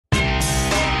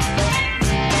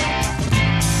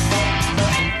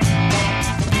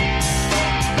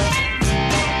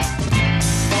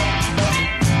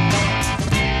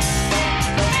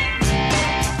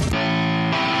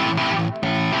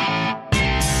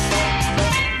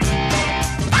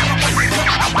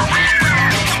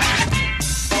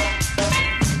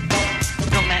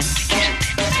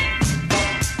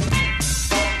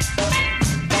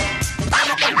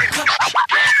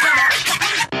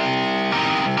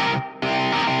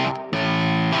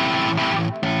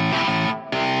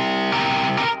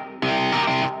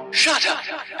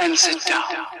Shut up and sit down.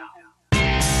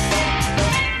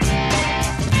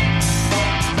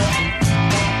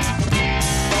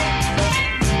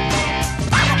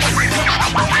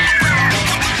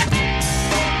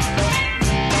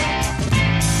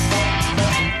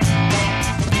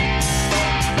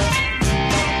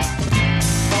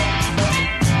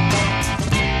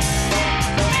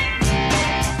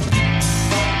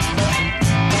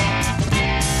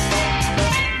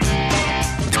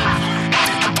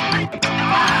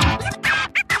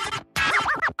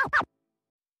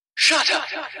 Shut up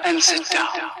and sit down.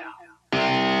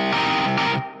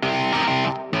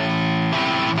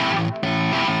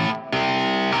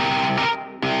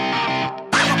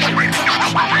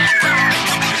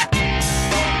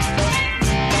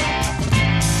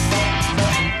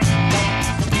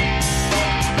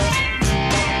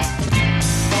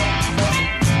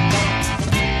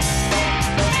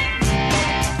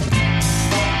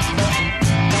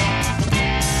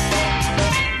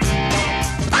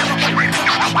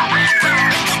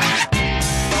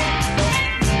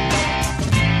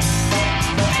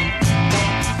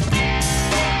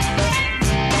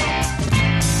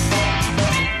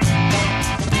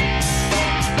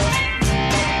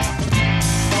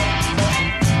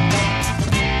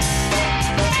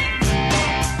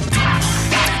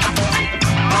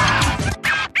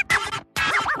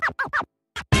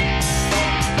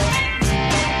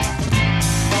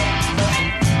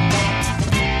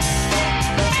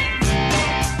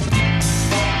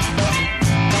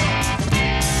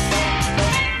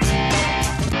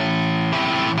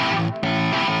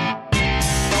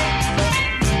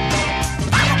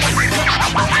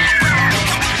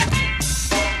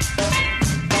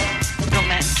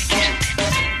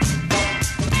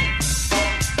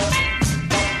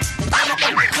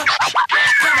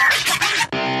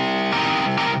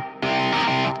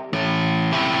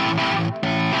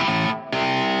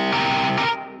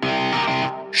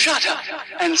 Shut up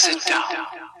and sit down.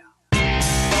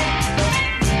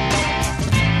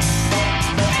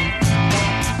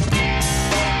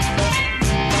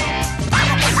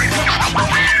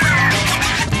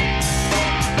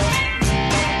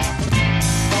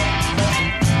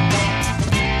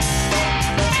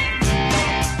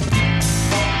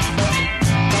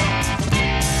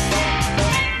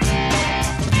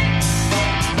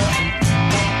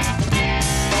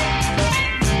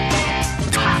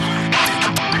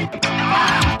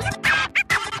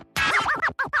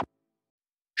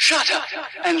 Shut up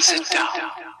and sit down.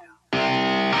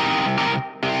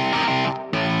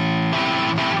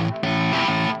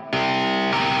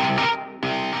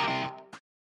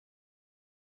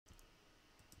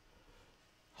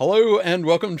 Hello and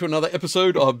welcome to another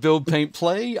episode of Build, Paint,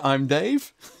 Play. I'm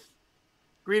Dave.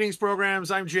 Greetings, programs.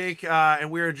 I'm Jake,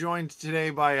 and we are joined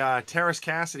today by Teras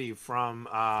Cassidy from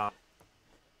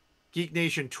Geek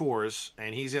Nation Tours,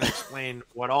 and he's going to explain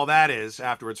what all that is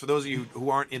afterwards. For those of you who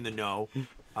aren't in the know,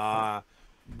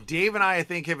 Dave and I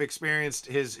think, have experienced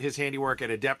his handiwork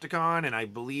at Adepticon, and I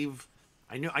believe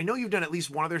I know you've done at least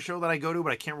one other show that I go to,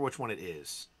 but I can't remember which one it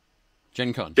is.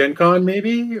 Gen Con. Gen Con,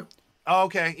 maybe? Oh,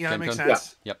 okay, yeah, that makes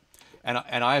sense. Yeah. Yep.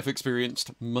 And I have experienced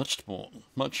much more.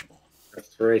 That's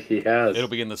right, he has. It'll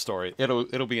be in the story.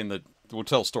 It'll be in the. We'll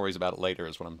tell stories about it later.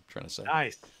 Is what I'm trying to say.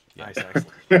 Nice. Yeah. Nice,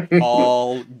 excellent.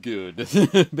 All good.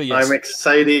 But yes. I'm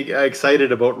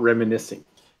excited about reminiscing.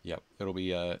 Yep, it'll be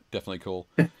definitely cool.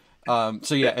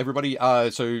 So yeah, everybody.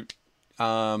 Before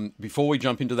we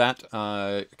jump into that,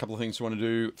 a couple of things we want to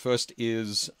do. First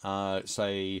is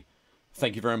say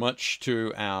thank you very much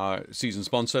to our season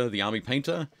sponsor, the Army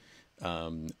Painter.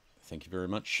 Thank you very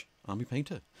much, Army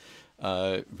Painter.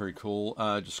 Very cool.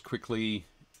 Just quickly,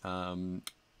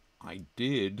 I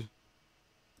did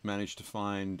manage to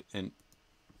find an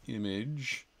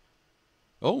image.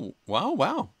 Oh,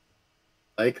 wow.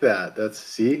 Like that. That's,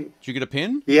 see? Did you get a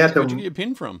pin? Yeah. Where'd you get a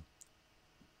pin from?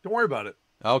 Don't worry about it.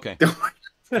 Okay.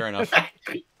 Fair enough. I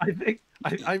think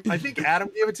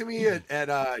Adam gave it to me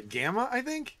at Gamma, I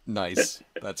think. Nice.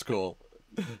 That's cool.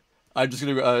 I'm just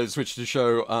going to switch to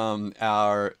show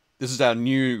this is our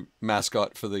new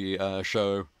mascot for the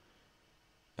show,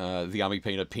 the Army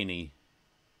Painter Penny.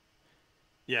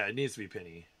 Yeah, it needs to be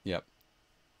Penny. Yep.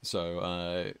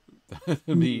 So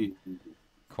it'll be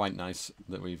quite nice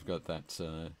that we've got that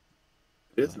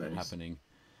It's nice. happening.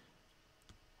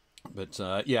 But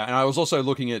yeah, and I was also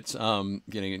looking at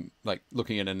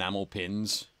looking at enamel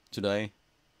pins today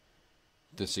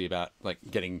to see about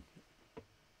getting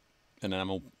an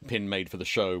enamel pin made for the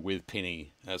show with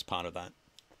Penny as part of that.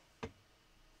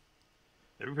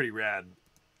 That'd be pretty rad.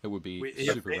 It would be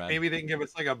super rad. Maybe they can give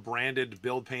us a branded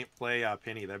build, paint, play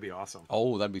penny. That'd be awesome.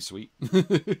 Oh, that'd be sweet.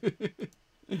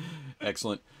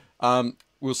 Excellent.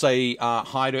 We'll say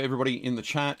hi to everybody in the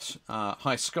chat.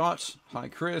 Hi, Scott. Hi,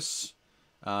 Chris.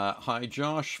 Hi,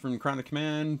 Josh from Crown of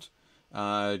Command.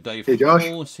 Dave Hey, Josh.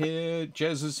 Hall is here.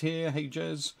 Jez is here. Hey,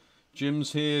 Jez.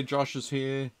 Jim's here. Josh is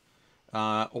here.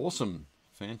 Awesome.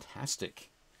 Fantastic.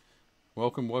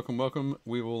 Welcome, welcome, welcome.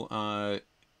 We will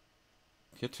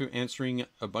get to answering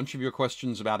a bunch of your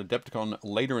questions about Adepticon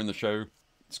later in the show,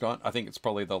 Scott. I think it's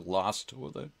probably the last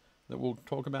tour that we'll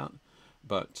talk about.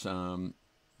 But,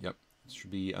 yep, it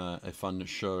should be a fun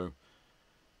show.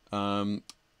 I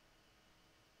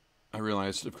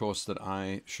realized, of course, that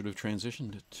I should have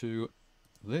transitioned to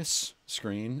this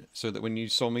screen so that when you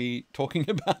saw me talking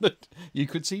about it, you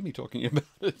could see me talking about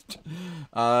it.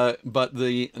 But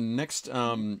the next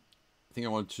thing I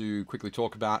wanted to quickly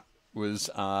talk about was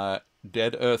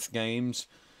Dead Earth Games.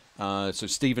 So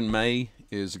Stephen May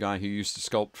is a guy who used to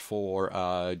sculpt for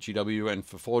GW and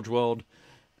for Forge World.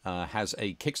 Has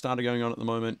a Kickstarter going on at the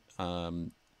moment.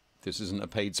 This isn't a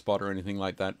paid spot or anything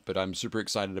like that, but I'm super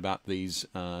excited about these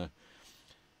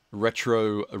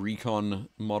retro Recon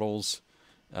models.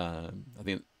 I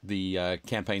think the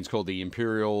campaign's called the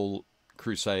Imperial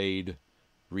Crusade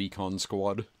Recon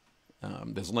Squad.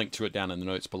 There's a link to it down in the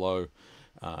notes below,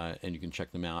 and you can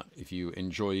check them out if you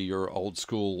enjoy your old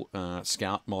school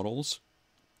Scout models.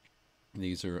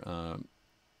 These are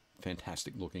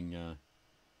fantastic looking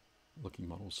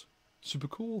models. Super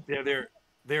cool. Yeah,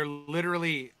 they're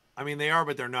literally. I mean, they are,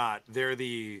 but they're not. They're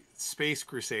the Space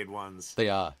Crusade ones. They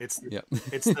are. It's Yep.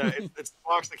 it's the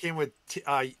box that came with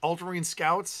Ultramarine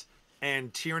Scouts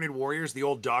and Tyranid Warriors, the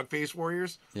old dog face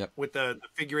warriors. Yep. With the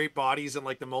figure 8 bodies and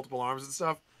like the multiple arms and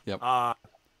stuff. Yep.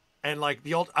 And like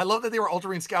I love that they were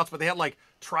Ultramarine Scouts, but they had like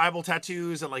tribal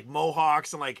tattoos and like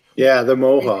mohawks and like the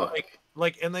mohawk.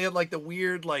 and they had like the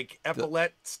weird like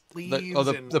epaulette sleeves.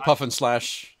 The puff and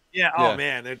slash. Yeah. Oh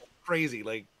man, they're crazy.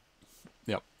 Like.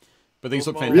 Yep. But these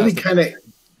look Really fantastic. Really kind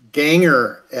of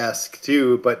Ganger-esque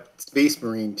too, but Space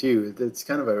Marine too. It's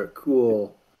kind of a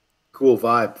cool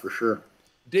vibe for sure.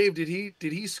 Dave, did he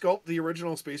sculpt the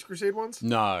original Space Crusade ones?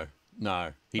 No,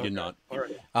 he did not. All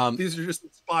right. These are just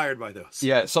inspired by those.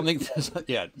 Yeah, something.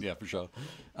 Yeah, for sure.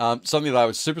 Something that I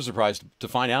was super surprised to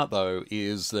find out though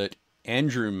is that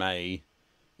Andrew May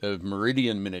of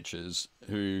Meridian Miniatures,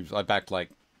 who I backed like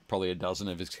probably a dozen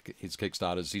of his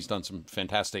Kickstarters, he's done some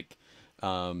fantastic,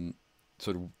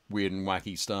 sort of weird and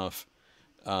wacky stuff,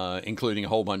 including a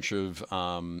whole bunch of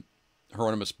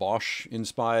Hieronymus Bosch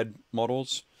inspired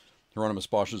models. Hieronymus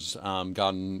Bosch's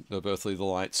Garden of Earthly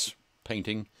Delights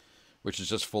painting, which is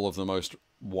just full of the most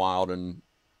wild and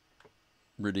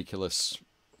ridiculous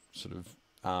sort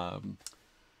of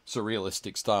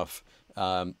surrealistic stuff.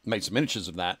 Made some miniatures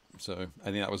of that, so I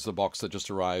think that was the box that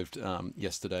just arrived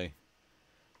yesterday.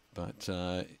 But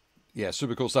yeah,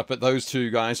 super cool stuff. But those two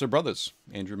guys are brothers.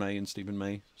 Andrew May and Stephen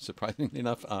May, surprisingly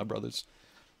enough, are brothers.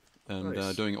 And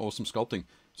Nice. doing awesome sculpting.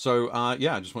 So,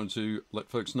 yeah, I just wanted to let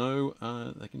folks know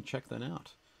they can check that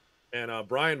out. And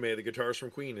Brian May, the guitarist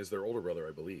from Queen, is their older brother,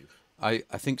 I believe. I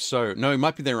think so. No, it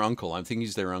might be their uncle. I think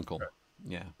he's their uncle. Okay.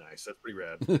 Yeah. Nice. That's pretty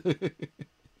rad.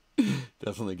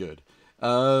 Definitely good.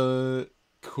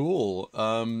 Cool.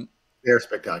 They're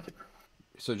spectacular.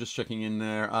 So just checking in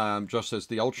there. Josh says,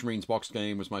 the Ultramarines box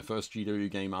game was my first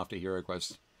GW game after Hero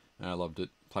Quest. And I loved it.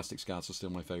 Plastic Scouts are still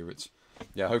my favorites.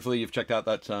 Yeah, hopefully you've checked out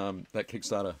that that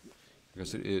Kickstarter,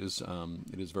 because it is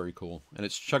very cool. And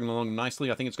it's chugging along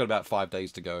nicely. I think it's got about 5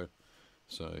 days to go.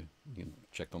 So you can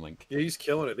check the link. Yeah, he's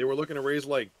killing it. They were looking to raise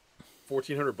like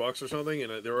 $1,400 or something,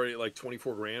 and they're already at like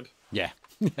 24 grand. Yeah.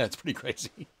 Yeah, it's pretty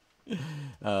crazy.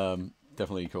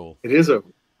 Definitely cool. It is a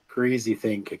crazy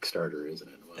thing, Kickstarter, isn't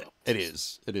it? Well, It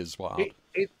is. It is wild.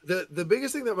 The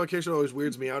biggest thing that about Kickstarter always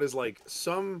weirds me out is like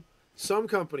some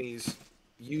companies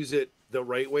use it the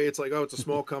right way. It's like, oh, it's a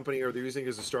small company, or they're using it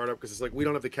as a startup because it's like, we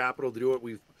don't have the capital to do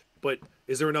it. But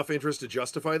is there enough interest to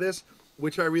justify this?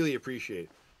 Which I really appreciate.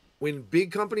 When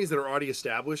big companies that are already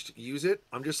established use it,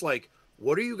 I'm just like,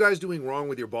 what are you guys doing wrong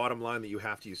with your bottom line that you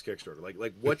have to use Kickstarter?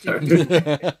 Like what did you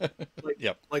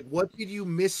like what did you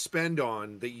misspend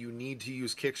on that you need to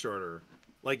use Kickstarter?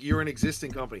 Like, you're an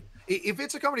existing company. If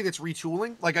it's a company that's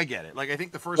retooling, like, I get it. Like, I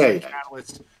think the first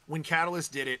when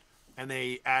Catalyst did it and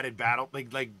they added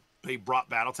they brought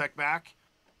BattleTech back,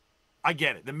 I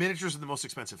get it. The miniatures are the most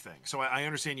expensive thing. So I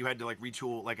understand you had to like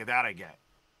retool, like that I get.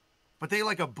 But they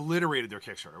like obliterated their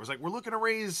Kickstarter. It was like, we're looking to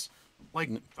raise like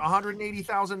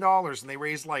 $180,000, and they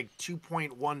raised like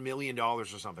 $2.1 million or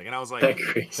something. And I was like,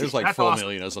 It was like 4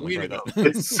 million or something like that.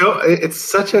 It's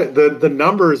such a the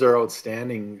numbers are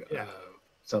outstanding. Yeah.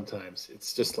 Sometimes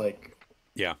it's just like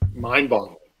Yeah.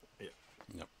 mind-boggling.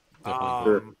 Yep.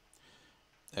 Definitely.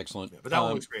 Excellent. Yeah, but that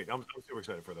one looks great. I'm super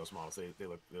excited for those models. They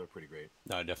look pretty great.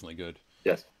 No, definitely good.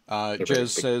 Yes. Jez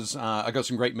says, I got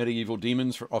some great medieval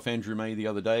demons off Andrew May the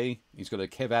other day. He's got a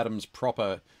Kev Adams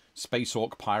proper Space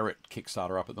Orc Pirate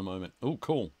Kickstarter up at the moment. Oh,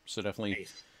 cool. So definitely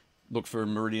look for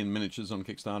Meridian Miniatures on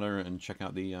Kickstarter and check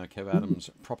out the Kev Adams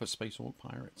proper Space Orc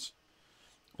Pirates.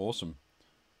 Awesome.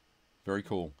 Very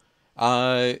cool.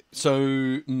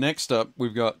 So next up,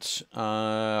 we've got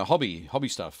hobby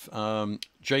stuff.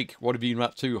 Jake, what have you been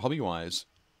up to hobby-wise?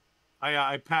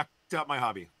 I packed up my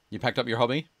hobby. You packed up your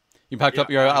hobby? You packed up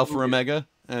your Alpha Omega?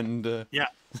 And yeah,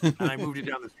 and I moved it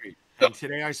down the street. And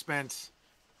today I spent...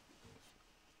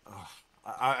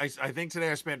 I think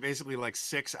today I spent basically like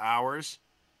 6 hours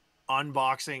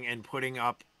unboxing and putting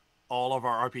up all of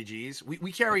our RPGs.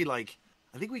 We carry like...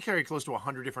 I think we carry close to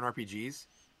 100 different RPGs.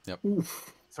 Yep.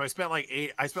 Oof. So I spent like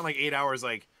 8 hours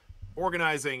like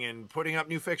organizing and putting up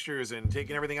new fixtures and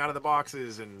taking everything out of the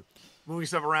boxes and moving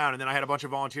stuff around. And then I had a bunch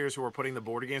of volunteers who were putting the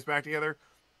board games back together,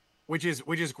 which is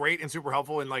great and super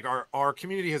helpful. And like our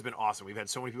community has been awesome. We've had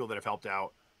so many people that have helped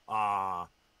out.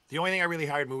 The only thing I really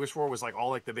hired movers for was like all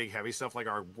like the big heavy stuff, like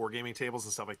our wargaming tables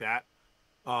and stuff like that.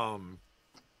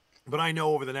 But I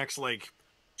know over the next like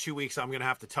 2 weeks, I'm going to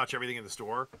have to touch everything in the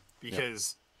store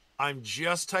because I'm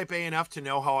just type A enough to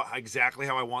know exactly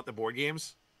how I want the board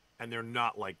games. And they're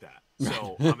not like that.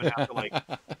 So I'm going to have to like...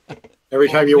 Every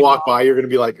time you walk by, you're going to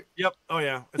be like... Yep. Oh,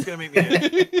 yeah. It's going to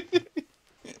make me...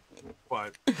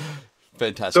 But...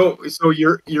 Fantastic. So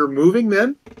you're moving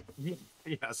then? Yeah.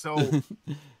 So...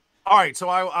 All right. So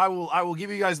I will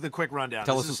give you guys the quick rundown.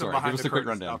 Tell us the story. Give us the quick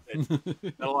rundown.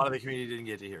 That a lot of the community didn't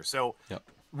get to hear. So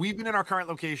we've been in our current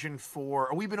location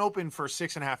we've been open for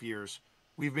 6.5 years.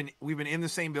 We've been in the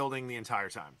same building the entire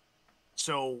time.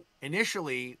 So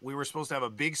initially we were supposed to have a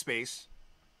big space.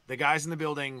 The guys in the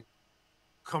building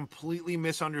completely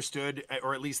misunderstood,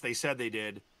 or at least they said they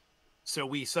did. So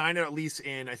we signed a lease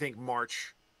in, I think,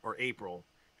 March or April,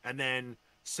 and then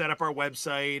set up our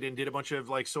website and did a bunch of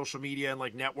like social media and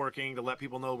like networking to let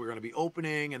people know we're going to be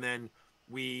opening. And then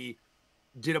we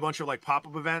did a bunch of like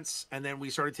pop-up events, and then we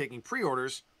started taking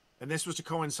pre-orders. And this was to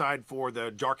coincide for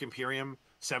the Dark Imperium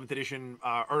 7th edition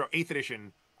or 8th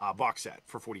edition box set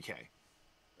for 40K.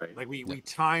 Right. Like we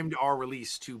timed our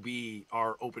release to be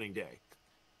our opening day.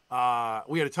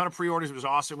 We had a ton of pre-orders. It was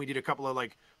awesome. We did a couple of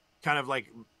like kind of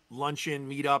like luncheon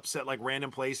meetups at like random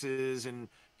places and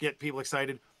get people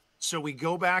excited. So we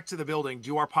go back to the building,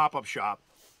 do our pop-up shop,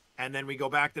 and then we go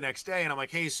back the next day and I'm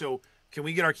like, hey, so can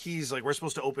we get our keys? Like we're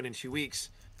supposed to open in 2 weeks.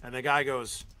 And the guy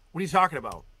goes, what are you talking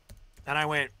about? And I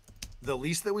went, the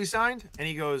lease that we signed? And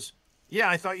he goes, yeah,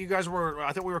 I thought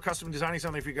we were custom designing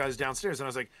something for you guys downstairs. And I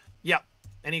was like, yeah.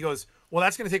 And he goes, well,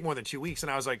 that's going to take more than 2 weeks.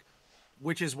 And I was like,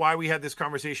 which is why we had this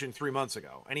conversation 3 months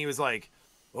ago. And he was like,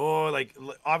 oh, like,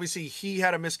 obviously he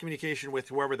had a miscommunication with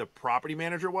whoever the property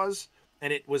manager was,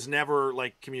 and it was never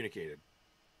like communicated.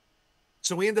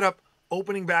 So we ended up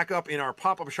opening back up in our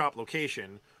pop-up shop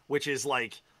location, which is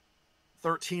like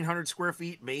 1,300 square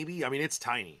feet, maybe. I mean, it's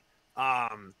tiny.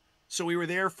 So we were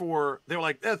there they were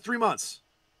like 3 months,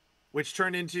 which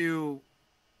turned into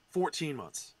 14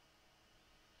 months.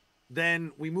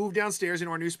 Then we moved downstairs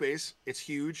into our new space. It's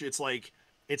huge. It's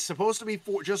supposed to be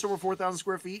just over 4,000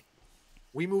 square feet.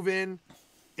 We move in.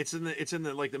 It's in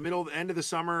the like the middle, end of the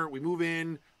summer. We move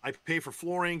in. I pay for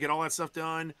flooring, get all that stuff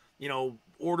done.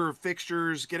 Order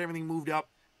fixtures, get everything moved up.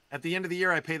 At the end of the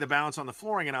year, I pay the balance on the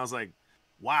flooring, and I was like,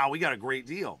 wow, we got a great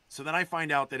deal. So then I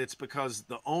find out that it's because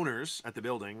the owners at the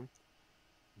building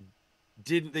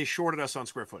they shorted us on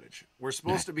square footage. We're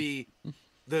supposed to be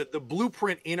the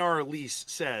blueprint in our lease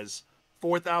says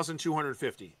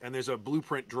 4,250, and there's a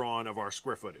blueprint drawn of our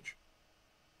square footage.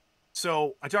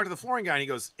 So I talked to the flooring guy, and he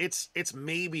goes, it's just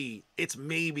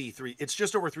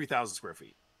over 3,000 square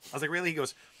feet. I was like, really? He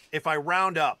goes, if I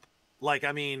round up by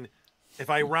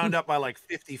like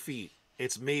 50 feet,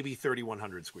 it's maybe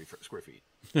 3,100 square feet.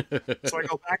 So I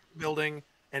go back to the building,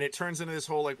 and it turns into this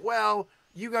whole like, well,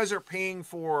 you guys are paying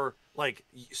for like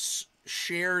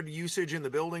shared usage in the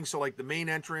building. So like the main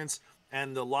entrance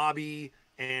and the lobby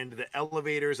and the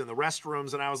elevators and the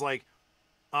restrooms. And I was like,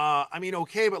 I mean,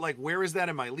 okay, but like, where is that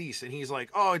in my lease? And he's like,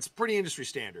 oh, it's pretty industry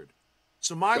standard.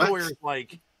 So my lawyer is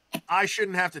like, I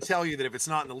shouldn't have to tell you that if it's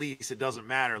not in the lease, it doesn't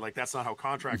matter. Like, that's not how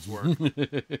contracts work.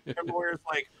 The lawyer's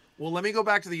like, well, let me go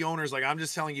back to the owners. Like, I'm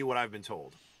just telling you what I've been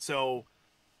told. So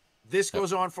this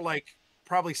goes on for like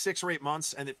probably 6 or 8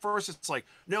 months. And at first it's like,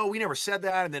 no, we never said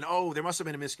that. And then, oh, there must have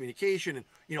been a miscommunication.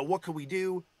 And, what could we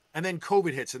do? And then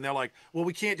COVID hits and they're like, well,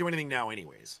 we can't do anything now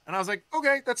anyways. And I was like,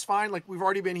 okay, that's fine. Like, we've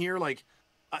already been here. Like,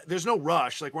 there's no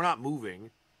rush. Like, we're not moving.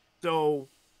 So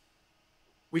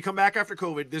we come back after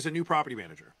COVID. There's a new property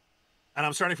manager, and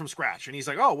I'm starting from scratch. And he's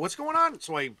like, "Oh, what's going on?"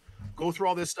 So I go through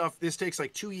all this stuff. This takes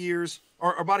like 2 years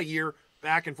or about a year,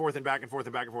 back and forth and back and forth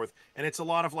and back and forth. And it's a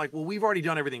lot of like, well, we've already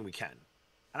done everything we can.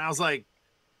 And I was like,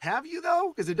 have you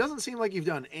though? Because it doesn't seem like you've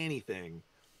done anything.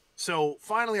 So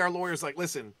finally, our lawyer's like,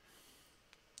 listen,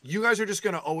 you guys are just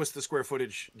going to owe us the square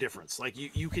footage difference. Like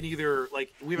you can either,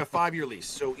 like, we have a 5-year lease.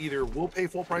 So either we'll pay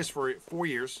full price for 4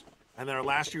 years, and then our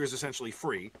last year is essentially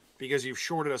free because you've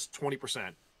shorted us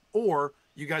 20%, or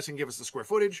you guys can give us the square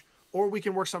footage, or we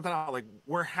can work something out. Like,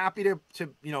 we're happy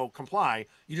to comply.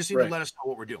 You just need to let us know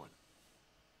what we're doing.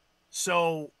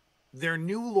 So their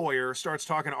new lawyer starts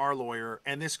talking to our lawyer,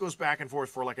 and this goes back and forth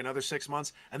for like another 6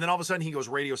 months. And then all of a sudden he goes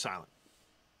radio silent.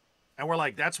 And we're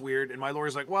like, that's weird. And my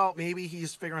lawyer's like, well, maybe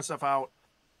he's figuring stuff out.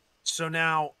 So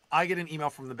now I get an email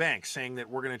from the bank saying that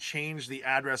we're going to change the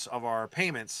address of our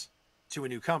payments to a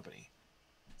new company.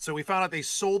 So we found out they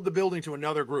sold the building to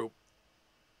another group.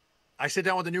 I sit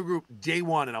down with the new group day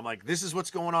one, and I'm like, this is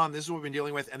what's going on. This is what we've been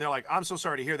dealing with. And they're like, I'm so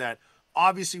sorry to hear that.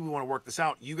 Obviously, we want to work this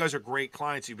out. You guys are great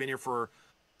clients. You've been here for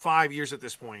 5 years at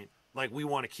this point. Like, we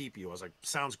want to keep you. I was like,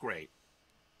 sounds great.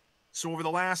 So over the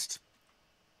last,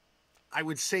 I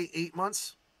would say 8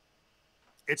 months,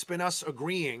 it's been us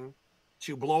agreeing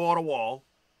to blow out a wall,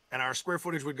 and our square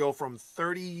footage would go from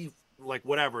 30, like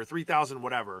whatever, 3,000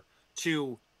 whatever,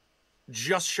 to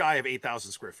just shy of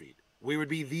 8,000 square feet. We would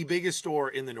be the biggest store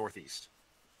in the Northeast.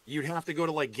 You'd have to go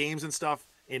to like games and stuff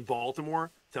in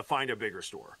Baltimore to find a bigger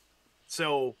store.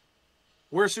 So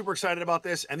we're super excited about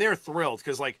this, and they're thrilled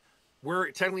because like we're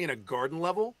technically in a garden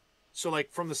level. So like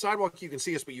from the sidewalk, you can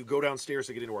see us, but you go downstairs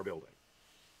to get into our building.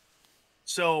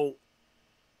 So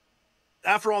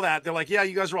after all that, they're like, yeah,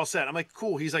 you guys are all set. I'm like,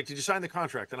 cool. He's like, did you sign the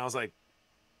contract? And I was like,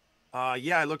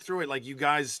 yeah, I looked through it. Like, you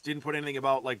guys didn't put anything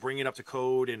about like bringing it up to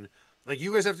code, and like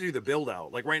you guys have to do the build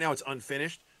out. Like right now it's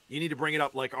unfinished. You need to bring it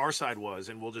up like our side was,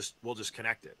 and we'll just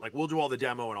connect it. Like we'll do all the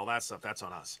demo and all that stuff. That's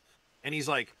on us. And he's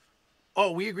like,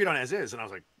 oh, we agreed on as is. And I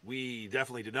was like, we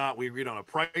definitely did not. We agreed on a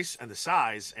price and the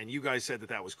size, and you guys said that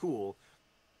that was cool.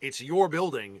 It's your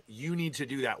building. You need to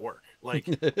do that work. Like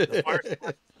the fire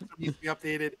system needs to be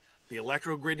updated. The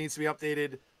electro grid needs to be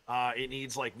updated. It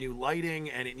needs like new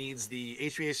lighting, and it needs the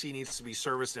HVAC needs to be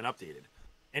serviced and updated.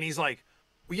 And he's like,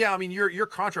 well, yeah, I mean, your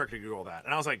contractor could do all that.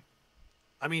 And I was like,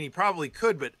 I mean, he probably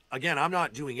could, but again, I'm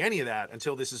not doing any of that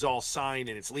until this is all signed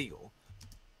and it's legal.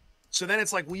 So then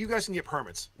it's like, well, you guys can get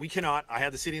permits. We cannot. I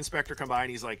had the city inspector come by,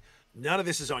 and he's like, none of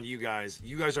this is on you guys.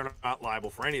 You guys are not liable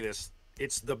for any of this.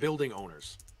 It's the building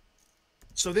owners.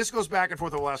 So this goes back and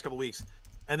forth over the last couple of weeks.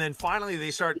 And then finally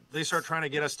they start trying to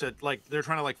get us to like, they're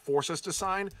trying to like force us to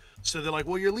sign. So they're like,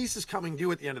 well, your lease is coming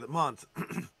due at the end of the month.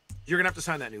 You're going to have to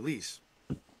sign that new lease.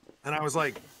 And I was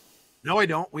like, no, I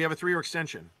don't. We have a 3-year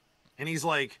extension. And he's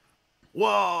like,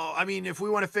 well, I mean, if we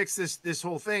want to fix this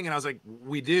whole thing. And I was like,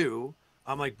 we do.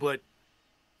 I'm like, but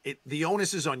the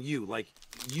onus is on you. Like,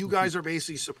 you guys are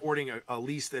basically supporting a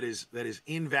lease that is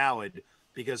invalid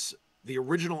because the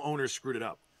original owners screwed it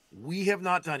up. We have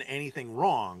not done anything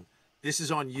wrong. This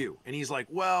is on you. And he's like,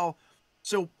 well,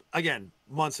 so again,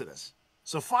 months of this.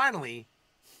 So finally,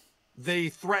 they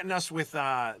threaten us with,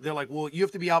 they're like, well, you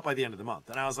have to be out by the end of the month.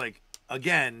 And I was like,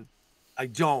 again, I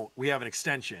don't. We have an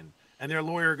extension. And their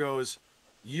lawyer goes,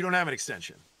 you don't have an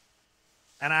extension.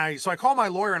 And so I call my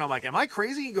lawyer, and I'm like, am I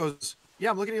crazy? He goes, yeah,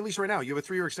 I'm looking at your lease right now. You have a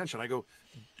 3-year extension. I go,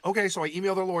 okay. So I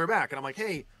email their lawyer back, and I'm like,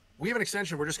 hey, we have an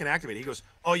extension. We're just going to activate it. He goes,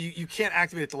 oh, you can't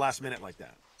activate it at the last minute like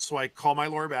that. So I call my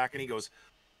lawyer back, and he goes,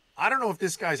 I don't know if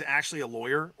this guy's actually a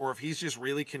lawyer or if he's just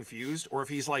really confused or if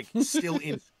he's like still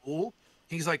in school.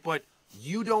 He's like, but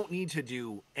you don't need to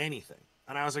do anything.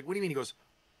 And I was like, what do you mean? He goes,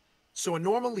 so a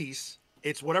normal lease,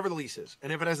 it's whatever the lease is.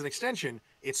 And if it has an extension,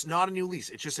 it's not a new lease.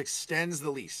 It just extends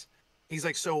the lease. He's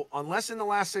like, so unless in the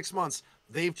last 6 months,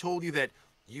 they've told you that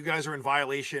you guys are in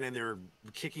violation and they're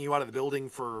kicking you out of the building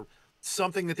for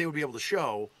something that they would be able to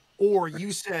show, or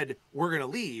you said, we're going to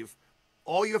leave,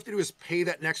 all you have to do is pay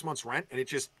that next month's rent, and it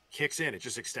just kicks in. It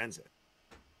just extends it.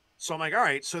 So I'm like, all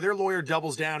right. So their lawyer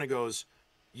doubles down and goes,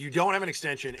 you don't have an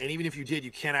extension, and even if you did,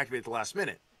 you can't activate at the last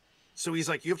minute. So he's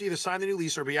like, you have to either sign the new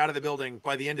lease or be out of the building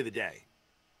by the end of the day.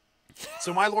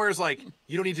 So my lawyer's like,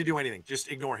 you don't need to do anything.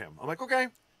 Just ignore him. I'm like, okay.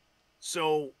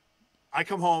 So I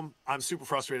come home. I'm super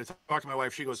frustrated. I talk to my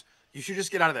wife. She goes, you should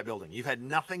just get out of that building. You've had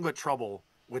nothing but trouble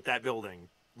with that building,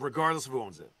 regardless of who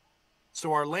owns it.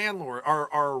 So our landlord,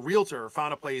 our realtor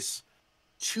found a place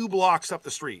 2 blocks up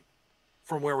the street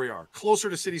from where we are, closer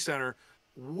to city center,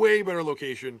 way better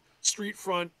location, street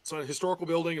front. It's a historical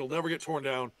building. It'll never get torn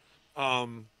down.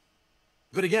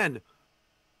 But again,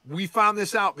 we found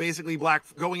this out basically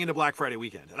going into Black Friday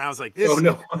weekend, and I was like, this Oh, is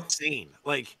no. insane.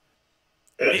 Like,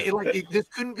 this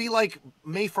couldn't be like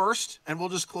May 1st, and we'll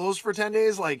just close for 10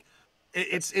 days. Like,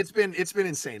 it's been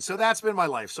insane. So that's been my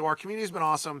life. So our community has been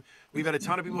awesome. We've had a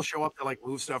ton of people show up to like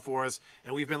move stuff for us,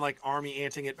 and we've been like army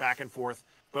anting it back and forth.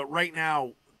 But right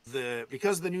now,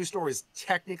 because the new store is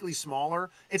technically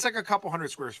smaller, it's like a couple hundred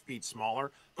square feet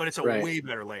smaller, but it's a way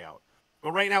better layout.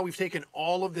 But right now, we've taken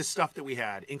all of this stuff that we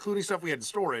had, including stuff we had in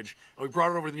storage, and we brought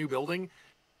it over to the new building.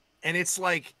 And it's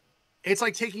like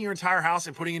taking your entire house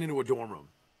and putting it into a dorm room.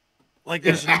 Like,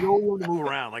 there's no room to move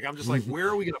around. Like, I'm just like, where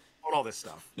are we going to put all this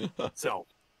stuff? So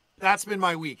that's been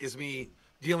my week, is me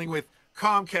dealing with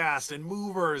Comcast and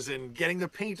movers and getting the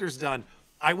painters done.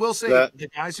 I will say the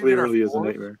guys who did our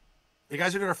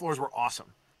floors were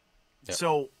awesome. Yep.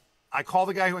 So I called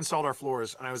the guy who installed our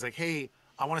floors, and I was like, hey,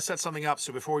 I want to set something up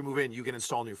so before we move in, you can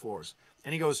install new floors.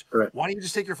 And he goes, why don't you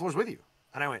just take your floors with you?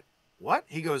 And I went, what?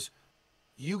 He goes,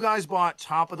 you guys bought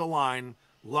top of the line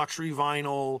luxury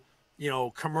vinyl,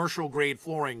 commercial grade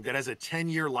flooring that has a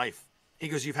 10-year life. He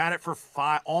goes, you've had it for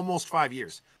almost 5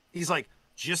 years. He's like,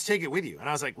 just take it with you. And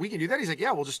I was like, we can do that. He's like,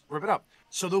 yeah, we'll just rip it up.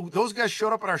 So those guys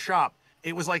showed up at our shop.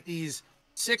 It was like these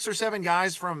 6 or 7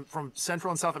 guys from Central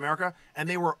and South America, and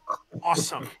they were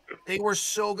awesome. They were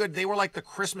so good. They were like the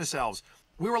Christmas elves.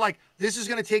 We were like, this is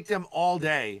going to take them all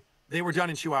day. They were done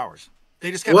in 2 hours.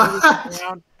 They just kept moving stuff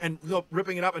around and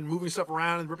ripping it up and moving stuff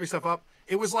around and ripping stuff up.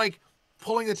 It was like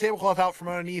pulling the tablecloth out from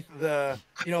underneath the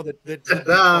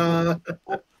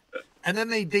and then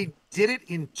they did it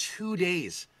in 2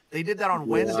 days. They did that on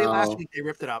Wednesday last week. They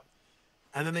ripped it up,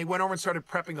 and then they went over and started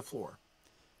prepping the floor.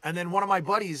 And then one of my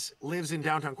buddies lives in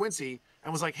downtown Quincy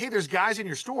and was like, hey, there's guys in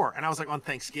your store. And I was like, on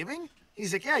Thanksgiving?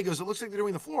 He's like, yeah. He goes, it looks like they're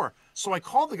doing the floor. So I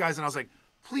called the guys and I was like,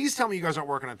 please tell me you guys aren't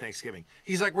working on Thanksgiving.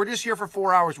 He's like, we're just here for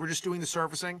 4 hours. We're just doing the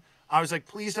surfacing. I was like,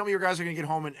 please tell me your guys are going to get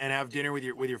home and have dinner with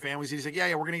your families. He's like,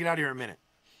 yeah, we're going to get out of here in a minute.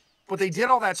 But they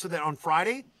did all that so that on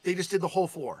Friday, they just did the whole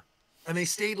floor. And they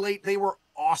stayed late. They were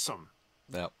awesome.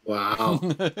 Yep. Wow.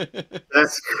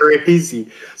 That's crazy.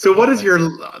 So what does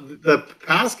the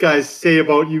past guys say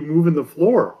about you moving the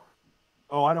floor?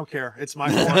 Oh, I don't care. It's my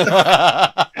floor.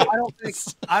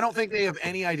 I don't think they have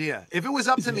any idea. If it was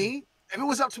up to me,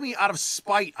 out of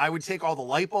spite, I would take all the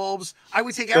light bulbs. I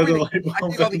would take everything. I'd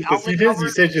take all the outlet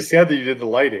covers. You said that you did the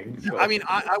lighting. So. I mean,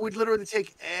 I would literally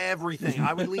take everything.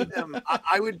 I would leave them.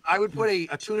 I would put a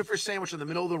tuna fish sandwich in the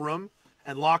middle of the room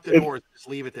and lock the doors and just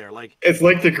leave it there. Like, it's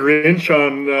like the Grinch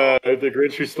on the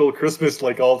Grinch Who Stole Christmas,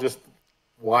 like all just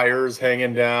wires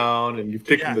hanging down, and you've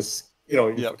taken this.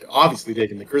 You've obviously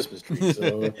taken the Christmas tree.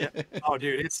 So. Oh,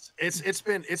 dude, it's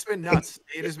been nuts.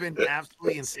 It has been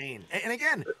absolutely insane. And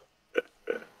again,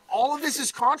 all of this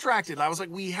is contracted. I was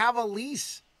like, we have a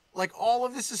lease. Like, all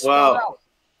of this is spelled out.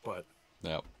 But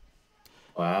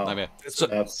wow. I mean,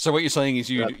 so what you're saying is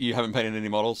you haven't painted any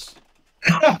models?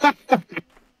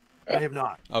 I have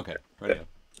not. Okay, right here.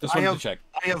 Just wanted to check.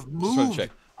 I have moved.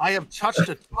 I have touched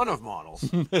a ton of models,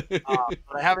 but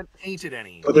I haven't painted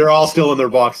any. But they're all still in their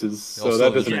boxes, so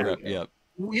that doesn't matter. Yeah.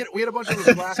 We had a bunch of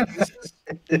those glass pieces,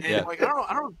 and like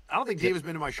I don't think Dave has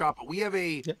been to my shop, but we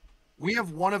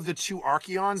have one of the 2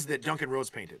 Archeons that Duncan Rhodes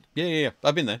painted. Yeah.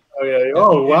 I've been there. Oh yeah.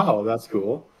 Oh wow, that's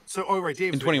cool. So right,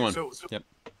 Dave's in 21.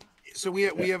 So we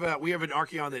have an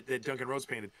Archeon that Duncan Rhodes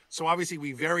painted. So obviously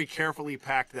we very carefully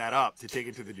packed that up to take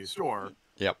it to the new store.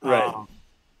 Yep. Right.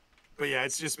 But yeah,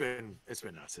 it's been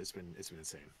nuts. It's been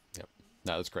insane. Yep.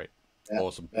 No, that's great.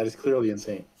 Awesome. That is clearly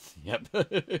insane. Yep.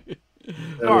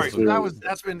 All right,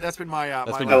 that's been my. I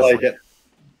like it.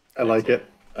 I like it.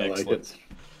 I like it.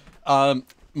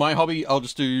 My hobby, I'll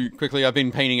just do quickly. I've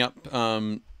been painting up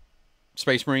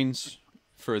Space Marines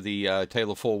for the Tale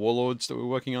of 4 Warlords that we're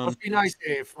working on. Must be nice,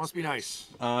 Dave. Must be nice.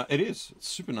 It is. It's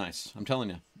super nice. I'm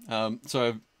telling you. So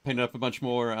I've painted up a bunch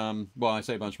more. Well, I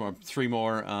say a bunch more. 3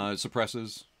 more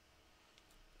suppressors.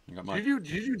 I got my... Did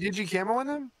you digi camo in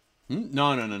them?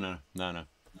 No.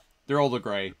 They're all the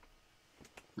gray.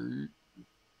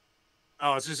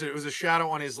 Oh, it was a shadow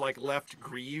on his like left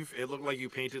greave. It looked like you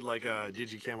painted like a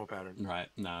digi camo pattern. Right.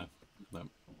 No.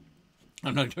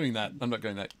 I'm not doing that. I'm not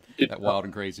going that wild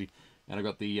and crazy. And I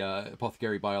got the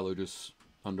Apothecary Biologus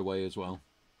underway as well.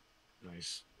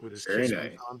 Nice. With his kiss nice.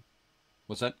 boots on.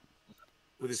 What's that?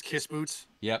 With his kiss boots.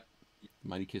 Yep.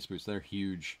 Mighty kiss boots. They're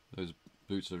huge. Those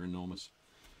boots are enormous.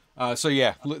 So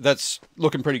yeah, that's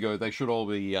looking pretty good. They should all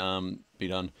be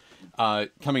done.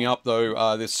 Coming up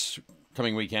though, this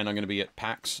coming weekend I'm going to be at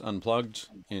PAX Unplugged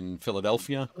in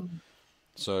Philadelphia.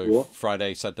 So cool.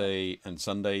 Friday, Saturday, and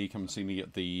Sunday, come see me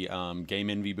at the Game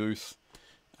Envy booth.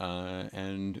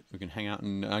 and we can hang out.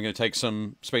 And I'm going to take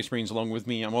some Space Marines along with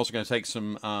me. I'm also going to take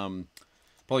some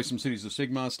probably some Cities of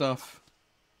Sigmar stuff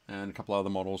and a couple other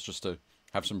models just to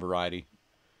have some variety.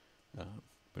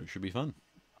 But it should be fun.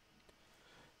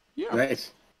 Yeah.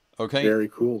 Nice. Okay. Very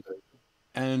cool.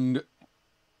 And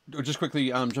just quickly,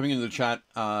 jumping into the chat.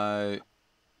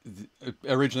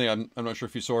 Originally, I'm not sure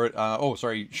if you saw it. Oh,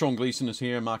 sorry. Sean Gleason is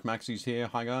here. Mark Maxey's here.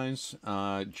 Hi, guys.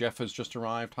 Jeff has just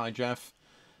arrived. Hi, Jeff.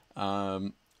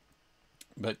 But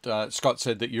Scott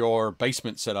said that your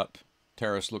basement setup,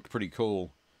 Teras, looked pretty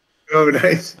cool. Oh,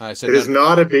 nice. It is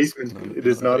not a basement. No, it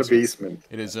is not a basement.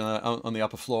 It is on the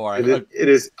upper floor. It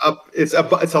is up. It's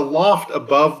a loft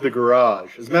above the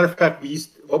garage. As a matter of fact,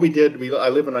 I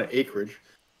live on an acreage.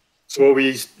 So what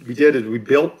we did is we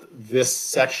built this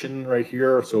section right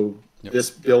here. So this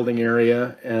building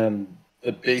area and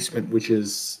the basement, which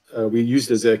is we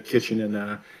used as a kitchen and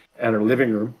a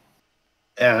living room.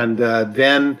 And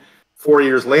then 4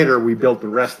 years later, we built the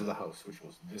rest of the house, which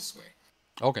was this way.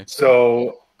 Okay.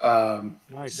 So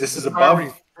nice. This is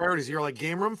above. Priorities. You're like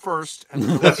game room first. And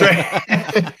That's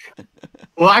right.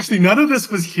 Well, actually, none of this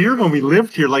was here when we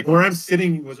lived here. Like where I'm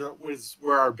sitting was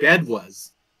where our bed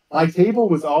was. My table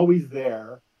was always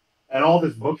there, and all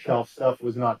this bookshelf stuff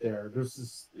was not there.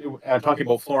 I'm talking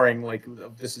about flooring. Like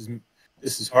this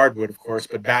is hardwood, of course,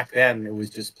 but back then it was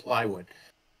just plywood.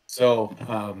 So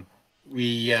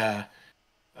we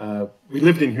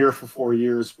lived in here for 4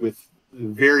 years with the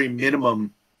very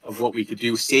minimum of what we could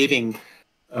do, saving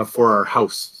for our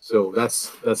house. So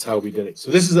that's how we did it. So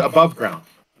this is above ground.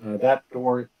 That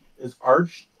door is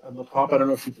arched on the top. I don't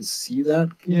know if you can see that.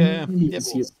 Yeah, you can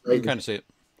see it. You can kind of see it.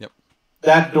 Yep.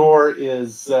 That door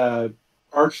is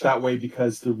arched that way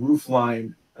because the roof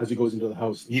line, as it goes into the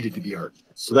house, needed to be arched.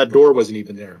 So that door wasn't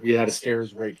even there. We had a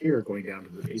stairs right here going down to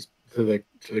the base to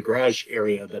the garage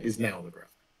area that is now the ground.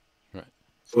 Right.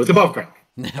 So it's above ground.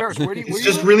 Teras, It's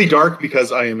just really dark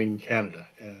because I am in Canada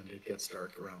and it gets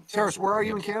dark around. Teras, where are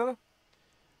you in Canada?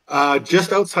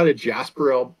 Just outside of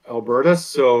Jasper, Alberta.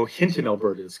 So Hinton,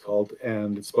 Alberta is called,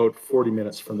 and it's about 40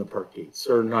 minutes from the park gates,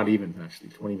 or not even actually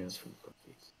 20 minutes from the park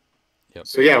gates. Yep.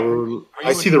 So yeah,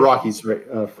 I see the Rockies right.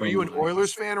 Are you an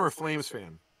Oilers fan or a Flames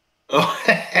fan? Oh,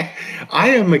 I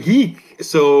am a geek.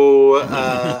 So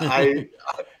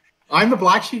I'm the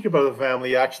black sheep of the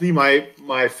family. Actually,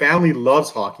 my family loves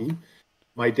hockey.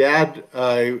 My dad,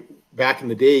 back in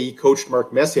the day, he coached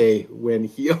Mark Messier when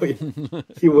he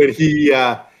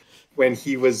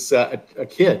was a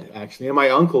kid, actually, and my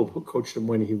uncle coached him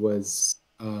when he was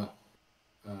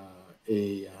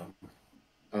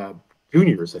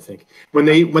juniors, I think. When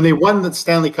they won the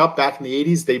Stanley Cup back in the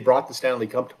 80s, they brought the Stanley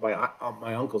Cup to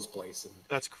my uncle's place. And,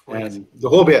 that's crazy. And the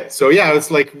whole bit. So yeah,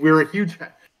 it's like we're a huge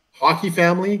hockey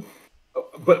family,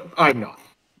 but I'm not.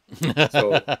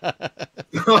 So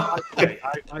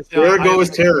there goes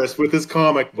Teras with his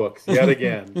comic books yet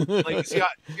again. Like, see,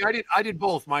 I did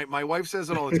both. My wife says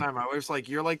it all the time. My wife's like,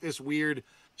 you're like this weird.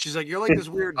 She's like, you're like this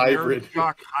weird hybrid. nerd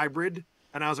jock hybrid.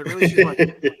 And I was like, really? She's like,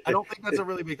 I don't think that's a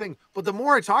really big thing. But the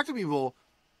more I talk to people,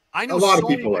 I know a lot so of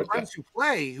people many like friends that. who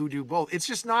play who do both. It's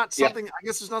just not something. I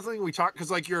guess it's not something we talk because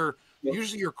like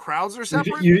usually your crowds are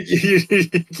separate. You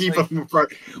keep them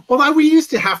apart. Well, we used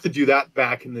to have to do that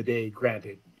back in the day.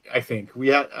 Granted, I think we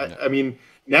had. I mean,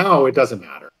 now it doesn't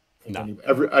matter. No.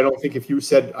 I don't think if you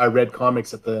said I read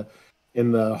comics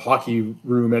in the hockey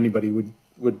room, anybody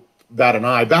would bat an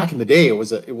eye. Back in the day, it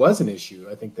was an issue.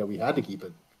 I think that we had to keep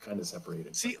it kind of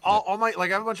separated. See, all my I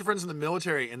have a bunch of friends in the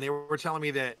military, and they were telling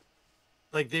me that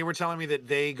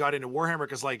they got into Warhammer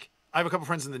because I have a couple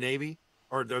friends in the Navy,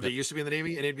 or they used to be in the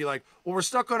Navy, and they'd be like, "Well, we're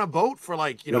stuck on a boat for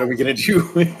what are we gonna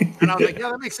do?" And I was like, "Yeah,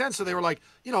 that makes sense." So they were like,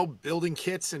 building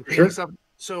kits and painting stuff.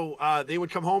 So they would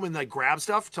come home and grab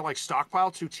stuff to stockpile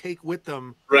to take with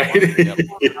them. Right.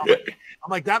 I'm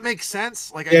like, that makes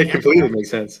sense. It completely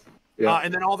makes sense. Yeah.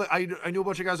 And then I knew a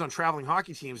bunch of guys on traveling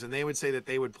hockey teams, and they would say that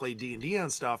they would play D&D on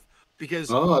stuff because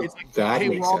it's like, hey,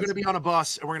 we're all going to be on a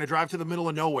bus and we're going to drive to the middle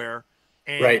of nowhere,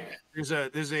 and there's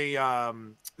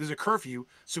a curfew,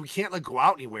 so we can't go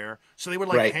out anywhere. So they would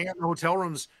hang out in the hotel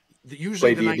rooms,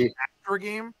 usually the night after a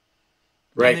game.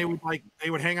 Right. And they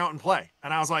would hang out and play,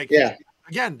 and I was like, yeah.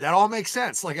 Again, that all makes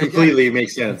sense. Completely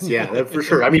makes sense. Yeah, that for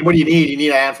sure. I mean, what do you need? You need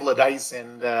a handful of dice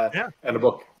and a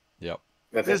book. Yep.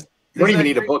 That's it. You don't even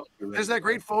need a book. There's that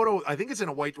great photo. I think it's in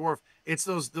a White Dwarf. It's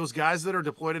those guys that are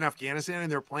deployed in Afghanistan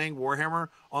and they're playing Warhammer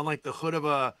on the hood of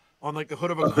a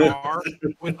car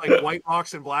with white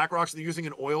rocks and black rocks. They're using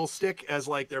an oil stick as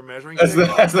their measuring stick.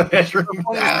 That's the measuring.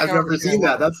 I've never seen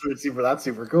that. That's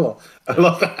super cool. I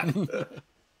love that.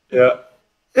 Yeah.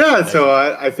 Yeah, so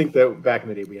I think that back in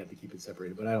the day we had to keep it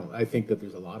separated, but I think that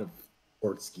there's a lot of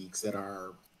supports geeks that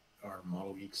are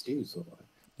model geeks too. So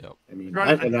Yep. I mean,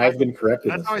 I've been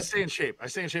corrected. That's how I stay in shape. I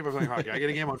stay in shape by playing hockey. I get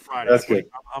a game on Friday. That's good.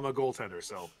 I'm a goaltender,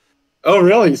 so. Oh,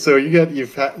 really? So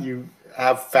you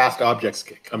have fast objects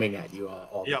coming at you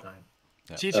all the time.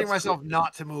 Yeah. Teaching myself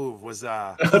not to move was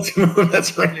That's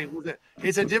right.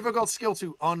 It's a difficult skill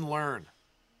to unlearn.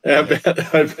 Yeah, I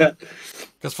bet.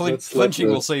 Because flinching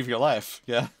will save your life.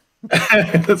 Yeah.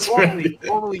 That's right.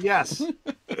 Totally, yes.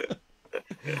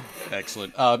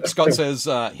 Excellent. Scott says,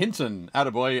 Hinton,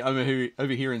 attaboy,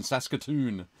 over here in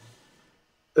Saskatoon.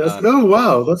 Oh,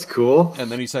 wow. That's cool.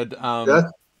 And then he said,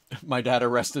 my dad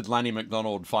arrested Lanny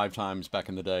McDonald 5 times back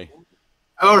in the day.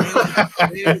 Oh,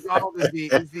 Lanny McDonald he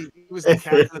was the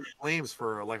captain of the Flames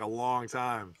for like a long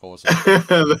time. Awesome.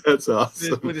 That's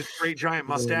awesome. With his great giant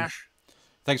mustache.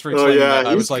 Thanks for explaining that.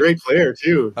 He was a great player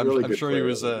too. I'm sure he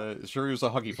was a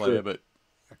hockey player, but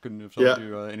I couldn't have told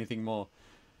you anything more.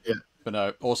 Yeah. But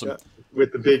no, awesome. Yeah.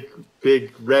 With the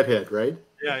big redhead, right?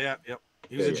 Yeah.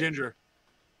 He was a ginger.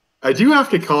 I do have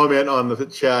to comment on the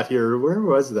chat here. Where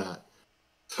was that?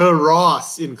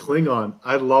 Teras in Klingon.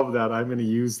 I love that. I'm going to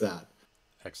use that.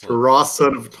 Excellent. Teras,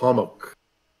 son of Tomok.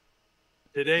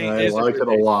 Today I like it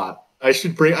a lot. I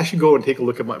should go and take a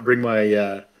look at my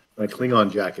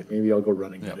Klingon jacket. Maybe I'll go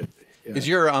running with it. Yeah. Is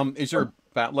your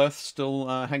batleth still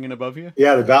hanging above you?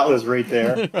 Yeah, the battle is right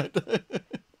there.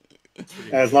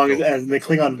 As long as the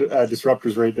Klingon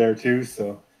disruptor's right there too.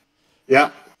 So,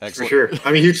 yeah, excellent. For sure.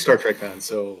 I'm a huge Star Trek fan,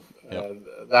 so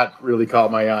that really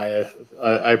caught my eye.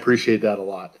 I appreciate that a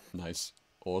lot. Nice,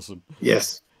 awesome.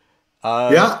 Yes.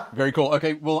 Very cool.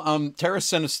 Okay, well, Teras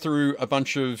sent us through a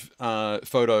bunch of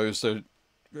photos. So,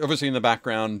 obviously, in the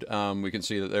background, we can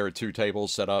see that there are 2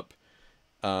 tables set up.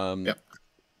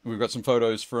 We've got some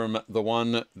photos from the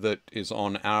one that is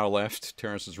on our left,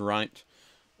 Teras's right.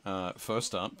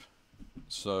 First up.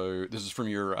 So this is from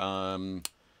your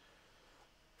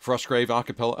Frostgrave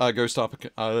Archipelago, Ghost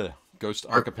Archipelago. Ghost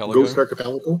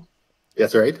Archipelago?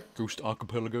 That's right. Ghost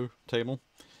Archipelago table.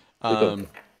 And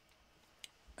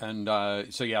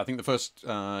so yeah, I think the first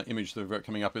image that we've got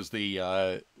coming up is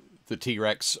the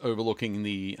T-Rex overlooking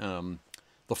the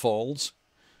falls.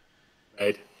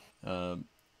 Right.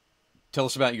 Tell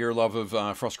us about your love of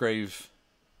Frostgrave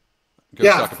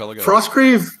Ghost Archipelago.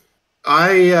 Frostgrave,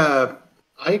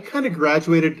 I kind of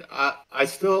graduated. I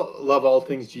still love all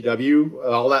things GW.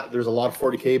 All that. There's a lot of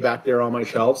 40K back there on my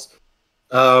shelves.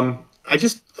 I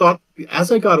just thought,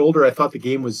 as I got older, I thought the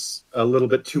game was a little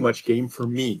bit too much game for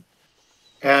me.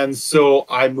 And so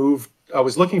I moved. I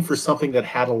was looking for something that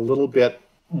had a little bit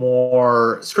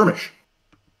more skirmish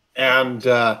and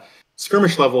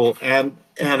skirmish level. And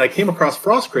I came across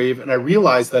Frostgrave, and I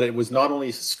realized that it was not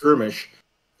only skirmish,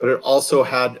 but it also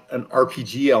had an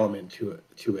RPG element to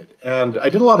it. And I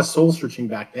did a lot of soul searching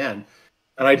back then,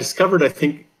 and I discovered, I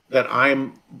think, that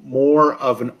I'm more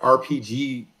of an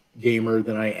RPG gamer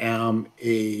than I am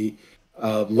a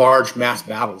large mass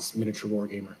battles miniature war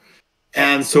gamer.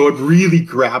 And so it really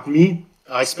grabbed me.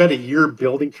 I spent a year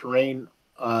building terrain,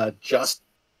 just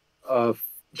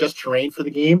terrain for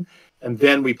the game, and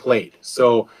then we played.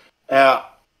 So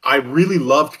I really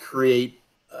loved to create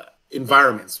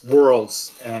environments,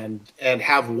 worlds, and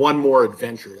have one more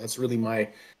adventure. That's really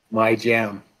my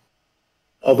jam.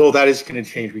 Although that is going to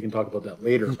change. We can talk about that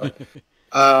later.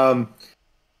 But,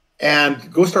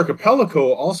 and Ghost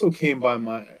Archipelago also came by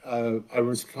my. I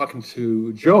was talking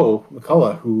to Joe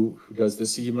McCullough, who does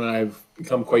this. He and I have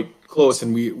become quite close,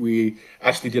 and we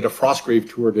actually did a Frostgrave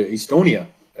tour to Estonia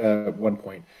at one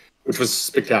point, which was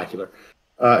spectacular.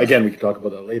 Again, we can talk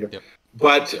about that later. Yep.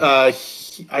 But I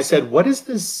said, "What is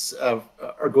this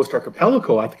our Ghost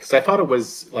Archipelago?" Because I thought it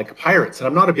was like pirates, and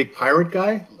I'm not a big pirate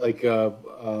guy, like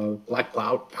Black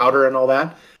Powder and all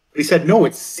that. But he said, "No,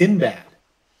 it's Sinbad,"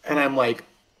 and I'm like,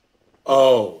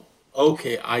 "Oh,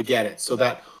 okay, I get it." So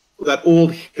that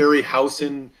old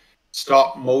Harryhausen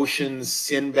stop motion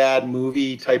Sinbad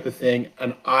movie type of thing,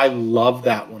 and I loved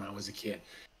that when I was a kid.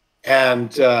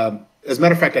 And as a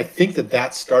matter of fact, I think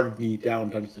that started me down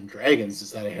Dungeons and Dragons,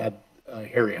 is that I had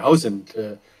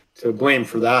Harryhausen to blame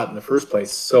for that in the first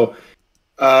place. So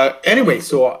anyway,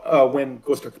 when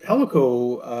Ghost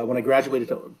Archipelago, when I graduated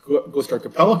to Ghost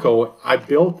Archipelago, I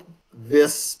built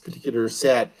this particular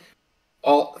set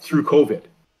all through COVID,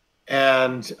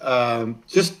 and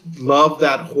just love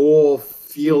that whole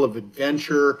feel of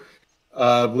adventure,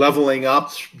 leveling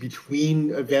up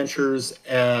between adventures,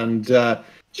 and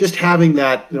just having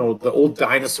that, the old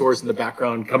dinosaurs in the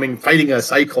background fighting a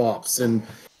Cyclops and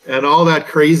all that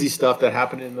crazy stuff that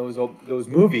happened in those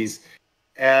movies,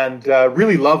 and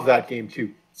really love that game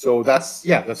too. So that's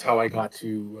how I got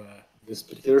to this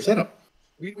particular setup.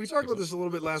 We talked about this a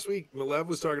little bit last week. Malev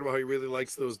was talking about how he really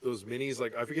likes those minis.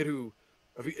 Like I forget who,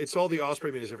 it's all the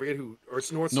Osprey minis. I forget who, or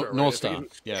it's North Star. North right?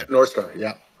 Star. Yeah. North Star.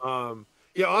 Yeah.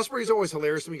 Yeah, Osprey's always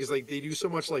hilarious to me because like they do so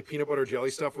much like peanut butter jelly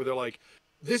stuff where they're like,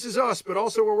 "This is us, but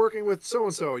also we're working with so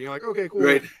and so." And you're like, "Okay, cool."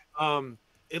 Right.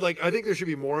 It like I think there should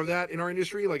be more of that in our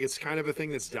industry. Like it's kind of a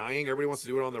thing that's dying. Everybody wants to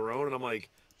do it on their own, and I'm like,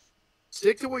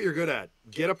 stick to what you're good at.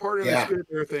 Get a partner that's good at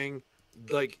their thing.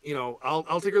 Like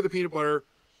I'll take care of the peanut butter.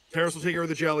 Teras will take care of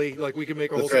the jelly. Like we can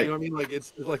make a whole thing. You know what I mean? Like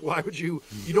it's like why would you?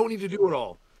 You don't need to do it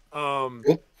all.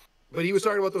 But he was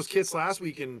talking about those kits last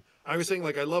week, and I was saying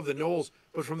like I love the Knowles,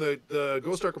 but from the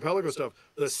Ghost Archipelago stuff,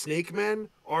 the Snake Men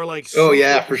are like oh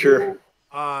yeah, for sure.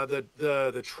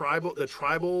 The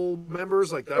tribal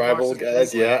members like that. Tribal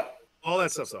guys, yeah. All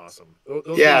that stuff's awesome.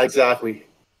 Yeah, exactly.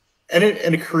 And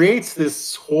it creates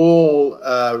this whole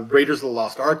Raiders of the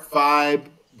Lost Ark vibe,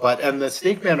 and the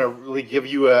Snake Men really give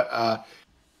you a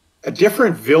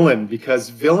different villain, because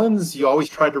villains, you always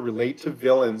try to relate to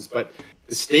villains, but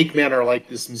the Snake Men are like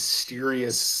this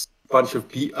mysterious bunch of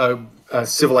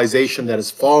civilization that has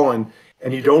fallen,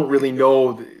 and you don't really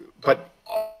know, but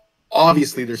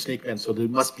obviously they're Snake Men, so they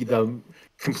must be the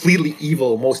completely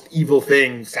evil, most evil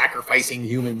thing, sacrificing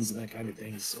humans and that kind of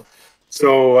thing.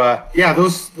 So yeah,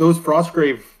 those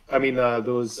Frostgrave,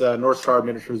 those North Star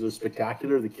miniatures are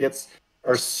spectacular. The kits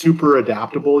are super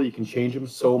adaptable. You can change them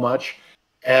so much.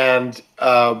 And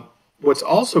what's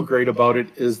also great about it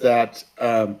is that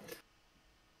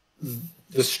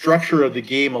the structure of the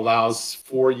game allows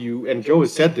for you, and Joe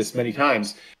has said this many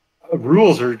times,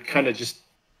 rules are kind of just,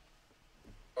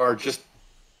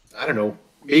 I don't know,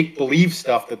 make-believe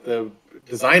stuff that the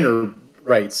designer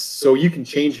writes. So you can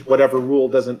change whatever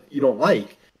rule you don't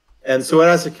like. And so it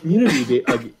has a community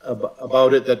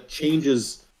about it that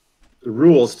changes the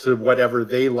rules to whatever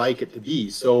they like it to be.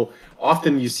 So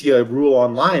often you see a rule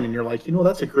online and you're like,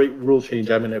 that's a great rule change.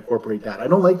 I'm going to incorporate that. I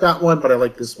don't like that one, but I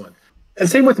like this one. And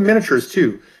same with the miniatures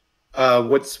too.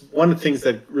 What's one of the things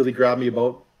that really grabbed me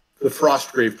about the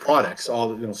Frostgrave products,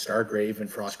 all Stargrave and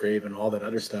Frostgrave and all that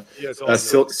other stuff,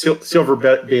 Silver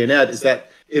Bayonet, is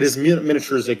that it is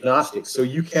miniatures agnostic. So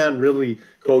you can really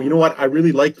go, you know what, I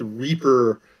really like the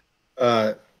Reaper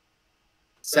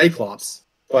Cyclops,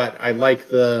 but I like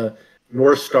the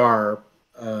North Star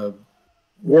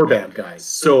Warband guys.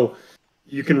 So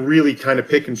you can really kind of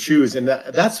pick and choose, and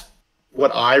that's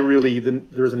what I really,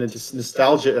 there's a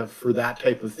nostalgia for that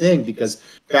type of thing, because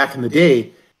back in the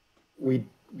day, we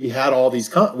had all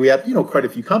these, we had, quite a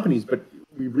few companies, but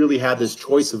we really had this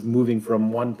choice of moving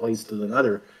from one place to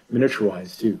another,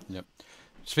 miniature-wise, too. Yep.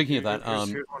 Speaking of that,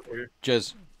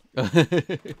 Jez.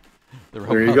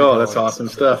 There you go. That's awesome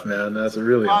stuff, man. That's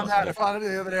really awesome. I found it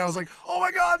the other day. I was like, oh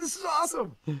my God, this is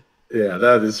awesome. Yeah,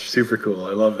 that is super cool.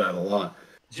 I love that a lot.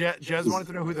 Jez wanted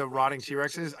to know who the rotting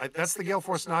T-Rex is. That's the Gale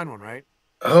Force 9 one, right?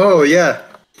 Oh, yeah.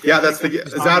 Yeah, is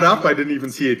that up? I didn't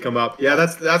even see it come up. Yeah,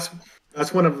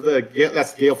 that's one of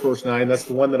that's Gale Force 9. That's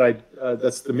the one that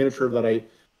that's the miniature that I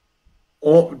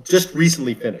just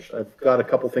recently finished. I've got a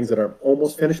couple things that are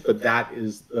almost finished, but that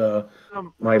is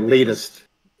my latest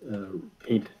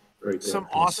paint right there. Some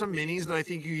awesome minis that I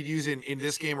think you could use in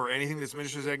this game or anything that's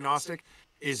miniatures agnostic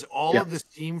is all of the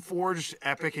Steam Forged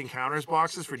Epic Encounters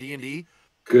boxes for D&D.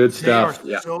 Good stuff.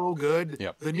 They are so good.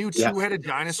 Yep. The new two-headed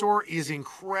dinosaur is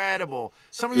incredible.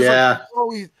 Somebody was like,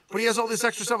 oh, but he has all this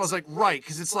extra stuff. I was like, right,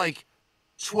 because it's like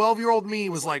 12-year-old me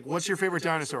was like, what's your favorite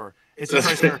dinosaur? It's a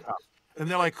Triceratops. And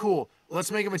they're like, cool,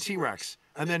 let's make him a T-Rex.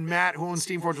 And then Matt, who owns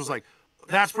Steamforge, was like,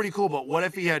 that's pretty cool, but what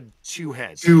if he had two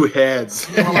heads? Two heads.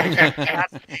 And we're like,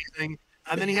 that's amazing.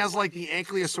 And then he has like the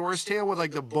Ankylosaurus tail with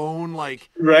like the bone, like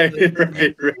right. And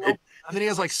then he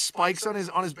has like spikes on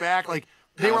his back. Like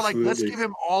they were like, let's give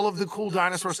him all of the cool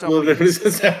dinosaur stuff.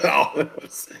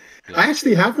 I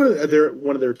actually have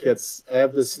one of their kits. I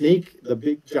have the snake, the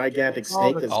big gigantic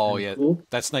snake. Cool.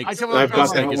 That snake. I've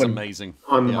got that is amazing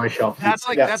on my shelf. That's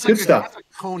like that's a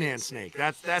Conan snake.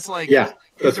 That's like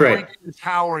that's right. Break the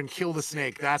tower and kill the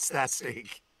snake. That's that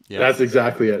snake. Yeah. That's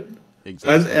exactly it.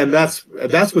 Exactly. And that's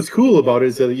what's cool about it,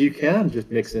 is that you can just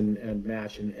mix and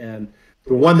match, and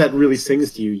the one that really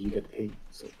sings to you, you get to paint.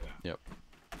 So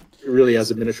really, as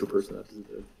a miniature person,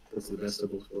 that's the best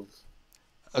of both worlds.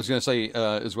 I was going to say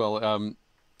as well,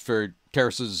 for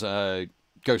Teras's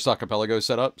Ghost Archipelago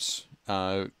setups,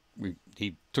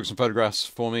 he took some photographs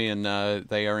for me, and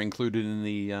they are included in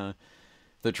the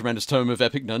tremendous tome of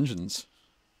Epic Dungeons.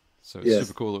 So it's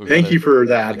super cool. That Thank you for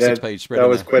that. That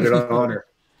was quite an honor.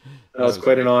 That was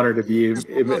quite an honor to be. Just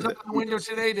put those up on the window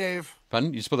today, Dave.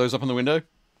 Pardon? You just put those up on the window?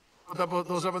 put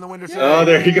those up in the window today. Oh,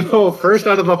 there you go. First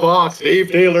out of the box.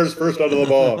 Dave Taylor's first out of the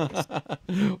box.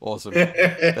 Awesome.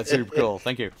 That's super cool.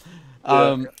 Thank you.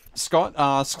 Scott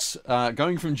asks,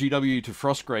 going from GW to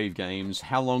Frostgrave games,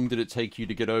 how long did it take you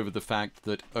to get over the fact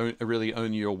that really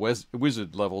only your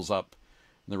wizard levels up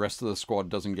and the rest of the squad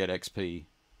doesn't get XP?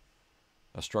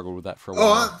 I struggled with that for a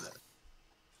while.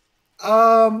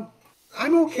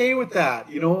 I'm okay with that.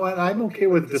 You know what? I'm okay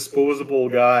with disposable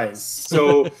guys.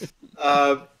 So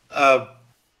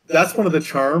that's one of the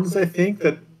charms, I think,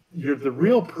 that you're the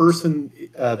real person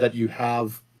that you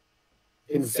have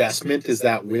investment is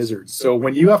that wizard. So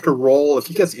when you have to roll, if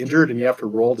he gets injured and you have to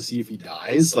roll to see if he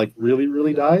dies, like really,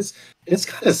 really dies, it's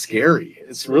kind of scary.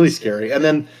 It's really scary. And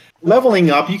then leveling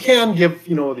up, you can give,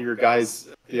 your guys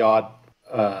the odd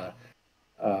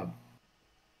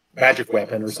magic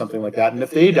weapon or something like that. And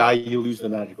if they die, you lose the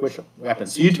magic weapon.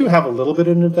 So you do have a little bit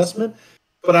of an investment.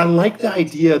 But I like the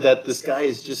idea that this guy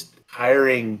is just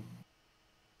hiring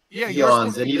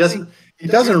peons, and he doesn't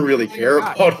really care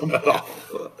about them at all.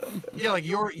 Yeah, like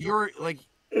you're like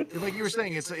you were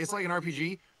saying, it's like an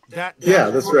RPG. That's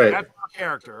right. That's our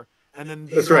character, and then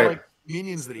that's right. Like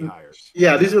minions that he hires.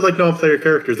 Yeah, these are like non-player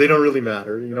characters. They don't really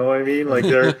matter. You know what I mean? Like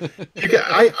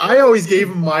I always gave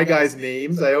them my guys'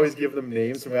 names. I always give them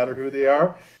names, no matter who they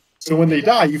are. So when they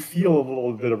die, you feel a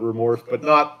little bit of remorse, but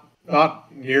not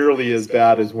nearly as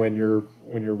bad as when your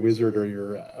wizard or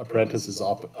your apprentice is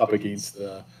up against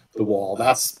the wall.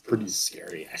 That's pretty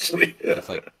scary, actually.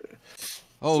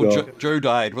 Joe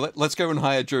died. Well, let's go and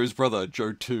hire Joe's brother,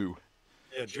 Joe 2.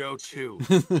 Yeah, Joe 2.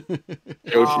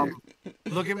 Joe 2.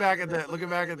 Looking back at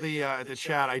the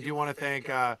chat, I do want to thank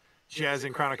Jez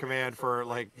and Crown of Command for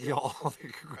all the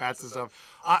congrats and stuff.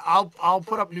 I'll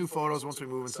put up new photos once we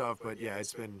move and stuff. But yeah,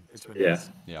 it's been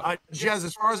nice. Yeah. Jez,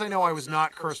 as far as I know, I was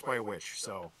not cursed by a witch.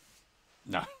 So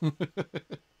no.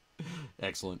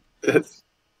 Excellent.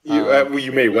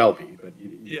 You may well be, but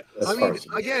I mean,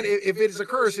 again, if it's a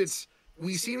curse,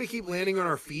 we seem to keep landing on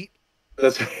our feet.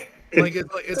 That's right.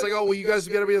 It's like, oh well, you guys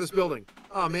gotta be in this building.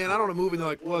 Oh man, I don't want to move, and they're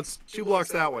like, well, it's 2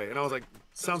 blocks that way, and I was like,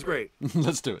 sounds great.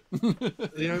 Let's do it. You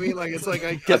know what I mean? Like it's like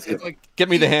get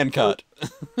me the hand cut.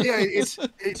 Yeah, it's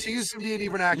to use some D&D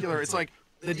vernacular. It's like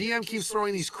the DM keeps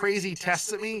throwing these crazy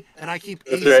tests at me, and I keep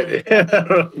acing.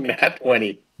 Right.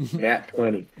 Nat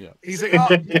 20. Yeah. He's like, oh,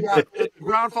 yeah, the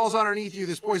ground falls underneath you.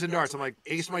 There's poison darts. I'm like,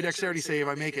 ace my dexterity save.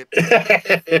 I make it.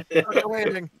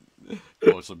 Landing.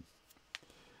 Awesome.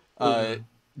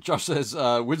 Josh says,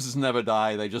 wizards never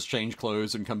die. They just change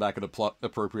clothes and come back at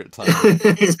appropriate time.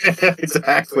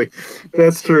 Exactly.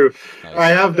 That's true. Nice. I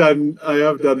have done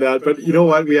that. But you know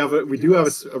what? We do have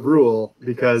a rule,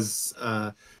 because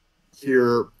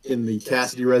here in the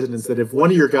Cassidy residence, that if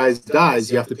one of your guys dies,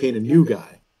 you have to paint a new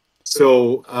guy.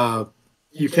 So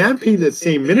you can paint the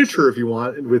same miniature if you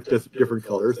want with different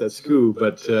colors. That's cool.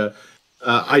 But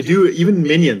I do, even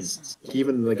minions,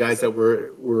 even the guys that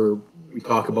we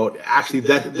talk about, actually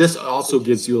this also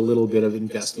gives you a little bit of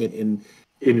investment in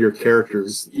your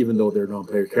characters, even though they're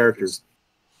non-player characters.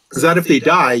 Because that if they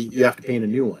die, you have to paint a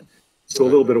new one. So a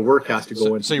little bit of work has to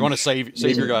go in. So you want to save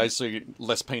your guys, so you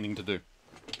less painting to do.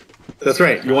 That's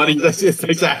right. You want to. That's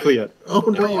exactly it. Oh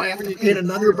no! I have to paint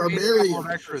another barbarian. You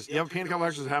have to paint a couple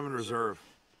extras, have in reserve.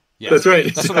 Yeah, that's right.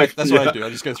 That's what I do. I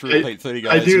just go through and paint 30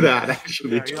 guys. I do that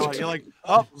actually. Yeah, you're like,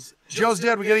 oh, Joe's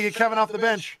dead. We got to get Kevin off the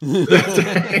bench. That's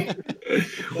right.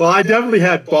 Well, I definitely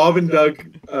had Bob and Doug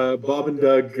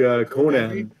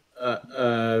Conan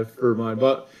for my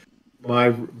Bob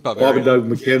and Doug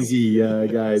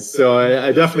McKenzie guys. So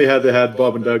I definitely had to have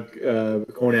Bob and Doug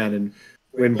Conan, and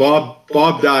when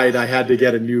Bob died, I had to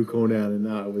get a new Conan, and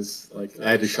it was like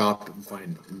I had to shop and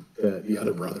find the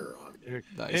other brother.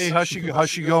 Nice. Hey, how's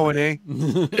she going, eh?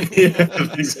 Yeah,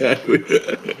 exactly.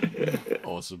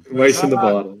 Awesome. Nice in the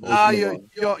bottom.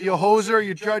 You hoser,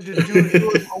 you tried to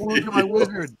do my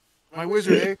wizard,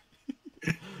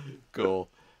 eh? Cool.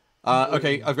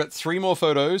 Okay, I've got 3 more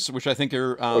photos, which I think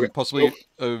are possibly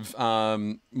of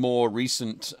more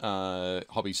recent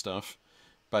hobby stuff.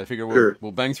 But I figure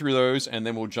we'll bang through those, and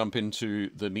then we'll jump into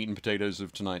the meat and potatoes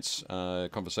of tonight's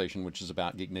conversation, which is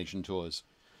about Geek Nation tours,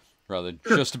 rather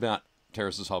just about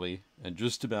Teras's hobby and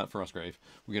just about Frostgrave.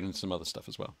 We'll get into some other stuff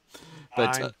as well.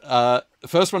 But the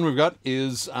first one we've got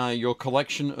is your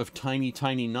collection of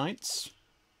tiny knights.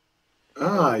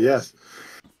 Ah, yes.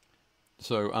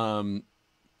 So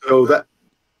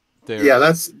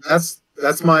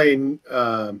that's my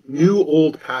new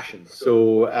old passion.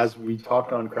 So as we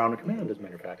talked on Crown of Command, as a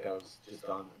matter of fact, I was just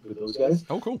on with those guys.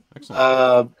 Oh, cool.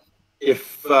 Excellent.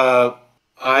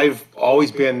 I've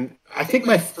always been, I think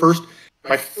my first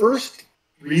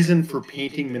reason for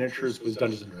painting miniatures was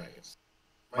Dungeons and Dragons.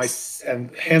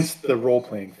 and hence the role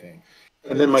playing thing.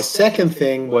 And then my second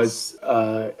thing was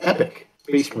Epic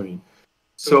Space Marine.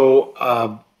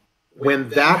 So when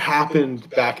that happened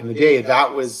back in the day,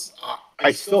 that was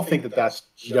I still think that's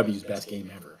GW's best game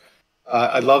ever.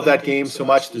 I love that game so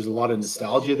much. There's a lot of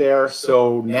nostalgia there.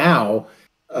 So now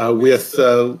with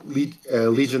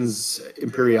Legion's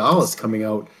Imperialis coming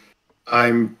out,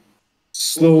 I'm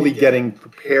slowly getting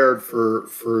prepared for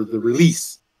the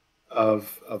release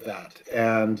of that.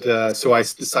 And so I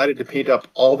decided to paint up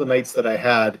all the knights that I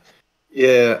had.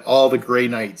 All the gray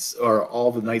knights, or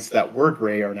all the knights that were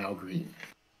gray, are now green.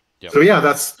 Yep. So yeah,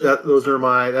 that's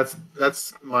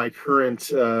my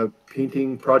current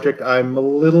painting project. I'm a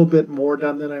little bit more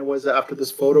done than I was after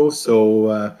this photo,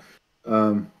 so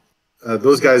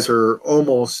those guys are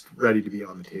almost ready to be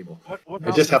on the table. What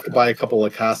I just have to buy a couple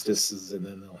of Castises, and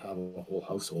then they'll have a whole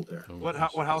household there. What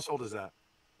household is that?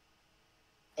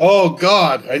 Oh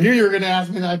God, I knew you were going to ask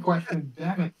me that question.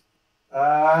 Damn it!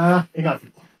 Hang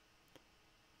on.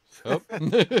 Oh.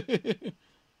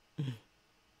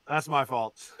 That's my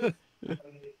fault.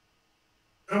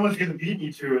 Someone's going to beat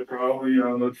me to it probably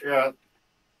on the chat.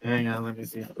 Hang on, let me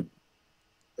see.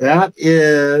 That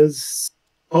is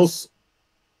Pulse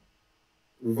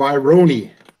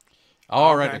Vironi.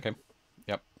 All right. Okay.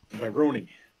 Yep. Vironi.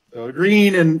 So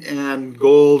green and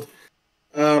gold.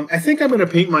 I think I'm going to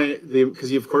paint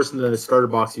because of course in the starter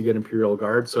box you get Imperial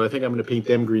Guard, so I think I'm going to paint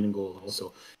them green and gold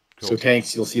also. Cool. So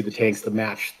tanks, you'll see the tanks that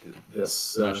match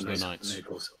this. Nice.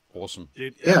 Awesome.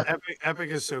 Dude, yeah.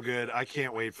 Epic is so good. I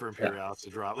can't wait for Imperial to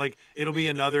drop. Like, it'll be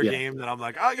another game that I'm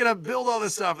like, I'm going to build all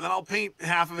this stuff, and then I'll paint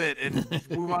half of it and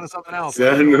move on to something else.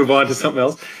 Then move on to something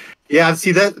else. Yeah,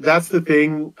 see, that's the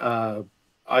thing.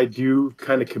 I do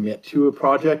kind of commit to a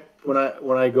project when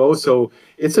I go. So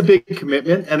it's a big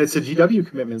commitment, and it's a GW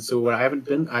commitment. So what I've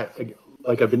been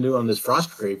doing on this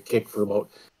Frostgrave kick for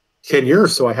about 10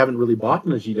 years, so I haven't really bought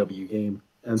in a GW game.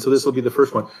 And so this will be the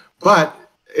first one. But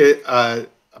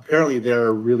apparently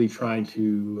they're really trying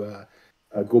to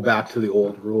go back to the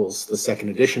old rules, the second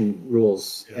edition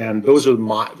rules. And those are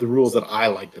the rules that I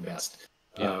like the best.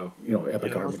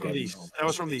 Epic Armageddon. That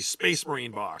was from the Space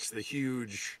Marine box, the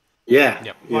huge... Yeah,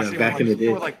 back in the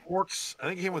day. With like orcs. I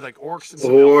think it came with like orcs and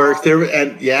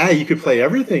orcs. You could play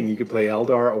everything. You could play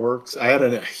Eldar orcs. I had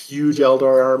a huge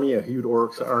Eldar army, a huge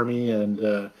orcs army,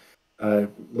 and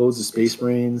loads of Space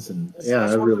Marines. And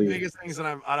that's one of the biggest things that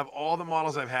I'm out of all the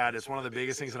models I've had. It's one of the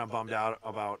biggest things that I'm bummed out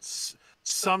about.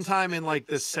 Sometime in like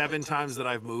the 7 times that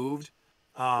I've moved,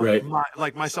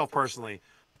 like myself personally,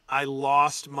 I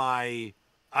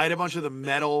had a bunch of the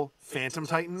metal Phantom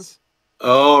Titans.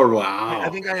 Oh wow! I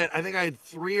think I had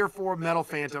 3 or 4 metal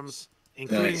Phantoms,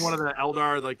 including one of the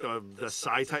Eldar, like the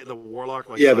Psi Titan, the Warlock.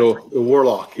 Like the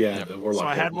Warlock. Yeah, the Warlock. So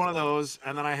I had one of those,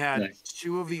 and then I had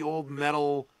 2 of the old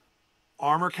metal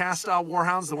armor cast style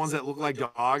Warhounds, the ones that look like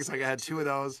dogs. Like I had 2 of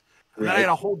those. And then I had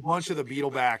a whole bunch of the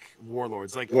Beetleback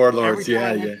Warlords. Like every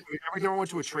time I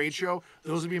went to a trade show,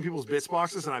 those would be in people's bits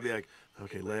boxes, and I'd be like,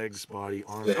 okay, legs, body,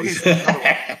 arms.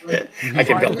 Okay, I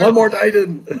can build one more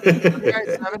Titan.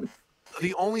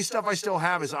 The only stuff I still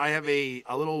have is I have a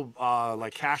little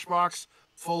like cash box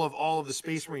full of all of the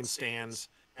Space Marine stands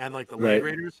and like the Land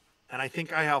Raiders, and I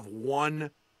think I have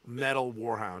 1 metal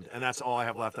Warhound, and that's all I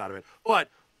have left out of it. But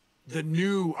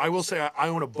I will say I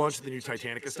own a bunch of the new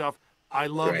Titanica stuff. I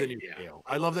love the new scale.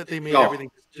 I love that they made everything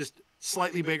just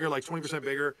slightly bigger, like 20%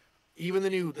 bigger. Even the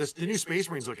new Space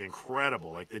Marines look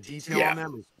incredible. Like the detail on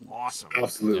them is awesome.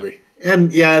 Absolutely, and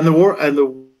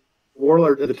the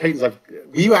Warlord, the Titans.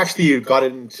 We actually got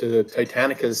into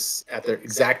Titanicus at the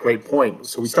exact right point.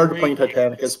 So we started playing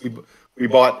Titanicus. We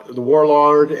bought the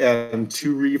Warlord and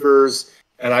 2 Reavers,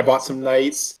 and I bought some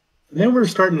Knights. And then we were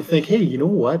starting to think, hey, you know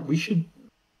what?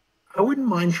 I wouldn't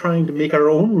mind trying to make our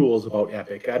own rules about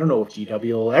Epic. I don't know if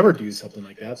GW will ever do something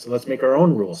like that, so let's make our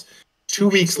own rules. 2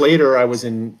 weeks later, I was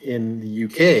in the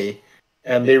UK,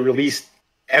 and they released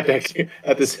Epic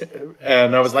at this,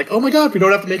 and I was like, oh my God, we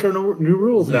don't have to make our new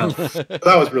rules now. That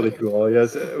was really cool.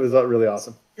 Yes, it was really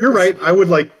awesome. You're right. I would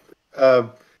like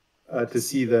to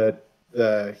see the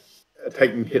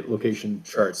Titan hit location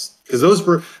charts, because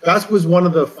that was one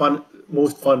of the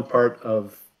most fun part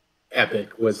of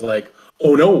Epic, was like,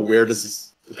 oh no, where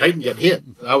does the Titan get hit?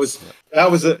 That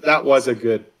was a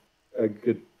good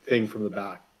thing from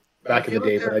the back in the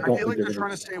day, but I don't think they're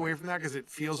trying to stay away from that because it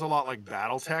feels a lot like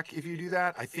BattleTech if you do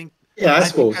that. I think. Yeah, I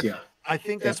suppose. I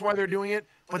think that's why they're doing it,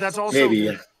 but that's also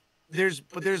maybe. There is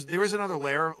another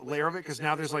layer of it, because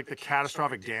now there's like the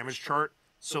catastrophic damage chart.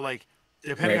 So like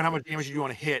depending on how much damage you do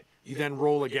on a hit, you then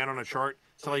roll again on a chart.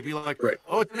 So like be like,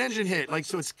 oh, it's an engine hit. Like,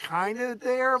 so it's kind of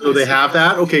there. So they have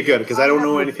that? Okay, good, because I don't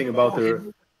know anything about their.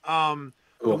 The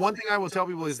one thing I will tell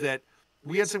people is that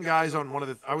we had some guys on one of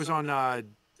the. I was on.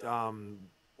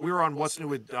 We were on What's New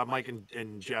with Mike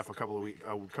and Jeff a couple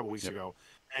weeks ago,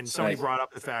 and somebody brought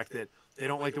up the fact that they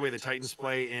don't like the way the Titans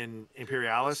play in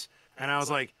Imperialis, and I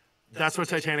was like, that's what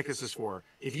Titanicus is for.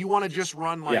 If you want to just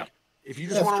run if you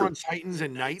just want to run Titans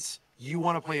and Knights, you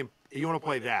want to play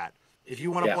that. If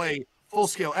you want to play full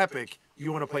scale Epic,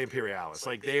 you want to play Imperialis.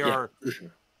 Like they are.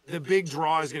 The big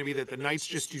draw is going to be that the Knights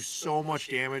just do so much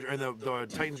damage, and the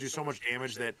Titans do so much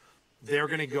damage that they're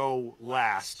going to go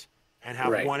last and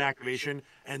have one activation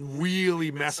and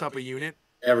really mess up a unit.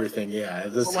 Everything,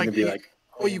 this is going to be like.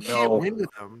 Well, you can't win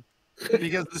with them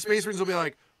because the Space Marines will be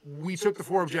like, "We took the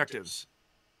 4 objectives."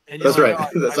 And that's right.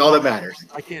 That's all that matters.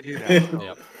 I can't do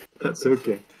that. That's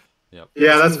okay. Yep.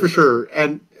 Yeah, that's for sure.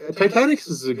 And Titanicus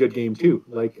is a good game too.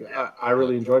 Like I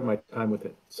really enjoyed my time with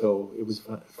it, so it was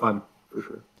fun for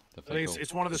sure. I think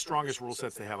it's one of the strongest rule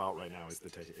sets they have out right now is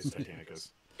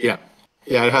Titanicus. Yeah,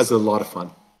 it has a lot of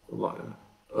fun, a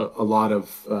lot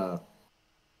of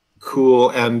cool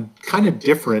and kind of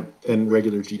different than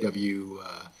regular GW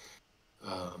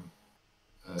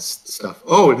stuff.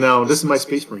 Oh, now this is my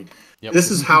Space Marine. Yep.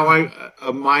 This is how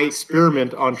my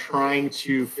experiment on trying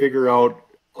to figure out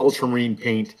Ultramarine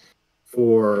paint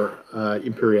for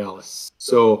Imperialis.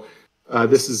 So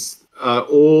this is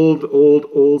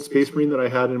old Space Marine that I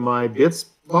had in my bits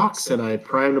box, and I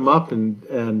primed them up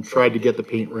and tried to get the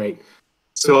paint right.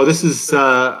 So this is,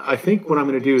 I think what I'm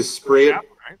going to do is spray it.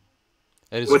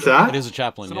 Right? What's that? It is a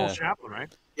chaplain. It's an old chaplain,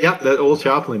 right? Yeah, that old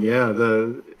chaplain. Yeah,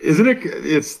 isn't it?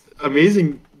 It's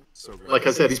amazing. So like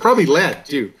I said, he's probably lead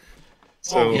too.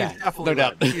 So no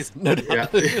doubt. No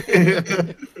doubt.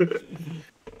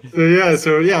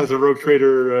 So it's a rogue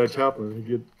trader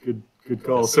chaplain. Good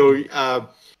call. So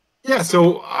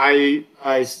so I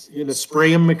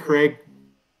spray him McCraig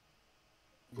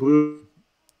blue.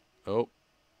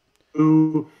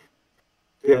 Blue,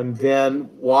 and then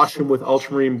wash him with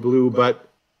ultramarine blue, but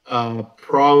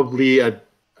probably a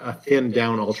thin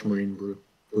down ultramarine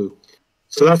blue.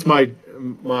 So that's my.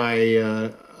 I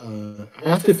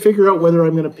have to figure out whether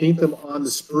I'm going to paint them on the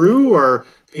sprue or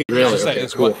paint. Really?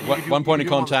 It's one point of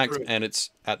contact, and it's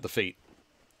at the feet.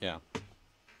 Yeah.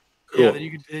 Cool. Yeah, then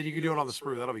you can do it on the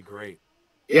sprue. That'll be great.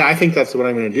 Yeah, I think that's what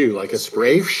I'm going to do. Like a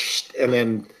spray, and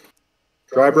then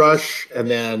dry brush, and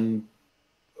then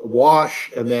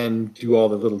wash, and then do all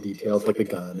the little details like the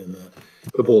gun and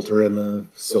the bolter and the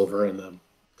silver and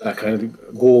that kind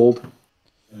of gold,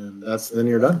 and then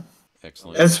you're done.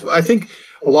 Excellent. And I think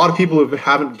a lot of people who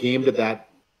haven't gamed at that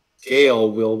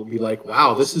scale will be like,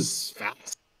 "Wow, this is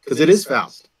fast," because it is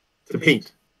fast to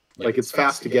paint. Like it's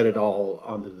fast to get it all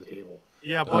onto the table.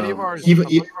 Yeah, a buddy of ours. Even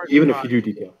if you do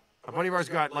detail. A buddy of ours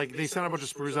got they sent a bunch of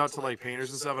sprues out to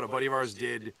painters and stuff, and a buddy of ours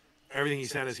did everything he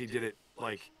sent us. He did it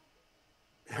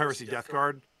Heresy Death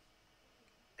Guard,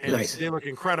 and they look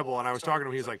incredible. And I was talking to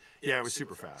him. He was like, "Yeah, it was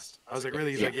super fast." I was like,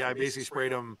 "Really?" He's like, "Yeah, I basically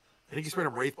sprayed him. I think he sprayed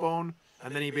him Wraithbone,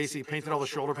 and then he basically painted all the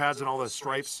shoulder pads and all the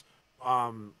stripes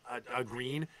a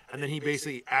green, and then he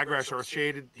basically Agrash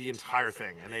Earthshaded the entire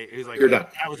thing." And he was like, "You're done."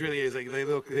 That was really. He was like, "They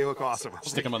look awesome."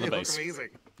 Stick them on the base. Look amazing.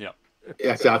 Yeah.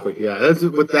 Yeah, exactly. Yeah,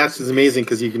 that's amazing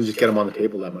because you can just get them on the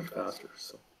table that much faster.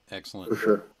 So excellent for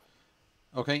sure.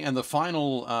 Okay, and the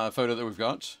final photo that we've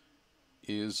got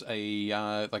is a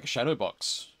shadow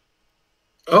box.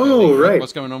 Oh, right.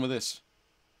 What's going on with this?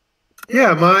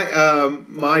 Yeah,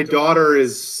 my daughter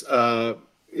is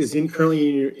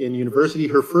currently in university.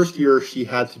 Her first year, she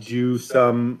had to do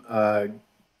some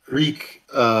Greek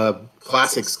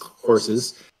classics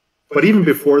courses. But even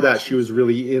before that, she was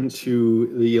really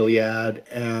into the Iliad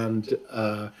and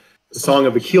the Song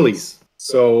of Achilles.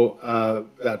 So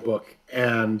that book,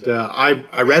 and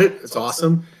I read it. It's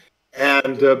awesome.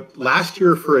 And last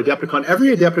year for Adepticon,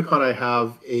 every Adepticon I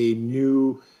have a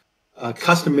new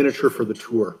custom miniature for the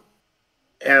tour.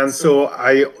 And so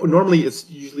normally it's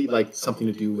usually something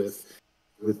to do with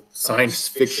science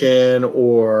fiction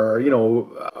or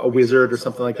a wizard or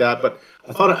something like that. But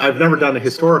I thought I've never done a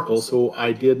historical, so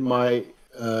I did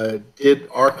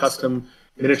our custom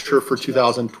miniature for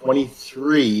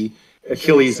 2023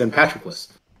 Achilles and Patroclus.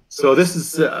 So this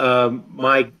is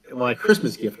my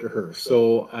Christmas gift to her.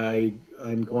 So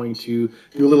I'm going to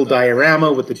do a little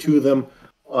diorama with the two of them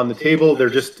on the table. They're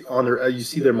just on their. You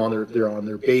see them they're on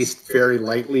their base very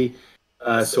lightly,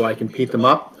 so I can paint them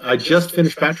up. I just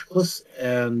finished Patroclus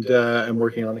and I'm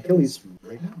working on Achilles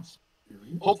right now.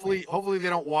 Hopefully they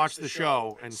don't watch the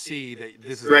show and see that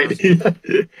this is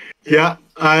right. Yeah.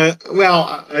 I'm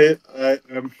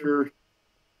sure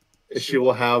she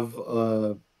will have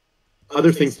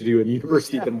other things to do in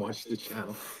university than watch the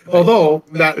channel. Although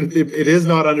that it is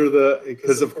not under the,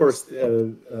 because of course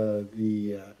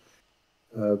the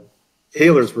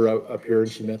Taylors were up here,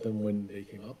 and she met them when they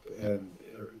came up, and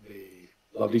they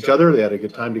loved each other. They had a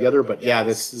good time together. But yeah,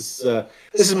 this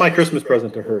is my Christmas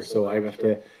present to her. So I have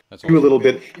to do a little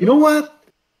bit. You know what?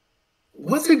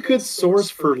 What's a good source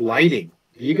for lighting?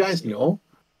 Do you guys know?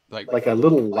 Like a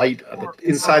little light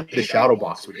inside the shadow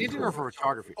box. Painting or for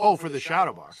photography? Oh, for the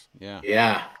shadow box. Yeah.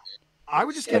 Yeah. I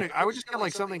would just get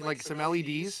like something like some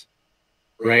LEDs.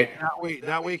 Right.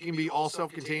 That way it can be all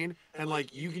self-contained, and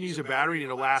like you can use a battery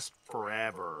and it'll last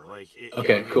forever. Like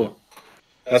okay, cool.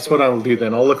 That's what I'll do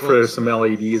then. I'll look for some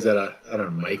LEDs at I don't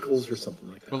know, Michael's or something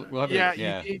like that.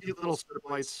 You need little strip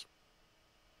lights.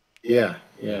 Yeah.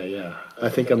 I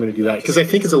think I'm going to do that because I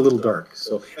think it's a little dark.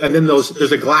 So, and then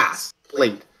there's a glass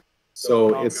plate,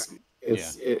 so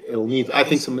it'll need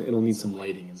some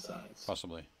lighting inside.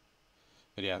 Possibly,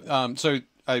 but yeah. So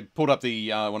I pulled up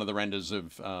the one of the renders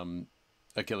of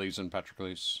Achilles and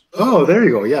Patroclus. Oh, there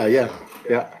you go. Yeah.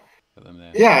 Put them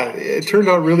there. Yeah, it turned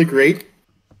out really great.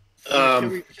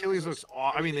 Achilles looks.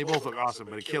 I mean, they both look awesome,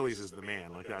 but Achilles is the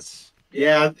man. Like that's.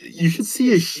 Yeah, you should see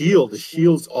his shield. The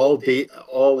shield's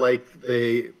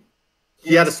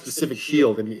he had a specific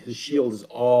shield, and his shield is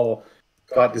all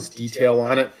got this detail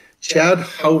on it. Chad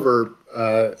Hauver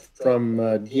from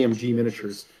DMG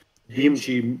Miniatures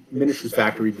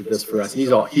Factory did this for us.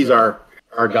 He's our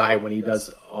guy when he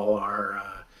does all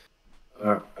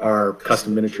our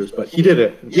custom miniatures. But he did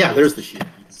it. Yeah, there's the shield.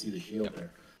 You can see the shield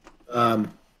there.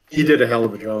 He did a hell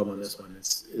of a job on this one.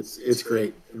 It's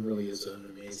great. It really is an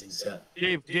amazing set.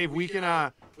 Dave, we can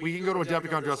go to a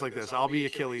Adepticon dressed like this. I'll be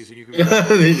Achilles, and you can.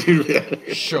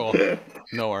 Be Sure.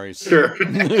 No worries. Sure.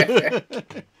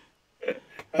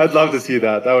 I'd love to see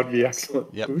that. That would be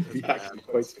excellent. Yep. It would be actually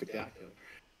quite spectacular.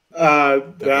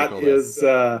 It's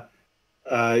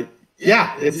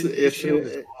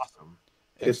awesome.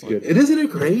 It's good. Isn't it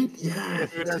great? Yeah.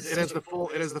 It has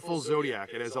the full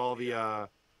zodiac. It has all the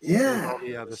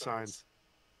the signs.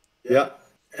 Yeah,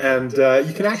 and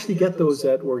you can actually get those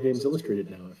at War Games Illustrated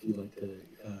now if you'd like to.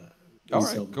 All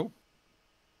right, cool,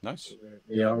 nice.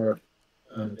 They are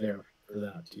there for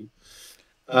that too.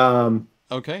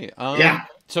 Okay. Yeah.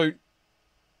 So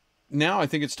now I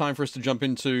think it's time for us to jump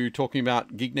into talking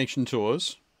about Geek Nation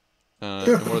Tours. And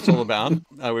what it's all about.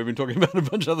 We've been talking about a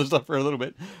bunch of other stuff for a little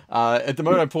bit. At the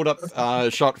moment, I pulled up a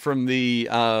shot from the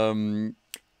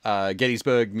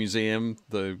Gettysburg Museum,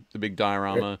 the big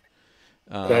diorama.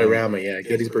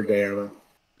 Gettysburg diorama.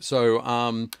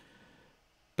 So,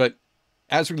 but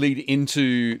as we lead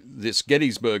into this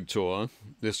Gettysburg tour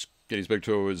was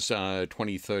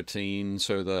 2013,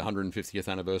 so the 150th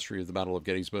anniversary of the Battle of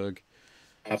Gettysburg.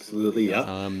 Absolutely,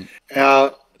 yeah.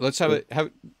 Let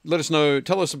us know.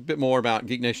 Tell us a bit more about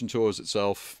Geek Nation Tours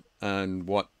itself and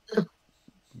what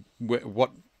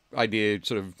idea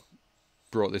sort of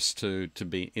brought this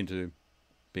into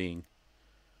being.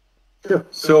 Sure.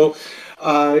 So,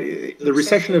 the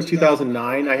recession of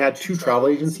 2009, I had two travel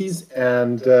agencies,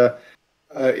 and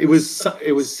it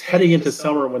was heading into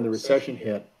summer when the recession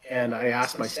hit, and I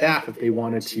asked my staff if they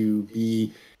wanted to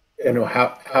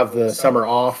have the summer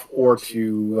off, or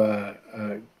to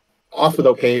off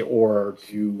without pay, or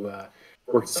to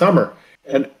work the summer.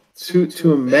 And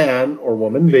to a man or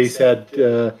woman, they said,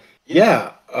 we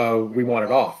want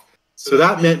it off. So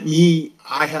that meant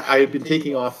I had been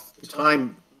taking off the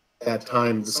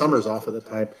summers off at the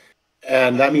time.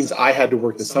 And that means I had to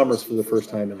work the summers for the first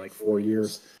time in like 4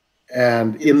 years.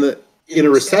 And in a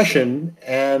recession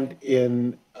and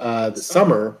in the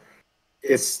summer,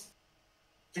 it's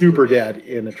super dead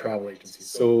in a travel agency.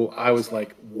 So I was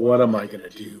like, what am I going to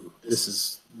do? This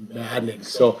is maddening.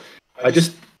 So I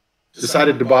just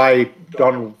decided to buy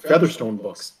Donald Featherstone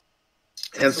books.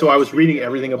 And so I was reading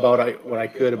everything about what I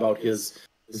could about his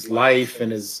life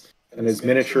and his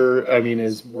miniature,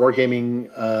 his wargaming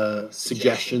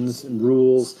suggestions and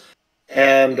rules.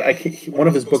 And one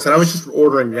of his books, and I was just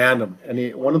ordering random.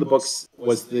 And one of the books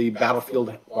was the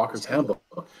Battlefield Walker's Handbook,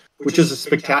 which is a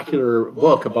spectacular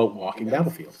book about walking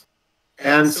battlefields.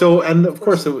 And of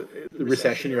course, the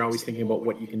recession, you're always thinking about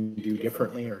what you can do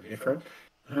differently or different.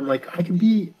 And I'm like, I could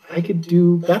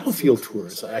do battlefield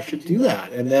tours. I should do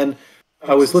that. And then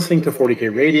I was listening to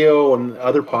 40K Radio and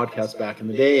other podcasts back in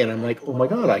the day, and I'm like, oh my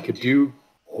God, I could do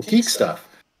geek stuff.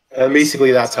 And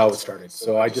basically that's how it started.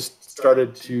 So I just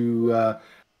started to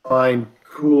find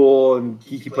cool and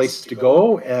geeky places to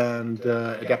go, and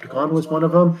Adepticon was one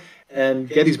of them, and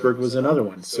Gettysburg was another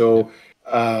one. So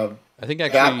I think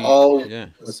actually, I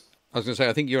was going to say,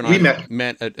 I think you and I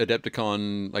met at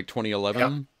Adepticon like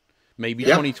 2011, maybe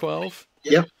 2012.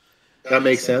 Yep. That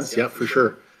makes sense. Yeah, for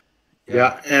sure.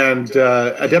 Yeah, and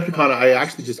Adepticon, I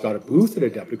actually just got a booth at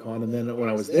Adepticon, and then when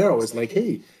I was there, I was like,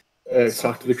 hey,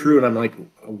 talked to the crew, and I'm like,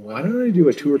 why don't I do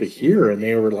a tour to here? And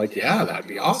they were like, yeah, that'd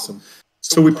be awesome.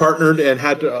 So we partnered and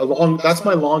had that's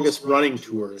my longest running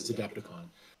tour is Adepticon.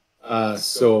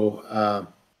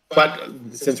 But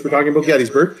since we're talking about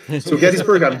Gettysburg, so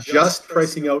Gettysburg, I'm just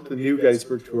pricing out the new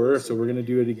Gettysburg tour, so we're going to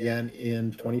do it again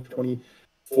in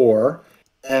 2024.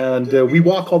 And we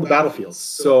walk all the battlefields.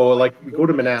 So, like, we go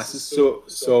to Manassas.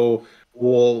 So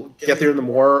we'll get there in the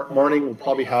morning. We'll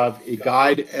probably have a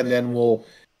guide, and then we'll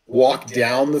walk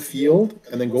down the field,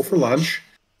 and then go for lunch,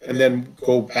 and then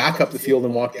go back up the field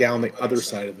and walk down the other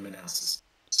side of the Manassas.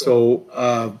 So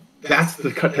that's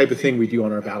the type of thing we do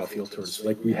on our battlefield tours.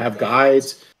 Like, we have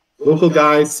guides, local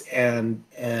guides, and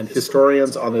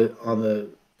historians on the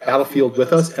battlefield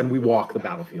with us, and we walk the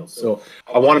battlefield. So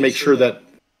I want to make sure that,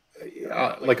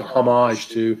 like a homage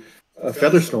to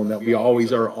Featherstone, that we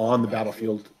always are on the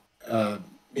battlefield,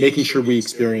 making sure we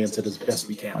experience it as best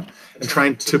we can, and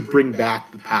trying to bring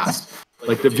back the past,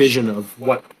 like the vision of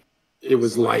what it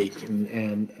was like,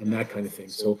 and that kind of thing.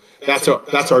 So that's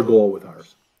our goal with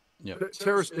ours. Yeah.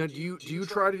 Teras, now do you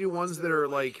try to do ones that are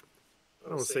like, I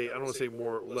don't want to say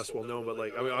more or less well known, but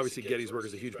like, I mean, obviously Gettysburg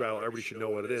is a huge battle. Everybody should know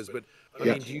what it is. But I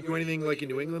mean, do you do anything like in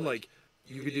New England? Like,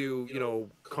 you could do,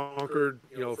 Concord,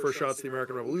 first shots of the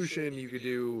American Revolution. You could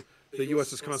do the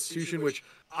U.S.'s Constitution, which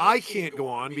I can't go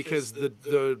on because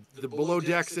the below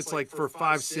decks, it's like for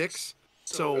 5-6.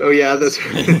 So oh yeah, that's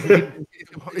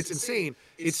it's insane.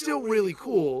 It's still really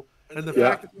cool. And the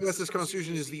fact that the U.S.'s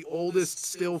Constitution is the oldest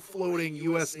still floating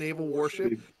U.S. naval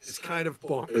warship is kind of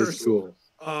bonkers. It's cool.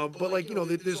 But like,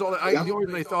 there's all that. The only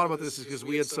reason I thought about this is because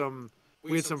we had some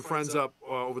friends up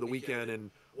over the weekend, and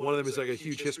one of them is like a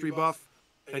huge history buff,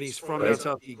 and he's from down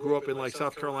south. He grew up in like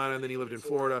South Carolina, and then he lived in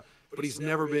Florida, but he's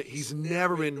never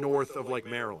been north of like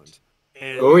Maryland.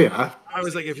 And oh yeah, I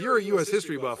was like, if you're a U.S.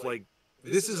 history buff, like,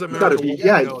 this is America. You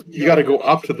got to go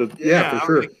up to the for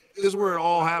sure. Like, this is where it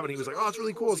all happened. He was like, oh, it's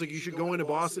really cool. It's like, you should go into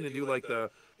Boston and do like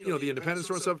the Independence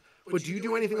Store and stuff. But do you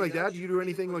do anything like that? Do you do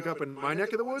anything like up in my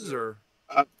neck of the woods, or?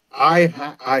 I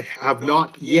have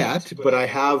not yet, but I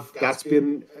have. That's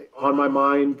been on my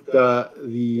mind.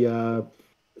 The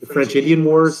French Indian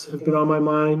Wars have been on my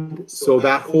mind. So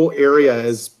that whole area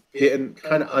has been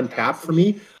kind of untapped for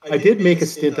me. I did make a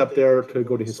stint up there to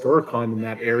go to Historicon in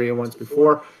that area once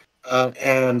before.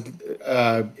 And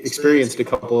experienced a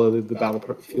couple of the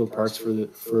battlefield parts for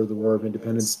the War of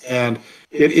Independence, and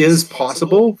it is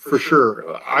possible for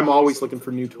sure. I'm always looking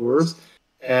for new tours,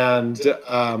 and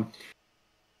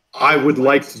I would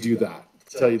like to do that.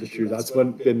 To tell you the truth, that's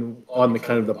been on the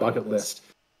kind of the bucket list.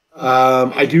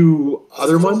 I do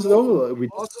other ones though.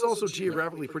 It's also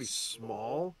geographically pretty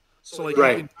small. So like,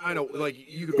 right. You can kind of like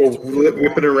you could go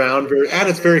whipping around, and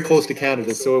it's very close to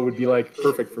Canada, so it would be like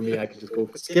perfect for me. I could just go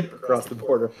skip across the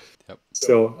border. Yep.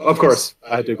 So of course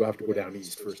I have to go down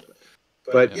east first.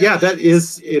 But yeah, it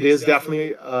is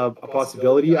definitely a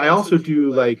possibility. I also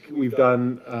do, like, we've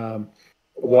done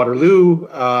Waterloo.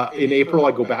 In April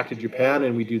I go back to Japan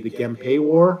and we do the Genpei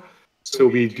War. So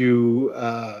we do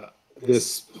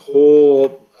this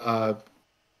whole.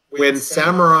 When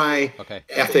samurai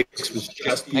ethics was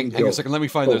just being hang a second. Let me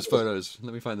find those photos.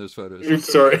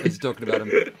 Oops, sorry. He's talking about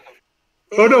him.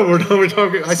 Oh no, we're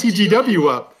talking. I see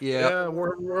GW up. Yeah,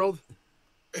 War World.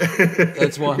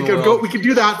 That's one. We can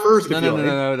do that first.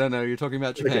 No. You're talking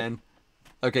about Japan.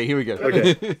 Okay, here we go.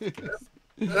 Okay.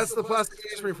 That's the plastic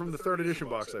history from the 3rd edition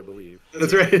box, I believe.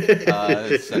 That's right.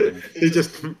 Second. They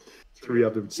just 3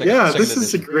 of them. Second this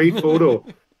is a great photo.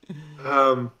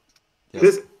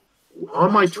 This.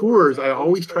 On my tours, I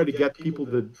always try to get people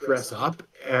to dress up,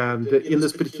 and in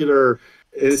this particular,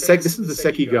 this is the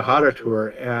Sekigahara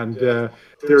tour, and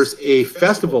there's a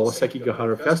festival, a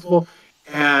Sekigahara festival,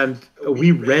 and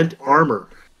we rent armor.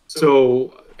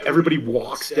 So everybody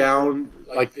walks down,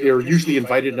 like they're usually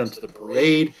invited onto the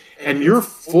parade, and you're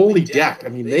fully decked. I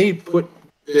mean, they put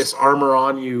this armor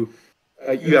on you.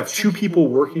 You have 2 people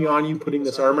working on you, putting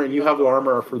this armor, and you have the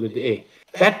armor for the day.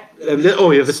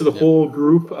 This is the whole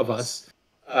group of us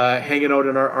hanging out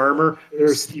in our armor.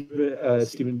 There's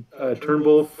Stephen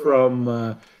Turnbull from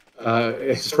a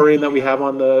historian that we have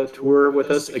on the tour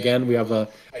with us. Again,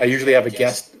 I usually have a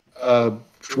guest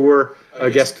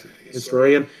guest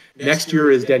historian. Next year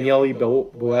is Daniele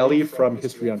Boelli from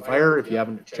History on Fire. If you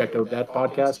haven't checked out that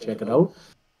podcast, check it out.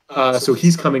 So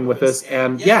he's coming with us,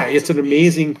 and yeah, it's an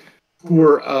amazing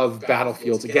tour of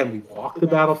battlefields. Again, we walk the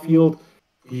battlefield.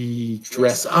 We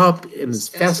dress up in this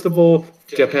festival.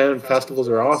 Japan festivals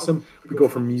are awesome. We go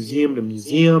from museum to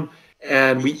museum,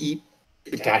 and we eat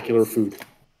spectacular food.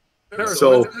 Teras,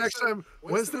 So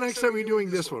when's the next time you're doing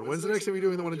this one? When's the next time you're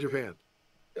doing the one in Japan?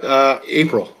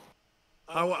 April.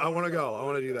 I want to go. I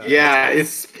want to do that. Yeah,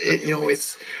 it's.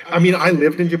 I mean, I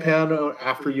lived in Japan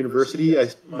after university.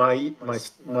 My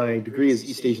degree is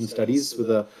East Asian Studies with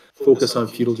a focus on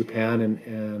feudal Japan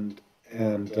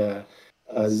and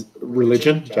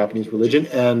religion, Japanese religion,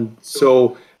 and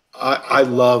so I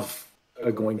love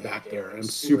going back there. I'm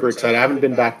super excited. I haven't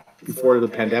been back before the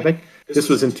pandemic. This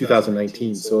was in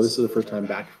 2019, so this is the first time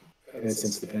back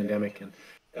since the pandemic,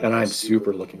 and I'm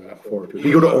super looking forward to it.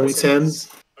 We go to onsens.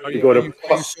 Are you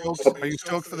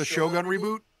stoked for the Shogun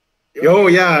reboot? Oh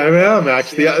yeah, I am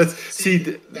actually. Yeah, see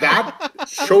that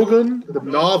Shogun, the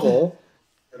novel,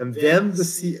 and then the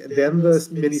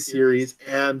miniseries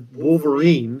and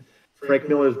Wolverine, Frank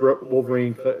Miller's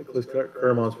Wolverine, Chris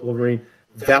Claremont's Wolverine.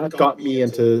 That got me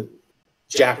into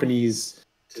Japanese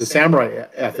to samurai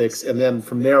ethics, and then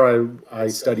from there I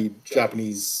studied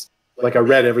Japanese. Like I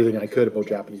read everything I could about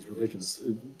Japanese religions,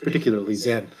 particularly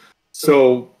Zen.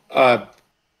 So.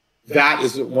 That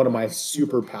is one of my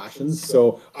super passions.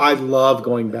 So I love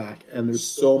going back, and there's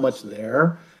so much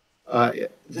there.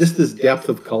 Just this depth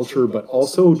of culture, but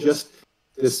also just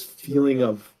this feeling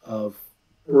of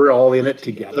we're all in it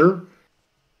together.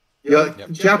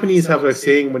 Japanese have a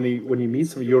saying when you meet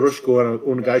someone, "Yoroshiku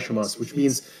onegaishimasu," which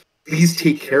means please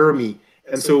take care of me.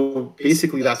 And so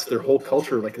basically that's their whole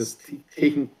culture, like this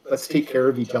let's take care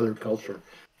of each other culture.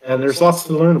 And there's lots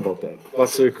to learn about that.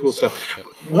 Lots of cool stuff.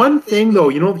 One thing, though,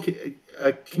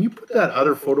 can you put that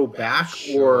other photo back?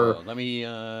 Sure. Let me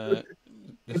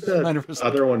put that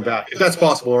other one back, if that's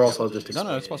possible, or else I'll just explain.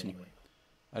 No, it's possible. Anyway.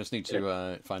 I just need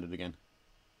to find it again.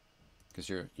 Because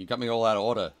you got me all out of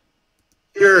order.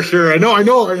 Sure. I know.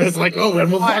 And it's like,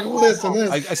 and we'll tackle this and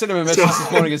this. I sent him a message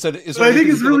this morning and said, "Is there I think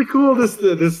it's really cool,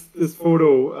 this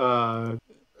photo,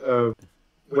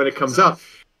 when it comes up.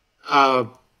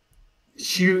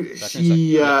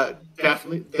 She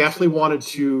definitely wanted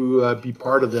to be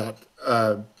part of that,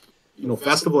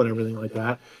 festival and everything like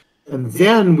that. And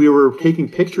then we were taking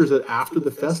pictures after the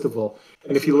festival.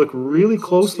 And if you look really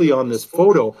closely on this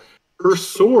photo, her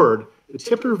sword, the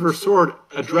tip of her sword,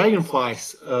 a dragonfly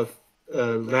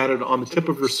landed on the tip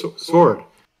of her sword.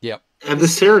 Yep. And the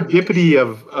serendipity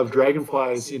of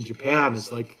dragonflies in Japan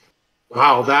is like,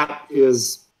 wow, that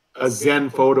is a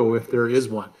Zen photo if there is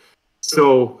one.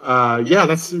 So,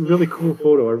 that's a really cool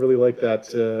photo. I really like that,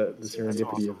 the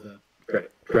serendipity of the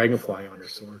dragonfly on her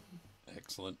sword.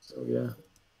 Excellent. So, yeah.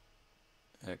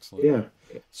 Excellent. Yeah.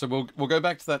 So we'll go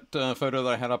back to that photo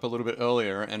that I had up a little bit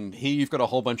earlier, and here you've got a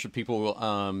whole bunch of people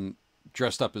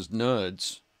dressed up as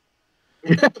nerds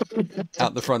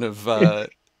out the front of Warhammer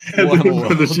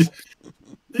World.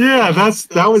 Yeah,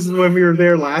 that was when we were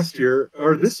there last year,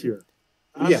 or this year.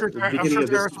 I'm sure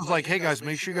Teras was like, "Hey guys,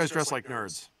 make sure you guys dress like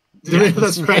nerds." Yeah,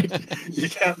 that's right.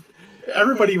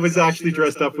 Everybody was actually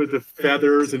dressed up with the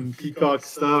feathers and peacock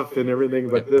stuff and everything,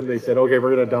 but then they said, "Okay, we're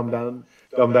gonna dumb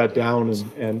that down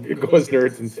and go as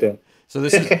nerds instead." So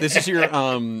this is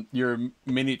your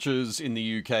miniatures in the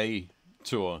UK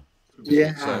tour.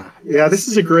 Yeah, This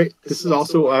is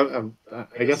also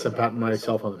I guess I'm patting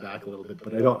myself on the back a little bit,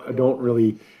 but I don't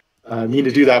really mean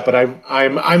to do that. But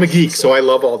I'm a geek, so I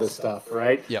love all this stuff,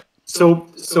 right? Yep.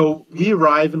 So we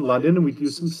arrive in London and we do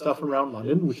some stuff around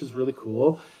London, which is really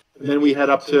cool. And then we head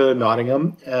up to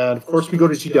Nottingham, and of course we go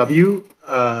to GW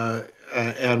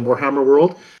and Warhammer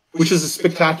World, which is a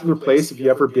spectacular place. If you've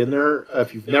ever been there,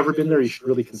 if you've never been there, you should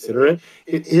really consider it.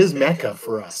 It is Mecca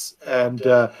for us, and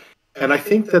I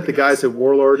think that the guys at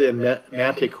Warlord and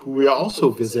Mantic, who we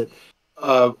also visit,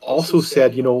 also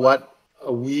said, you know what,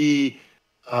 what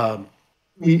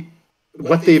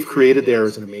they've created there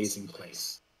is an amazing place.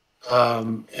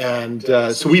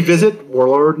 So we visit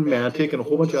Warlord and Mantic and a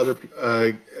whole bunch of other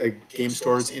game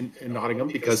stores in Nottingham,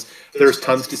 because there's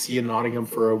tons to see in Nottingham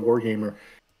for a wargamer.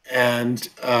 And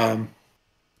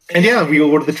we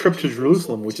go to the Trip to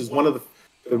Jerusalem, which is one of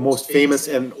the most famous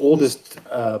and oldest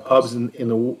pubs in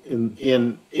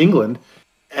England.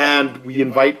 And we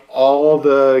invite all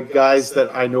the guys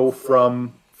that I know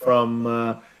from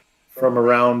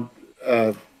around.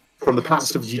 From the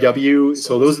past of GW.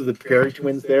 So those are the Perry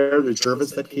twins there. There's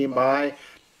Jervis that came by.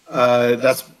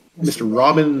 That's Mr.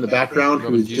 Robin in the background,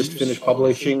 who has just finished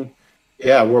publishing.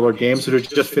 Yeah, Warlord Games, who has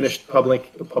just finished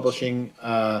publishing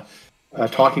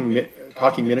Talking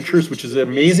Miniatures, which is an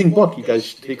amazing book. You guys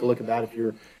should take a look at that if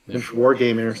you're into war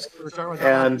gamers.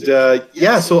 And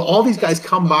so all these guys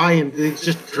come by and they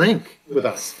just drink with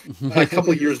us. A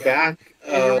couple of years back.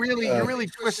 You're really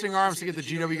twisting arms to get the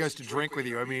GW guys to drink with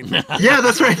you. I mean, yeah,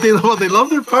 that's right. They love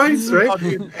their pints, right?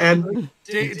 And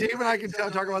Dave and I can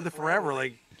talk about that forever.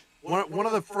 Like, one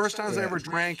of the first times I ever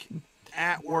drank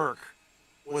at work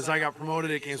was I got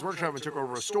promoted at Games Workshop and took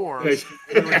over a store. Nice.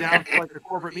 We were down for like a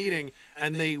corporate meeting,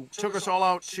 and they took us all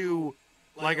out to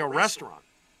like a restaurant.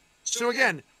 So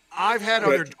again, I've had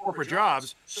other corporate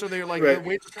jobs, so they're like, the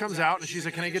waitress comes out and she's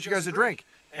like, "Can I get you guys a drink?"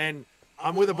 And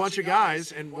I'm with a bunch of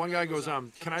guys, and one guy goes,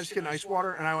 "Can I just get an ice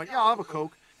water?" And I went, "Yeah, I'll have a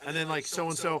Coke." And then like so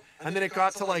and so, and then it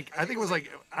got to like I think it was like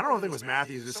I don't know if it was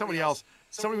Matthews, it was somebody else.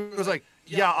 Somebody was like,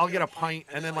 "Yeah, I'll get a pint,"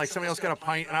 and then like somebody else got a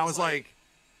pint, and I was like,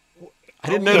 I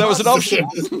didn't know that was an option.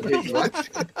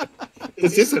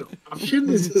 This isn't an option.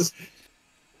 This is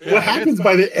what happens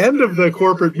by the end of the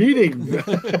corporate meeting.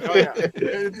 Oh, yeah.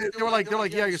 They were like,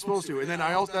 "Yeah, you're supposed to." And then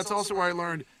that's also where I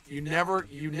learned you never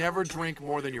drink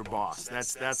more than your boss.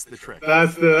 That's the trick.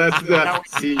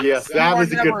 See, yes, that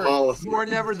was a good policy. You are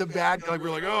never the bad guy. We're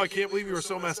like, "Oh, I can't believe you were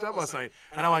so messed up last night."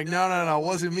 And I'm like, "No, it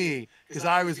wasn't me, because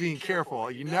I was being careful.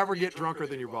 You never get drunker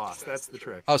than your boss. That's the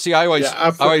trick." Oh, see, I always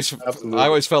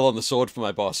absolutely. fell on the sword for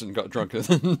my boss and got drunker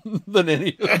than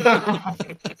any.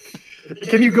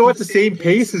 Can you go at the same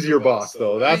pace as your boss,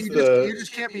 though? That's you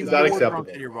just can't be more drunk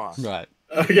than your boss. Right.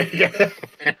 Okay.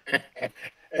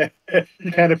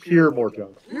 You can't appear more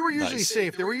drunk. We were usually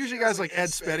safe. There were usually guys like Ed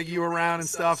Spedige around and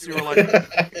stuff. So you were like,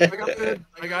 "I'm good.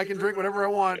 Like I can drink whatever I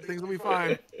want. Things will be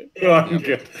fine." Oh, I'm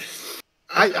good.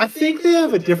 I think they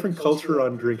have a different culture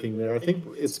on drinking there. I think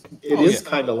it is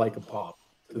kind of like a pop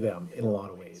to them in a lot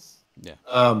of ways. Yeah.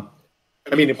 I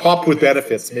mean, a pop with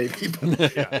benefits, maybe.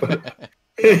 But,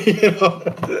 you know.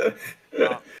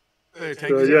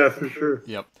 Yeah, for sure.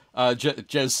 Yep.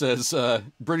 Jez says,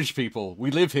 British people, we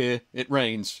live here, it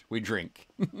rains, we drink.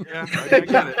 Yeah, I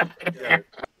get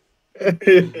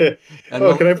it.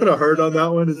 Can I put a heart on that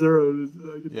one? Is there I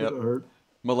can put a heart?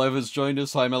 Malev has joined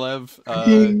us. Hi, Malev.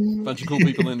 Bunch of cool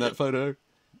people in that photo.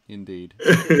 Indeed.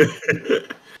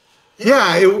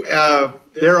 Yeah,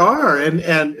 there are.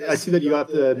 And I see that you got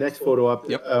the next photo up.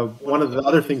 Yep. One of the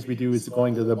other things we do is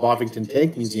going to the Bovington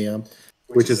Tank Museum,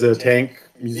 which is a tank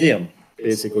museum.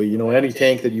 Basically, you know, any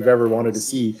tank that you've ever wanted to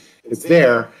see, it's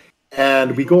there.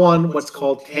 And we go on what's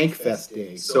called Tank Fest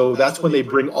Day. So that's when they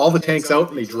bring all the tanks out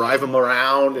and they drive them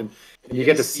around, and you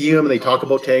get to see them. And they talk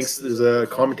about tanks. There's a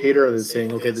commentator that's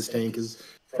saying, okay, this tank is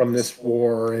from this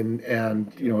war,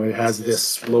 and you know, it has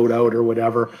this loadout or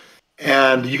whatever.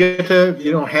 And you get to,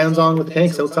 you know, hands-on with the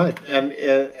tanks outside.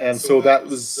 And so that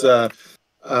was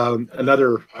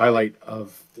another highlight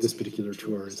of this particular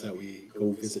tour, is that we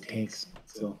go visit tanks.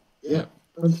 So yeah,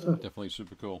 definitely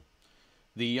super cool.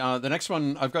 The next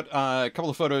one, I've got a couple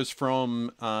of photos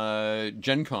from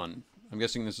Gen Con. I'm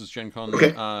guessing this is Gen Con,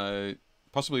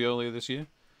 possibly earlier this year.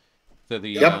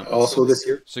 Also this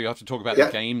year. So you have to talk about the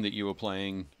game that you were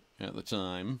playing at the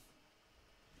time.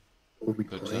 What were we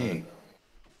playing?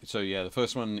 So yeah, the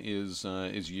first one is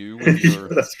you. With your...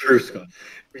 That's true, Scott.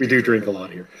 We do drink a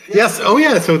lot here. Yes. Oh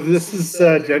yeah. So this is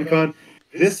Gen Con.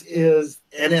 This is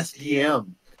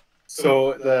NSDM.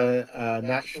 So the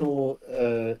National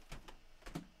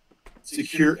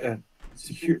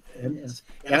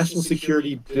National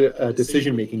Security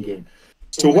Decision Making Game.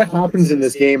 So what happens in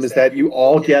this game is that you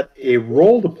all get a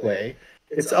role to play.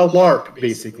 It's a LARP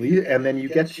basically, and then you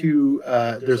get to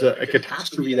there's a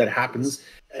catastrophe that happens,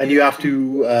 and you have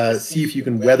to see if you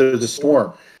can weather the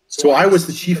storm. So I was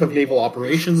the chief of naval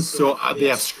operations. So they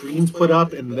have screens put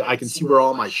up, and I can see where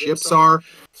all my ships are.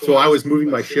 So I was moving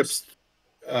my ships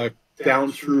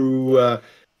down through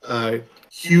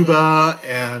Cuba,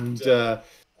 and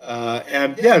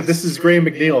yeah, this is Graham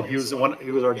McNeil. He was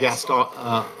our guest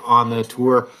on the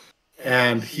tour,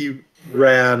 and he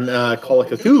ran Call of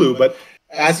Cthulhu. But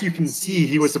as you can see,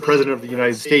 he was the president of the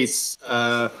United States,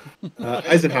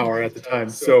 Eisenhower at the time.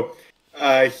 So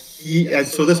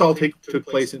so this all took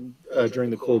place during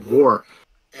the Cold War,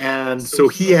 and so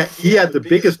he had the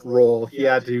biggest role. He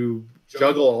had to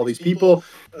juggle all these people.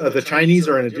 The Chinese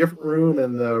are in a different room,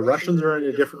 and the Russians are in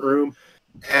a different room.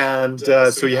 And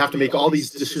so you have to make all these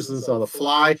decisions on the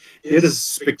fly. It is a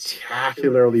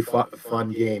spectacularly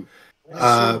fun game.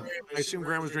 I assume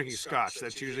Graham was drinking scotch.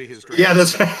 That's usually his drink. Yeah,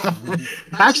 that's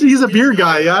actually, he's a beer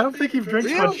guy. I don't think he drinks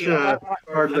much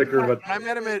hard liquor. But I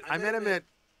met him at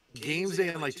Games Day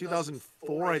in like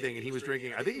 2004, I think, and he was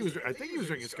drinking. I think he was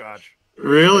drinking scotch.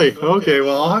 Really? Okay.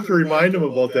 Well, I'll have to remind him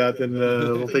about that. Then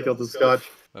we'll take out the scotch.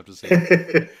 Have to see.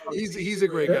 He's a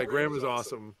great guy. Graham is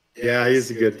awesome. Yeah,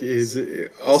 he's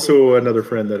also another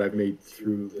friend that I've made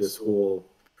through this whole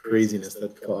craziness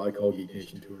that I call Geek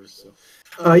Nation tours.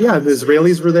 So, yeah, the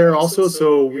Israelis were there also.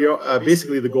 So we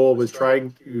basically the goal was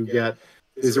trying to get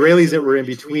the Israelis that were in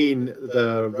between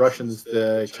the Russians,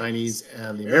 the Chinese,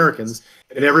 and the Americans,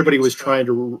 and everybody was trying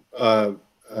to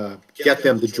get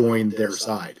them to join their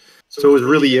side. So it was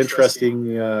really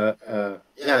interesting.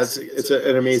 It's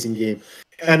an amazing game.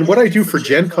 And what I do for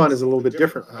Gen Con is a little bit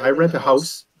different. I rent a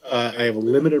house. I have a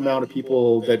limited amount of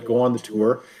people that go on the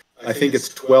tour. I think it's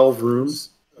 12 rooms,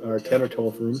 or 10 or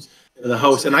 12 rooms in the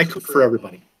house, and I cook for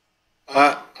everybody.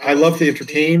 I love to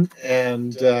entertain,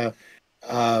 and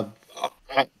I'm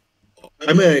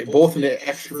both an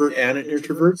extrovert and an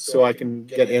introvert, so I can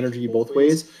get energy both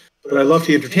ways. But I love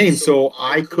to entertain, so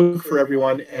I cook for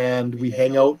everyone, and we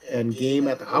hang out and game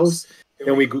at the house.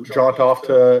 Then we jaunt off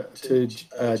to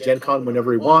Gen Con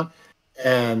whenever we want,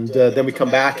 and then we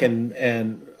come back and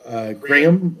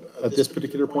Graham at this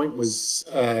particular point was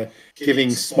giving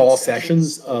small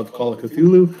sessions of Call of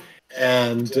Cthulhu,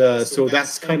 and so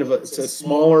that's kind of it's a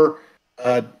smaller,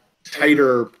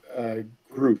 tighter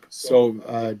group. So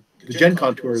the Gen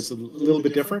Con tour is a little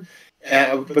bit different,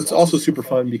 but it's also super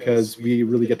fun because we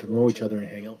really get to know each other and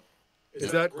hang out.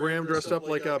 Is that Graham dressed up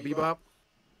like a Bebop?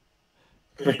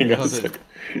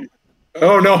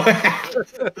 Oh no,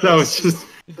 that was just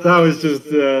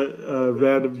a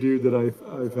random dude that I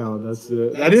found.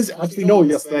 That is actually no,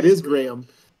 yes, that is Graham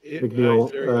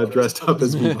McNeil dressed up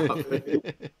as Bebop.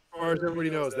 As far as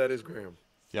everybody knows, that is Graham.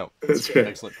 Yep, that's right.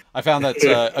 Excellent. I found that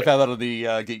on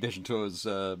the Geek Nation Tours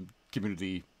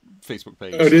community Facebook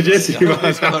page. Oh, did you?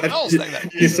 Yeah.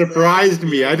 You surprised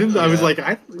me. I didn't. I was like,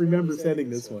 I don't remember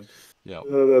sending this one. Yeah,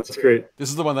 that's great. This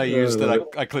is the one they used that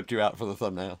I clipped you out for the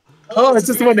thumbnail. Oh, it's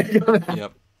just the one they got out.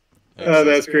 Yep. Oh,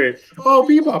 that's great. Oh,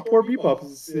 Bebop, poor Bebop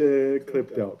is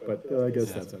clipped out, but I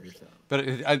guess that's understandable.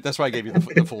 But that's why I gave you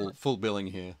the full billing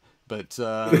here. But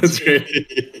that's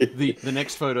great. the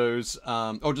next photos.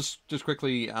 Just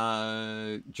quickly,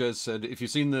 Jez said if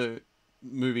you've seen the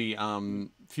movie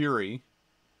Fury,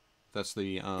 that's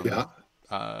the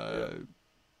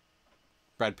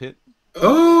Brad Pitt.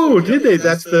 Oh, did they?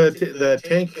 That's the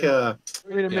tank. I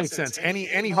mean, it makes sense.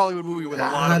 Any Hollywood movie with a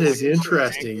lot that of is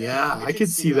interesting. Yeah, I could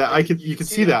see that. You could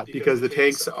see that because the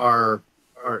tanks are.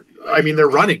 I mean, they're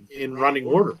running in running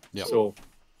order. Yep. So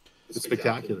it's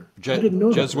spectacular. I didn't know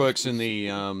Jez that. works in the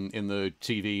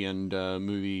TV and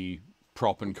movie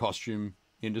prop and costume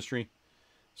industry.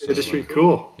 So, Industry,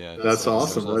 cool. Yeah, that's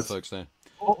awesome. There's a lot of folks there.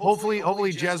 Hopefully,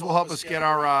 Jez will help us get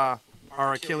our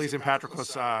Achilles and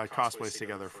Patroclus cosplays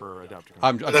together for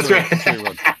Adapticon. That's sure, right. Sure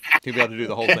he'll be able to do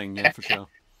the whole thing, yeah, for sure.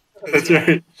 That's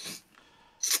right.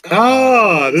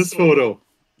 This photo.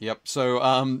 Yep. So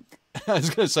I was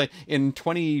going to say in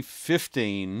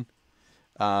 2015,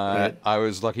 Right. I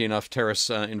was lucky enough. Teras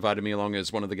invited me along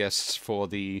as one of the guests for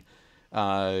the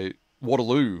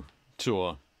Waterloo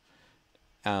tour.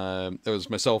 It was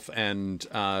myself and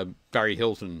Barry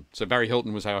Hilton. So Barry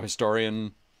Hilton was our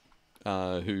historian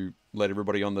who led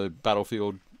everybody on the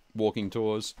battlefield walking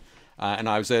tours. And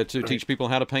I was there to teach people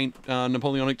how to paint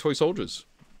Napoleonic toy soldiers.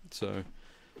 So,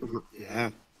 Yeah.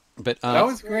 but That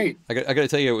was great. I got to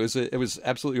tell you, it was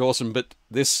absolutely awesome. But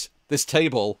this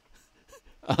table,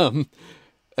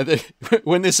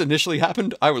 when this initially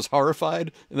happened, I was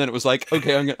horrified, and then it was like,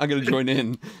 okay, I'm going to join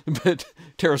in. But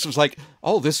Teras was like,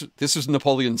 oh, this is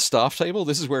Napoleon's staff table.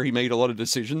 This is where he made a lot of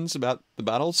decisions about the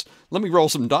battles. Let me roll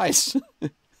some dice.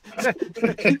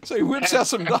 So he whips out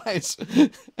some dice.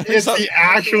 It's the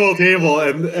actual table,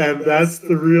 and that's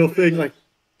the real thing. Like,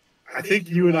 I think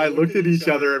you and I looked at each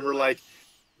other and were like,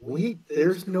 wait,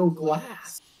 there's no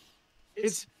glass.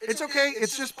 It's okay.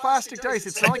 It's just plastic dice.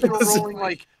 It's not like you're rolling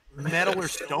like metal or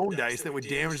stone dice that would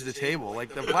damage the table.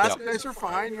 Like the plastic dice are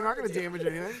fine. You're not going to damage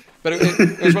anything. But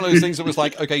it was one of those things that was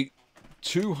like, okay,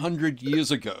 200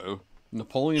 years ago,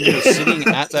 Napoleon was sitting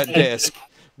at that desk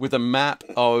with a map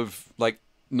of like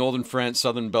northern France,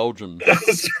 southern Belgium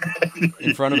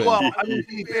in front of him. Well, I mean, to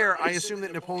be fair, I assume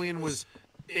that Napoleon was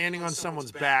standing on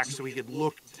someone's back so he could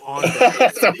look on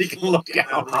the So he can look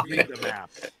out on read the map.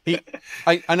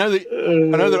 I know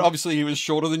that obviously he was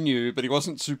shorter than you, but he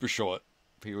wasn't super short.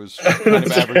 He was kind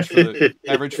of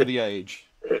average for the age.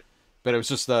 But it was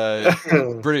just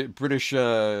British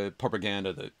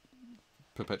propaganda that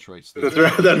perpetuates this.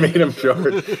 That made him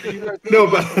short. No,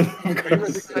 but Are you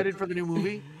guys excited for the new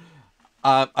movie?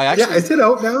 Is it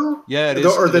out now? Yeah, it is.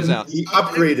 Or it is out. the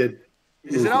upgraded.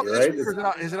 Is it out this right? week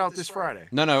or is it out this Friday?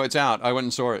 No, it's out. I went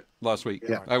and saw it last week.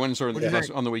 Yeah. I went and saw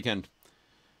it on the weekend.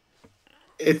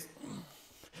 It's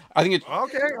I think it.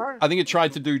 Okay, all right. I think it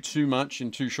tried to do too much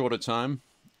in too short a time.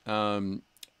 And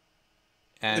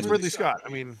It's Ridley Scott. I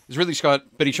mean, it's Ridley Scott,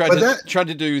 but he tried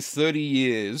to do 30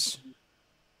 years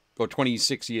or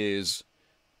 26 years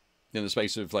in the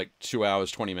space of like 2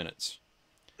 hours 20 minutes.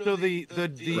 so the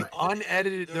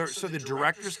unedited, so the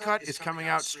director's cut is coming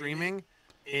out streaming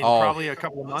in probably a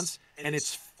couple of months, and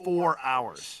it's 4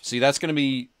 hours. See, that's going to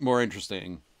be more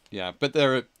interesting. Yeah, but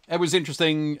it was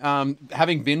interesting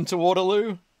having been to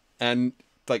Waterloo and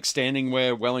like standing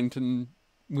where Wellington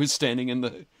was standing in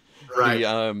the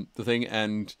thing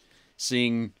and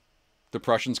seeing the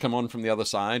Prussians come on from the other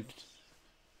side.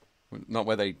 Not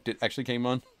where they actually came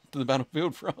on to the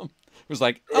battlefield from. It was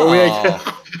like,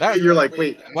 you're like,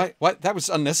 wait, what? That was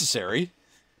unnecessary.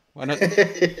 Why not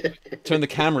turn the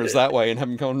cameras that way and have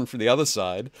them come on from the other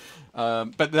side?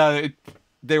 But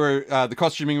they were the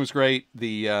costuming was great.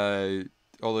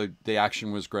 All the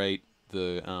action was great.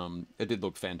 It did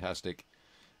look fantastic.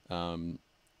 I'm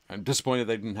disappointed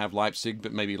they didn't have Leipzig,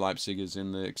 but maybe Leipzig is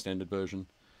in the extended version.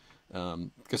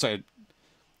 Because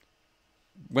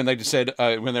when they just said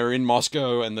when they were in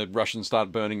Moscow and the Russians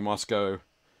started burning Moscow,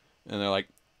 and they're like,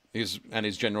 his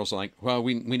generals are like, well,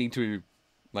 we need to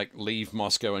like leave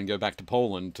Moscow and go back to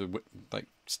Poland to like.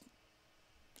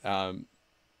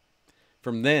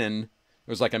 From then it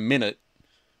was like a minute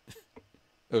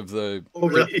of the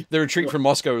retreat from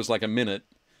Moscow was like a minute,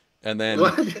 and then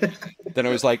then it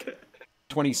was like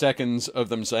 20 seconds of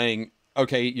them saying,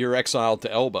 okay, you're exiled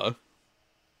to Elba.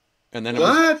 And then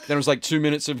it was like 2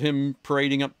 minutes of him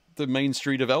parading up the main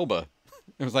street of Elba.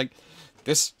 It was like,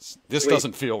 this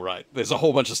doesn't feel right. There's a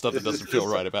whole bunch of stuff that doesn't feel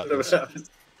right about this.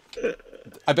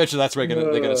 I bet you that's where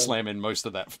they're gonna slam in most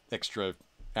of that extra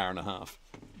hour and a half.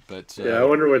 But yeah, I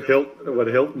wonder what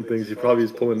Hilton thinks. He probably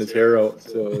is pulling his hair out.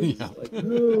 So yeah. Like,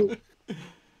 no.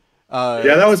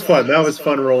 Yeah, that was fun. That was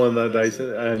fun rolling the dice.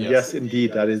 And yes,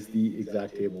 indeed, that is the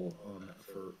exact table.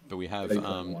 But we have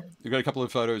we've got a couple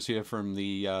of photos here from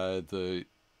the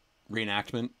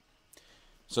reenactment.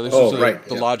 So this is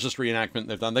the largest reenactment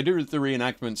they've done. They do the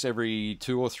reenactments every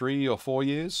 2 or 3 or 4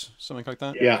 years, something like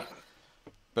that. Yeah.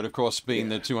 But of course, being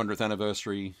the 200th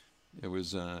anniversary, it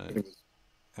was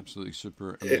absolutely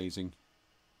super amazing.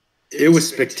 It was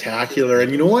spectacular.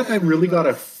 And you know what I really got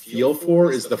a feel for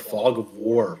is the fog of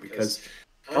war, because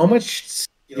how much,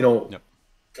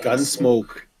 gun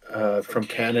smoke from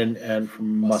cannon and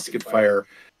from musket fire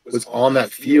was on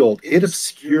that field. It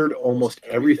obscured almost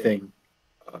everything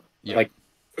like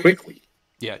quickly.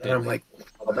 Yeah. And I'm like,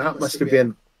 well, that must have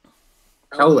been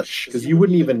hellish, because you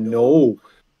wouldn't even know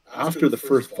after the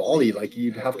first volley. Like,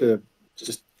 you'd have to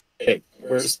just, hey,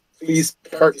 please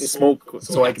part the smoke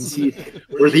so I can see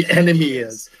where the enemy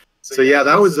is. So yeah,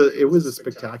 it was a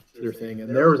spectacular thing,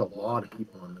 and there was a lot of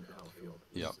people on the battlefield.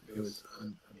 It was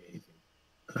amazing.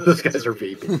 Those guys are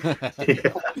vaping.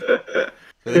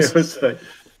 It was like,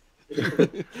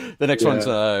 the next one's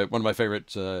one of my favorite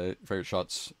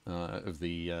shots of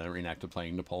the reenactor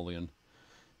playing Napoleon.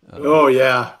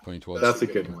 Pointing towards. That's a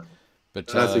good one. But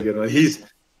that's a good one. He's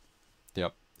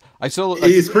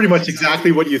pretty much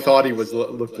exactly what you thought he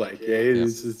looked like. Yeah,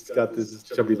 he's got this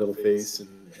chubby little face, and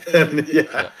it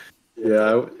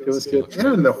was good.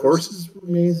 And the horses were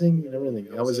amazing and everything.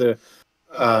 That was a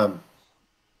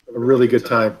really good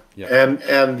time. Yeah.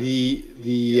 And the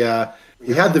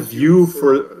we had the view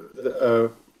for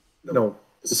the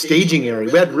staging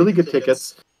area. We had really good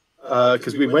tickets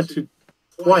because we went to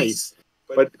twice.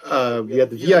 But we had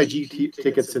the VIG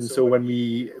tickets, and so when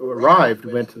we arrived,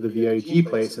 we went to the VIG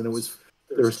place, and there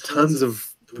was tons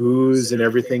of booze and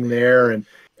everything there, and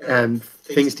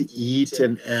things to eat,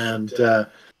 and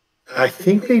I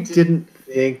think they didn't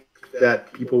think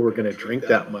that people were going to drink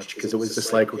that much, because it was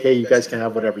just like, okay, you guys can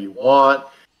have whatever you want,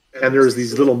 and there was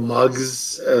these little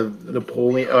mugs of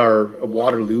Napoleon or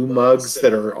Waterloo mugs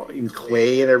that are in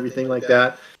clay and everything like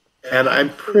that. And I'm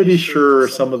pretty sure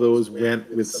some of those went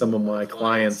with some of my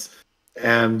clients.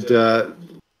 And the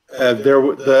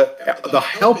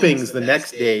helpings the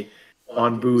next day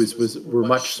on booze were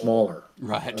much smaller.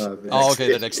 Right.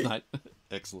 The next night.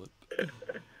 Excellent.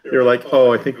 You're like,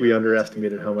 oh, I think we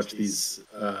underestimated how much these,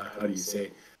 how do you say,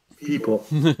 people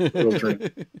will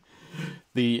drink.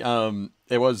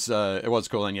 It was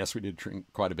cool, and yes, we did drink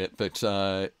quite a bit. But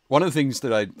one of the things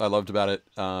that I loved about it,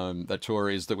 that tour,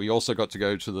 is that we also got to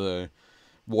go to the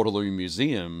Waterloo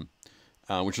Museum,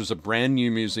 which was a brand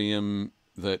new museum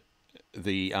that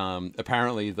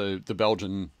apparently the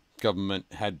Belgian government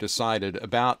had decided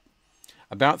about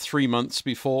 3 months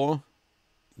before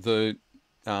the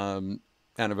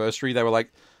anniversary. They were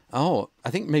like, oh, I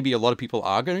think maybe a lot of people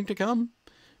are going to come.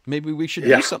 Maybe we should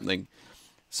do something.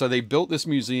 So they built this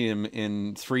museum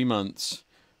in 3 months,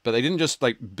 but they didn't just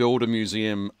like build a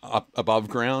museum up above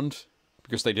ground,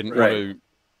 because they didn't want to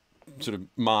sort of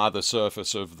mar the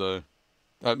surface of the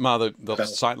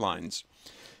sight lines.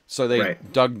 So they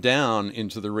dug down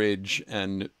into the ridge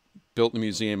and built the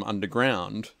museum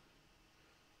underground,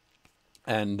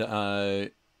 and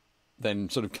then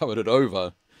sort of covered it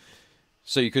over,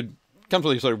 so you could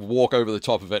comfortably sort of walk over the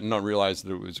top of it and not realize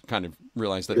that it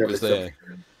was there.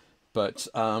 But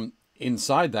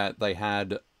inside that, they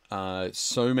had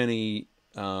so many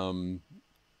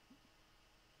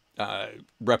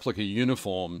replica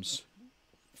uniforms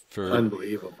for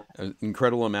Unbelievable. an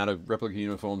incredible amount of replica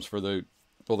uniforms for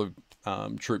all the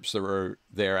troops that were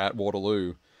there at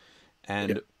Waterloo,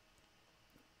 and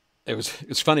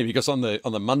it's funny because on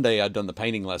the Monday I'd done the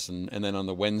painting lesson, and then on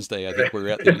the Wednesday I think we were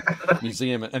at the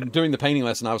museum and doing the painting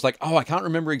lesson. I was like, oh, I can't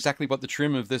remember exactly what the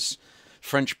trim of this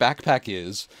French backpack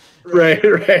is. Right.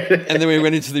 And then we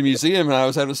went into the museum, and I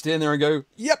was able to stand there and go,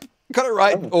 "Yep, got it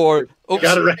right," or "Oops,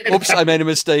 got it right. oops, I made a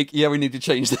mistake. Yeah, we need to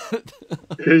change that."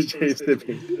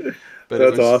 But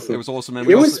That's awesome. It was awesome, and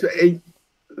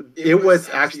it was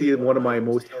actually one of my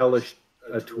most hellish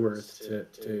tours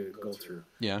to go through.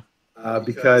 Yeah.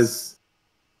 Because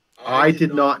I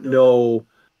did not know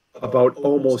about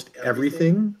almost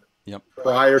everything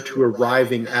prior to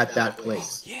arriving at that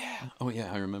place. Yeah. Oh,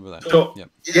 yeah, I remember that. So,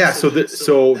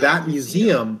 so that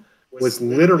museum was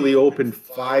literally open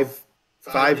five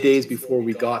days before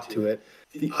we got to it.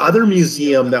 The other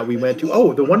museum that we went to,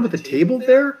 the one with the table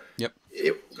there. Yep.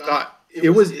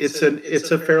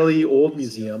 It's a fairly old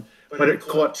museum, but it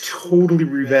got totally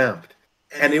revamped,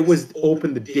 and it was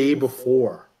open the day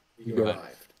before we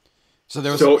arrived.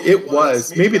 So it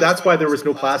was maybe that's why there was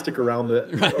no plastic around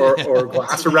or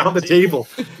glass around the table,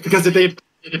 because they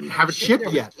didn't have it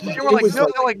shipped yet. They were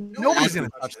like, nobody's gonna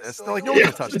touch this. They're like,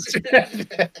 nobody's gonna touch this.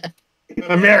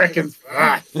 Americans.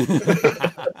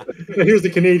 Here's the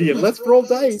Canadian. Let's roll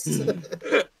dice.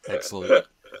 Excellent.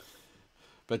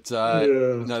 But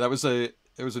no, it was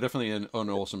definitely an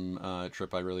awesome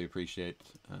trip. I really appreciate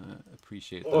that.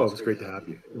 It was great to have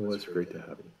you.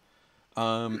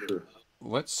 Sure.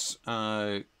 Let's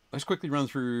quickly run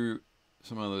through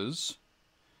some others.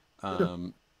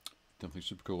 Definitely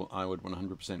super cool. I would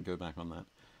 100% go back on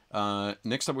that.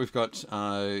 Next up, we've got.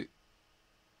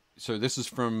 So this is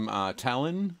from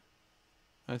Talon,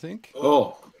 I think.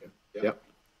 Oh, okay. Yep.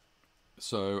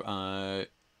 So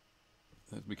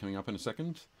that'll be coming up in a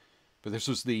second. But this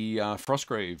was the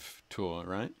Frostgrave tour,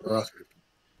 right? Frostgrave.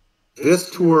 This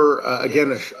tour,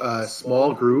 again, a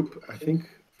small group. I think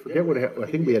we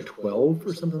had 12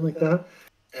 or something like that.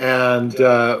 And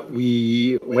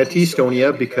we went to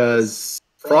Estonia because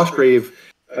Frostgrave,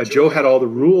 Joe had all the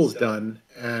rules done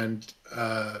and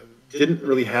didn't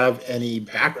really have any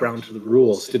background to the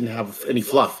rules, didn't have any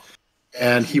fluff.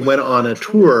 And he went on a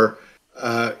tour,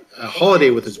 a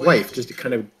holiday with his wife, just a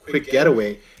kind of quick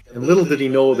getaway. And little did he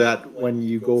know that when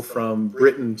you go from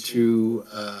Britain to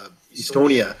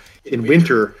Estonia in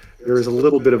winter, there is a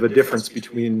little bit of a difference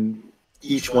between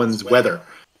each one's weather.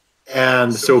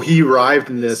 And so he arrived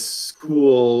in this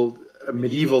cool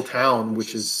medieval town,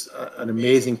 which is an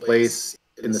amazing place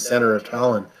in the center of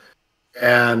Tallinn.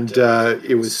 And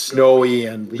it was snowy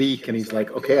and bleak, and he's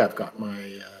like, okay, I've got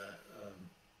my,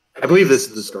 I believe this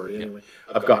is the story anyway,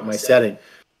 I've got my setting.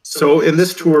 So in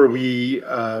this tour, we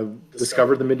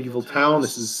discovered the medieval town.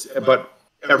 But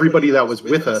everybody that was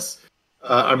with us,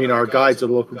 our guides, the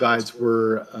local guides,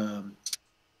 were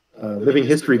living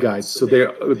history guides. So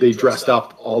they dressed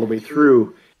up all the way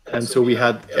through. And so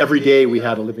every day we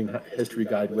had a living history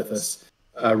guide with us,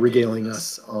 regaling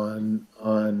us on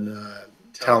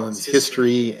Tallinn's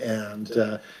history and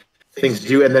things to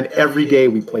do. And then every day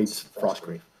we played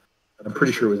Frostgrave. I'm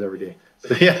pretty sure it was every day.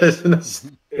 So yeah,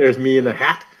 there's me in a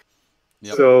hat.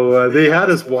 Yep. So they had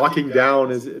us walking down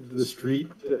the street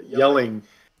yelling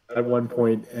at one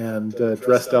point and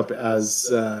dressed up as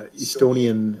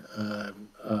Estonian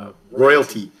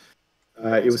royalty.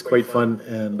 It was quite fun,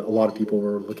 and a lot of people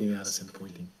were looking at us and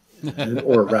pointing,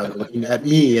 or rather looking at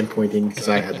me and pointing because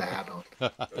I had the hat on.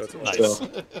 That's nice.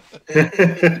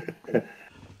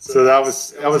 So that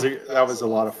was a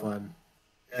lot of fun,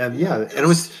 and it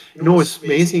was what's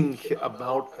amazing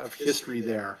about history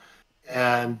there,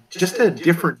 and just a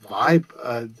different vibe.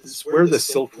 This is where the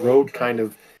Silk Road kind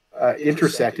of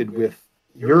intersected with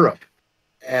Europe,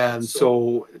 and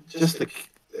so just a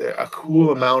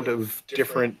cool amount of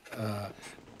different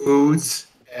foods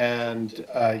and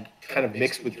kind of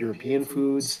mixed with European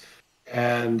foods.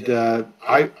 And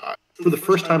I, for the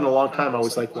first time in a long time, I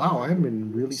was like, wow, I'm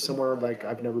in really somewhere like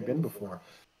I've never been before.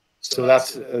 So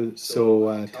that's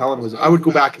Tallinn was. I would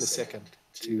go back in a second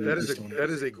to. That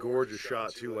is a gorgeous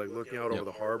shot too, like looking out over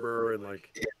the harbor and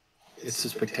like. It's a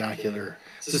spectacular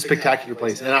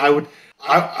place, and I would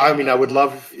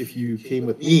love if you came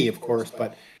with me, of course,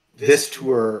 but this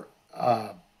tour,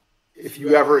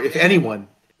 if anyone,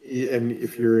 and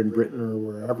if you're in Britain or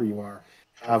wherever you are,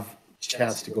 have a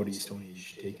chance to go to Estonia, you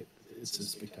should take it. It's a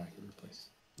spectacular place.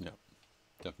 Yeah,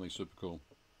 definitely super cool.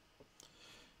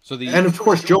 So and of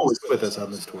course Joe was with us on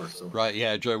this tour. So right,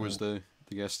 yeah, Joe was the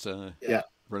guest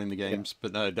running the games,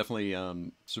 but no, definitely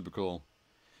super cool.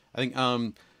 I think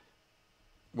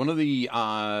one of the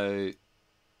I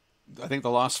think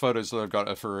the last photos that I've got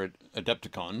are for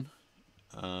Adepticon.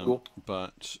 cool.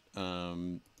 But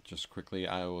just quickly,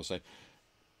 I will say,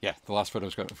 yeah, the last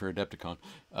photo's got for Adepticon.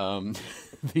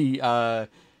 The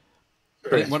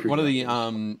one of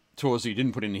the tours that you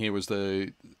didn't put in here was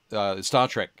the Star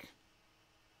Trek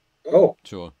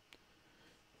tour.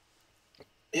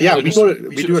 Yeah, we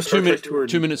do a Star Trek tour.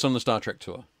 2 minutes on the Star Trek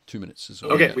tour. 2 minutes is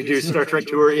all. Okay, we do a Star Trek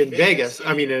tour in Vegas.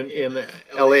 I mean, in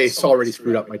LA. It's already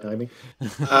screwed up my timing.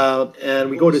 And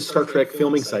we go to Star Trek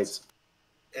filming sites.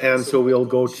 And so we'll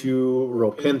go to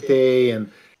Ropente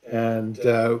and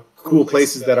cool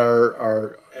places that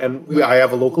are I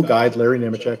have a local guide, Larry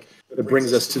Nemechek, that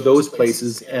brings us to those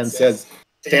places and says,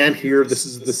 stand here, this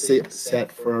is the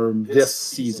set for this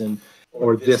season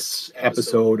or this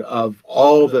episode of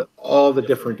all the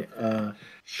different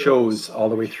shows all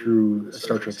the way through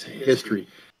Star Trek's history.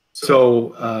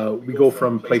 So we go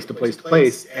from place to place to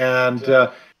place, and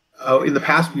in the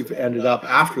past we've ended up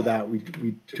after that we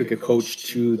took a coach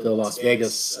to the Las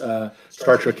Vegas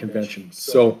Star Trek convention.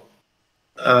 So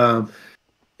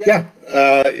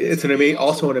it's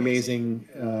also an amazing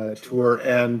tour,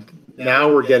 and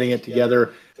now we're getting it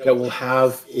together that we'll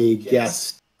have a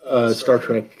guest Star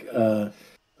Trek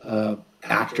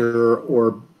actor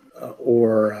or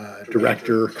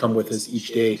director come with us each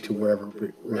day to wherever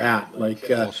we're at. Like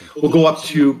we'll go up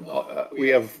to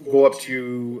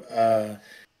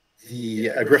the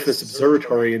Griffiths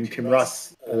Observatory, and Tim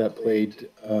Russ that played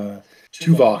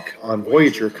Tuvok on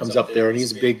Voyager comes up there, and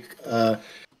he's a big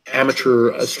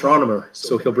amateur astronomer,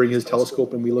 so he'll bring his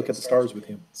telescope and we look at the stars with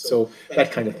him. So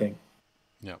that kind of thing.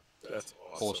 Yeah, that's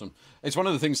awesome. It's one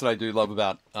of the things that I do love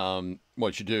about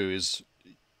what you do is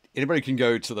anybody can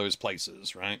go to those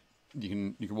places, right?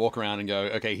 You can walk around and go,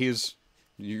 okay,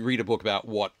 you read a book about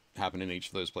what happened in each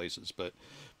of those places, but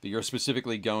you're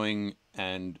specifically going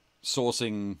and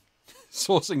sourcing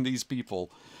these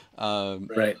people,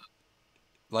 right?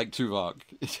 Like Tuvok,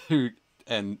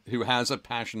 who has a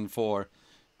passion for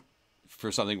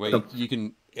something where you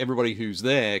can, everybody who's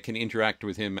there can interact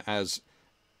with him as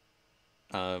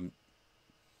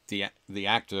the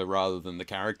actor rather than the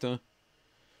character.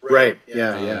 Right.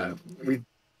 Yeah.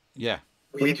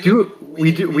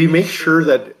 We make sure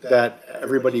that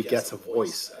everybody gets a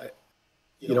voice.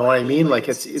 You know what I mean? Like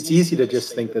it's easy to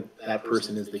just think that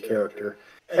person is the character,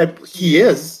 and he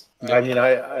is. I mean,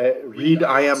 I read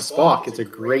I Am Spock. It's a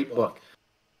great book,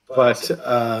 but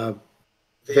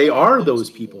they are those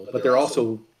people, but they're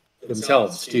also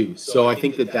themselves too. So I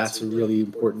think that's a really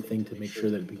important thing to make sure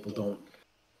that people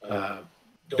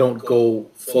don't go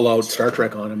full out Star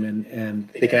Trek on them, and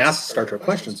they can ask Star Trek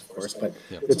questions, of course, but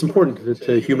it's important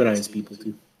to humanize people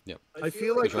too. Yeah, I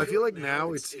feel like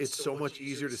now it's so much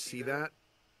easier to see that.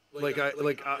 I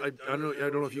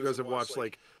don't know if you guys have watched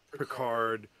like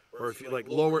Picard, or if you like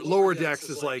Lower Decks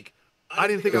is like, I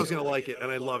didn't think I was gonna like it,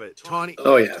 and I love it. Tawny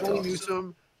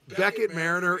Newsome, Beckett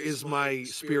Mariner is my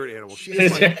spirit animal. She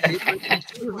is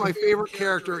my favorite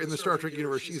character in the Star Trek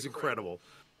universe. She's incredible.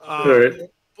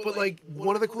 But like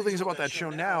one of the cool things about that show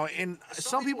now, and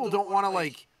some people don't want to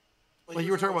like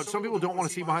you were talking about, some people don't want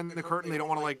to see behind the curtain. They don't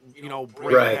want to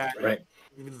break that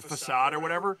the facade or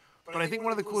whatever. But I think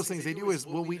one of the coolest things they do is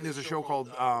Will Wheaton has a show called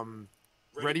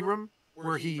Ready Room,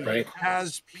 where he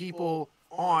has people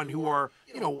on who are,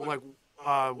 like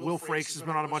Will Frakes has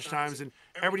been on a bunch of times, and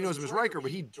everybody knows him as Riker, but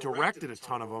he directed a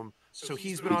ton of them. So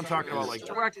he's been on talking about like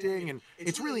directing, and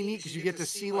it's really neat because you get to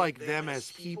see like them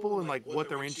as people and like what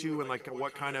they're into and like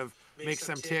what kind of makes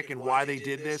them tick and why they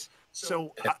did this.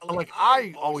 So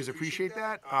I always appreciate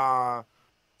that.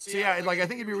 So yeah, like I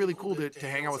think it'd be really cool to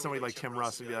hang out with somebody like Tim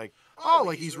Russ and be like, oh,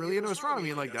 like he's really into astronomy,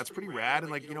 and like that's pretty rad,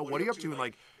 and like what are you up to, and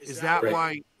like is that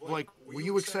why, like were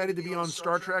you excited to be on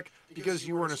Star Trek because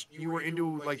you were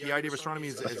into like the idea of astronomy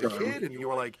as a kid, and you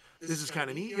were like, this is kind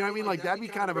of neat, you know what I mean? Like that'd be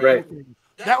kind of a cool thing.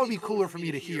 That would be cooler for me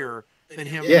to hear than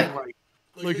him being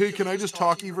like, hey, can I just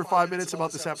talk to you for 5 minutes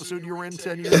about this episode you were in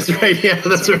 10 years ago? That's right. Yeah,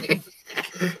 that's right.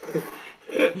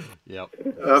 Yep.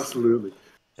 Absolutely.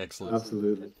 Excellent.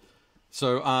 Absolutely.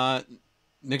 So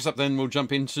next up then we'll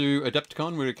jump into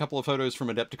Adepticon. We have a couple of photos from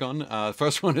Adepticon.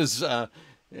 First one is a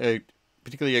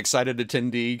particularly excited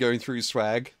attendee going through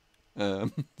swag.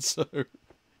 So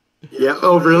yeah.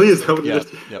 Oh, really? Is that what yeah,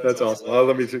 That's awesome.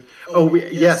 Let me see. Oh,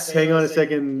 yes. Hang on a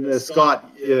second, Scott.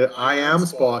 I Am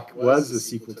Spock was a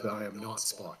sequel to I Am Not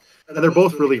Spock, and they're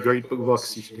both really great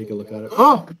books. You should take a look at it.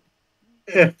 Oh,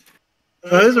 yeah.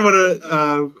 This is what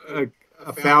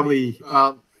a family.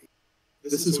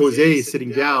 This is Jose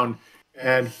sitting down,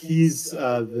 and he's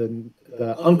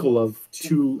the uncle of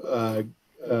two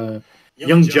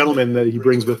young gentlemen that he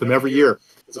brings with him every year.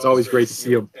 It's always great to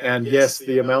see him. And yes,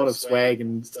 the amount of swag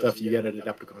and stuff you get at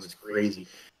Adepticon is crazy.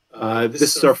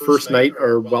 This is our first night,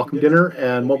 our welcome dinner,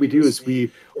 and what we do is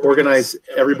we organize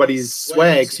everybody's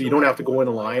swag so you don't have to go in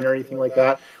a line or anything like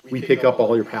that. We pick up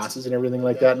all your passes and everything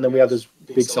like that, and then we have this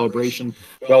big celebration,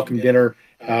 welcome dinner,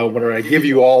 where I give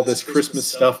you all this Christmas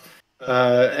stuff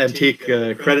and take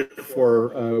credit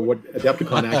for what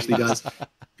Adepticon actually does.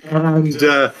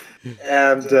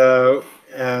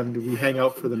 And we hang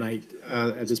out for the night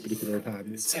at this particular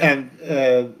time.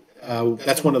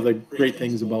 That's one of the great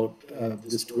things about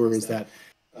this tour is that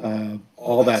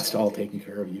all that's all taken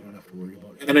care of. You don't have to worry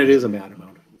about it. And it is a mad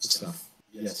amount of stuff.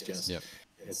 Yes, Jess. Yep.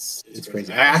 It's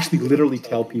crazy. I actually literally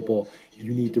tell people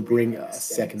you need to bring a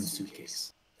second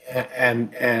suitcase.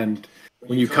 And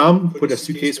when you come, put a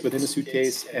suitcase within a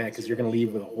suitcase because you're going to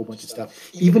leave with a whole bunch of stuff.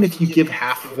 Even if you give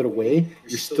half of it away,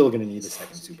 you're still going to need a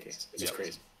second suitcase. It's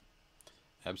crazy.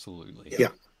 Absolutely. Yeah.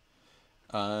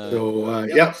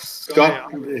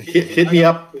 Scott, hit me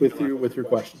up with your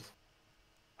questions.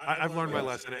 I've learned my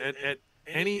lesson. At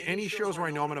any shows where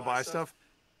I know I'm going to buy stuff,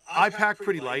 I pack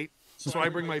pretty light. So I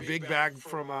bring my big bag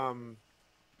from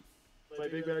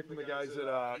the guys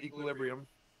at Equilibrium.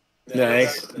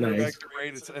 Nice. Bags are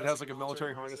great. It has like a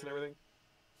military harness and everything.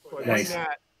 So I bring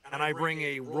that, and I bring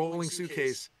a rolling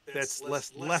suitcase that's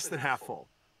less than half full.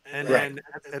 And then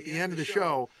at the end of the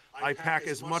show, I pack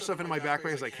as much stuff into my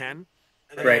backpack as I can.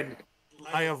 And then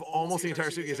I have almost the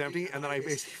entire suitcase empty, and then I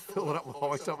basically fill it up with all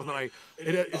my stuff, and then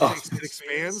it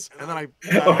expands, and then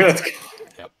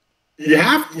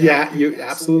you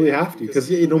absolutely have to, because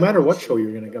no matter what show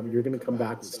you're gonna come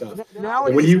back with stuff.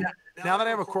 Now that I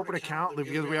have a corporate account,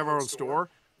 because we have our own store,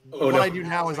 I do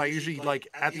now is I usually, like,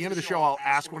 at the end of the show, I'll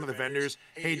ask one of the vendors,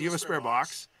 hey, do you have a spare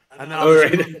box? And then I go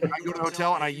to the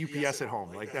hotel and I UPS at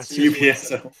home. Like, that's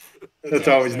UPS. That's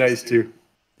always nice too.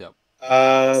 Yep.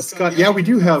 Scott, yeah, we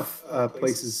do have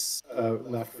places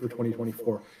left for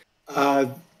 2024.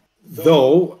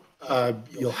 Though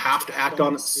you'll have to act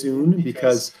on it soon,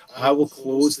 because I will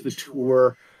close the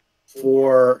tour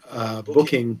for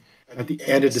booking at the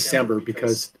end of December,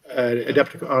 because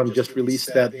Adepticon just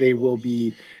released that they will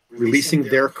be releasing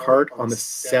their cart on the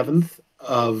 7th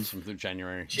of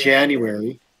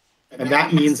January. And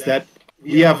that means that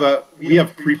we have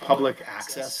pre-public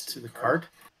access to the cart.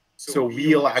 So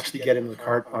we'll actually get into the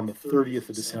cart on the 30th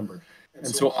of December. And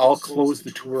so I'll close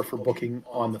the tour for booking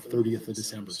on the 30th of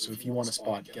December. So if you want a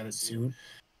spot, get it soon.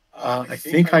 I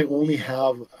think I only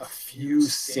have a few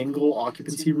single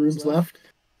occupancy rooms left.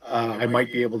 I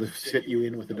might be able to fit you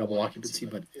in with a double occupancy,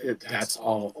 but that's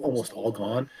almost all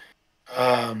gone.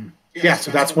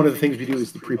 So that's one of the things we do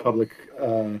is the pre-public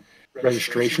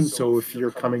registration. So if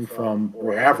you're coming from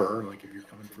wherever, like if you're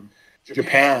coming from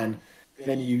Japan,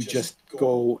 then you just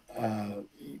go,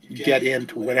 you get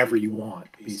into whatever you want,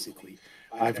 basically.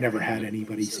 I've never had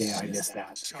anybody say I missed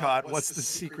that. Scott, what's the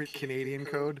secret Canadian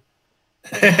code?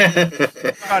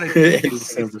 Scott,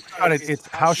 it's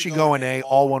how's she going, eh?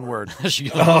 All one word. How's she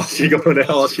going,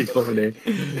 eh?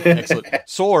 Excellent.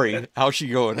 Sorry, how's she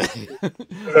going, eh?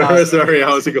 Sorry,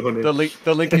 how's it going, eh?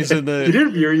 The link is in the...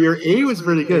 Your A was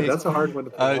really good. That's a hard one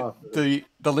to pull off. The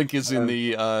link is in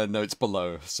the notes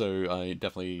below, so I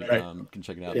definitely can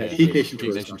check it out. Yeah, there.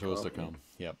 geeknationtours.com.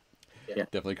 Yep. Yeah.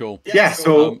 Definitely cool. Yeah,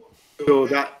 so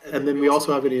that, and then we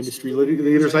also have an industry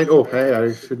leaders night. Oh, hey,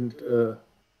 I shouldn't...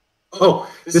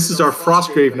 this is our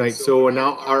Frostgrave night. So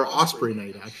now our Osprey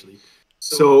night, actually.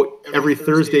 So every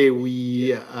Thursday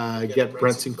we get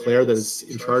Brent Sinclair, that is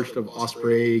in charge of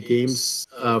Osprey Games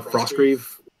Frostgrave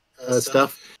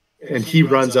stuff, and he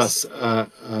runs us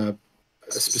a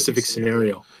specific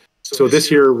scenario. So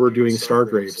this year we're doing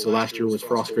Stargrave. So last year was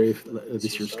Frostgrave.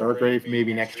 This year Stargrave.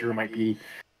 Maybe next year might be,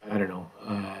 I don't know,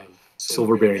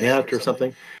 Silver Baronet or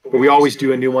something. But we always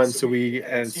do a new one. So and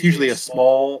it's usually a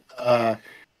small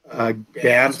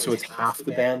band, so it's half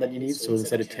the band that you need. So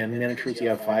instead of 10 miniatures, you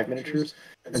have 5 miniatures.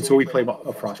 And so we play a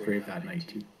Frostgrave that night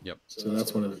too. Yep. So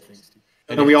that's one of the things too.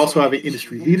 And we also have an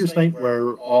industry leaders night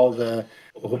where a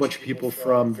whole bunch of people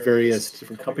from various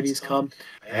different companies come.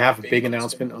 I have a big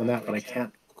announcement on that, but I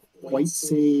can't quite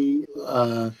say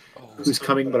who's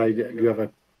coming, but I do have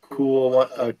a cool one.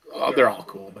 They're all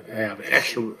cool, but I have an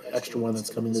extra one that's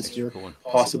coming this year,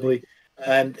 possibly.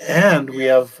 And we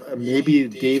have maybe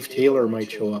Dave Taylor might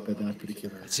show up at that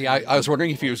particular. See, I was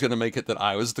wondering if he was going to make it that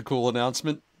I was the cool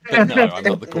announcement, but no, I'm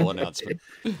not the cool announcement.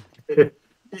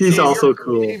 He's Dave, also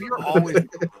cool. Dave, you're always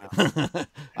cool.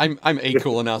 I'm a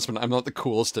cool announcement. I'm not the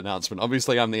coolest announcement.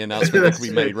 Obviously, I'm the announcement that can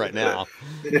be made right now.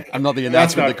 I'm not the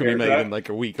announcement that could be made in like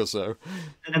a week or so.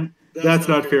 And that's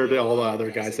not fair to all the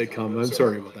other guys that come. I'm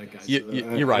sorry about that, guys.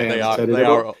 You're right. They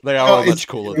are Oh, all much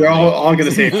cooler. We're Than me. all going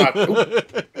to say, fuck. We're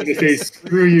going to say,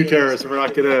 screw you, Teras. We're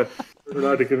not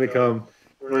going to come.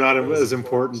 We're not as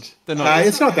important.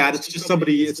 It's not that. It's just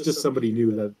somebody. It's just somebody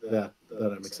new that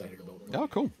I'm excited about. Oh,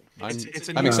 cool. I'm new- excited it's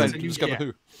a to new discover get.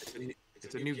 who.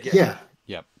 It's a new get. Yeah.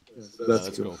 Yep. So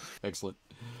That's cool. Excellent.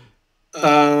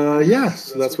 Yeah.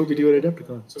 So that's what we do at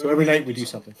Adepticon. So every night we do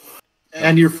something.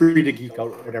 And you're free to geek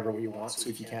out whatever you want. So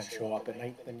if you can't show up at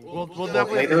night, then We'll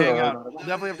definitely have to hang out. We'll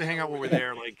definitely have to hang out when we're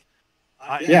there. Like,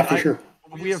 Yeah, for sure.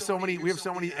 We have so many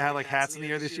like hats in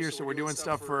the air this year, so we're doing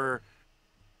stuff for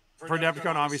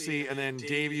Adepticon, obviously, and then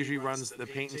Dave usually runs the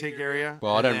paint and take area.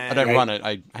 Well, I don't run it.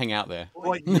 I hang out there.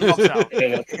 Well, he helps out.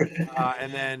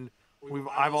 And then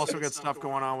I've also got stuff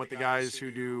going on with the guys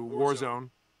who do Warzone.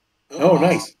 Oh,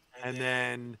 nice. And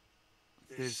then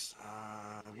there's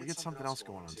we get something else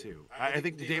going on too. I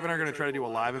think Dave and I are going to try to do a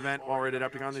live event while we're at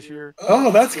Adepticon this year.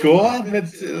 Oh, that's cool.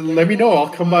 Let me know. I'll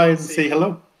come by and say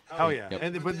hello. Hell yeah!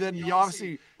 Yep. But then you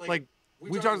obviously like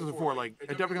we've talked about this before. Like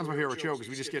Adepticon's my favorite show because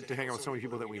we just get to hang out with so many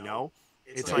people that we know.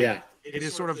 It's like it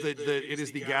is sort of it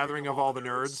is the gathering of all the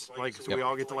nerds. Like so we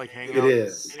all get to like hang out. It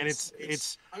is. And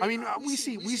it's. I mean, we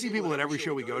see people at every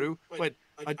show we go to, but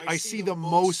I see the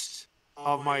most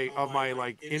of my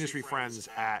like industry friends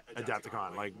at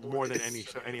Adepticon, like more than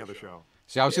any other show.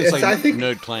 See, I was going to say I think-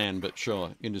 nerd clan, but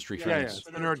sure, industry Yeah, friends. it's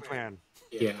the nerd clan.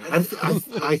 Yeah,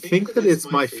 I think that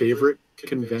it's my favorite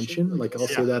convention. Like I'll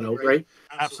say that outright.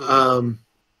 Absolutely.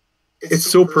 It's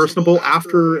so personable.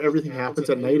 After everything happens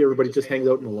at night, everybody just hangs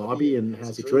out in the lobby and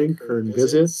has a drink or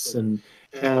visits, and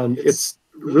it's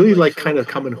really like kind of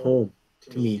coming home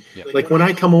to me. Yeah. Like when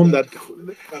I come home, that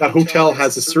hotel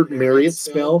has a certain Marriott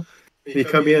smell. You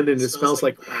come in and it smells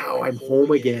like, wow, I'm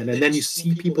home again. And then you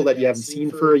see people that you haven't seen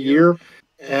for a year,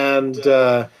 and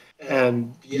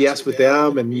yes, with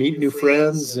them and meet new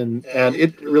friends, and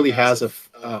it really has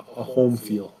a home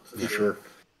feel for sure.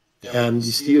 And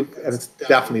you see, and it's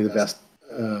definitely the best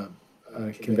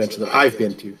convention that I've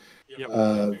been to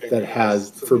that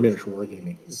has for miniature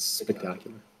wargaming. It's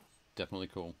spectacular. Definitely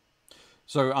cool.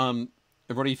 So,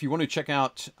 everybody, if you want to check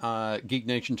out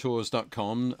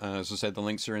geeknationtours.com, as I said, the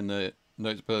links are in the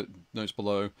notes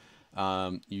below.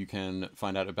 You can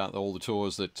find out about all the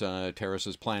tours that Teras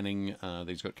is planning, that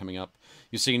he's got coming up.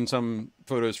 You've seen some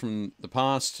photos from the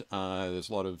past. There's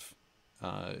a lot of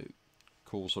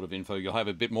cool sort of info. You'll have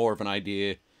a bit more of an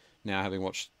idea now, having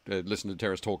listened to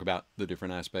Teras talk about the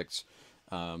different aspects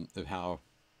of how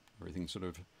everything sort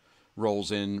of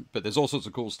rolls in. But there's all sorts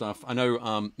of cool stuff. I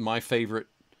know my favorite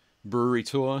brewery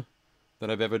tour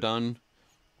that I've ever done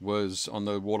was on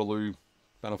the Waterloo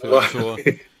Battlefield tour.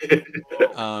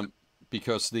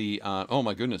 Because oh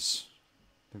my goodness.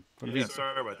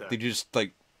 Sorry about that. Did you just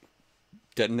like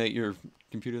detonate your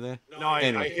computer there? No,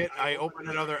 Anyway. I opened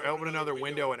another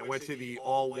window and it went to the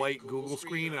all white Google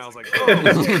screen and I was like, oh,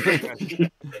 I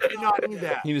did not need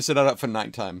that. You need to set that up for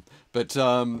nighttime. But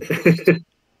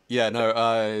yeah,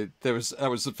 no, that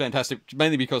was fantastic.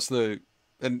 Mainly because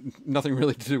and nothing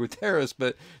really to do with Teras,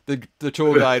 but the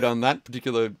tour guide on that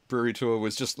particular brewery tour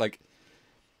was just like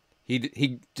he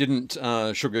didn't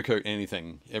sugarcoat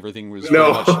anything. Everything was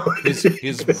very much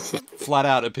his flat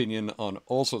out opinion on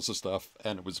all sorts of stuff,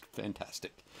 and it was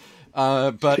fantastic.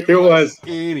 But It was.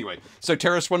 anyway. So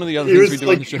Teras, one of the other He things we was do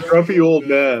like on the show. a grumpy old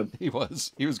man. He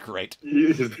was great. He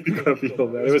was a grumpy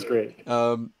old man. It was great.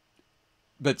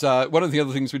 But one of the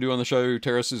other things we do on the show,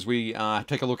 Teras, is we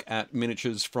take a look at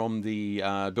miniatures from the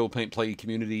Build Paint Play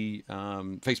community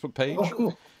Facebook page. Oh,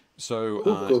 cool. So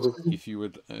Cool. if you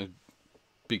would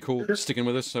be cool sticking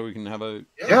with us so we can have a...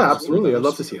 Yeah, absolutely. I'd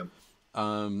love to see him.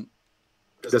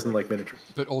 Doesn't like miniatures.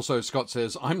 But also Scott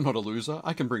says, I'm not a loser.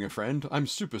 I can bring a friend. I'm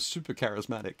super, super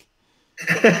charismatic.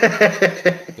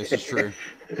 This is true.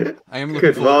 I am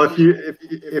looking Good. Well,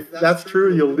 if that's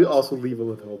true, you'll also leave it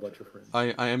with a whole bunch of friends.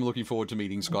 I am looking forward to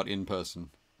meeting Scott in person.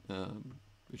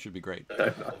 It should be great.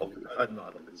 I'm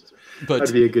not a loser. But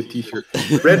That'd be a good T-shirt.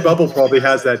 Redbubble probably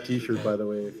has that T-shirt, by the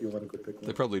way, if you want to go pick one.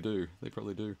 they probably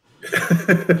do.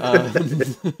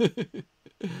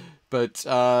 But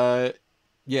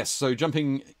yes, so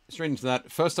jumping straight into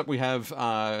that. First up, we have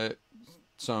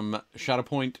some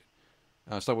Shatterpoint,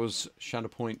 Star Wars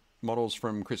Shatterpoint models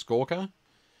from Chris Gorka.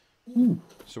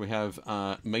 So we have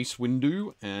Mace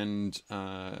Windu and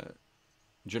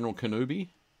General Kenobi.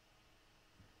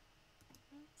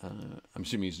 I'm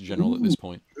assuming he's a general at this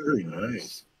point. Very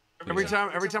nice. Every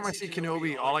time I see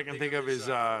Kenobi, all I can think of is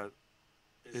the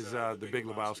Big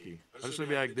Lebowski. I just want to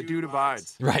be like, the dude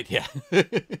abides. Right, yeah.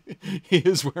 He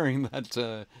is wearing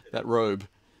that robe.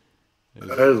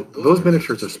 Those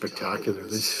miniatures are spectacular.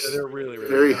 They're really,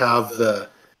 really They have the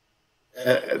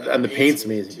and the paint's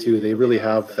amazing too. They really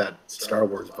have that Star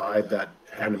Wars vibe, that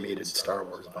animated Star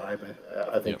Wars vibe.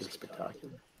 I think they're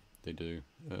spectacular. They do.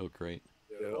 Oh, great.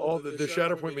 Yeah, all the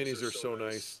Shatterpoint minis are so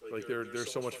nice. Like they're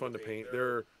so much fun to paint.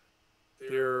 They're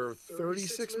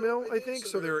 36 mil, I think.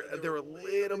 So they're a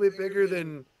little bit bigger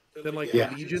than like the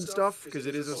Legion stuff because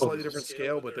it is a slightly different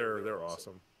scale, but they're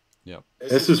awesome. Yeah.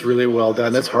 This is really well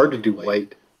done. That's hard to do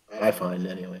white, I find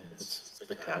anyway. It's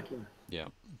spectacular. Yeah.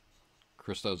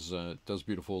 Chris does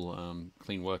beautiful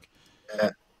clean work.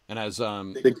 And as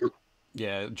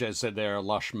Jez said there, a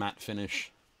lush matte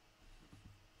finish.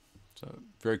 So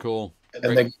very cool.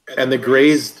 And the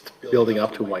grays building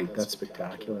up to white, that's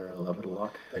spectacular. I love it a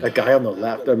lot. That guy on the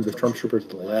left, the stormtrooper to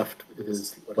the left,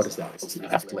 is what is that? It's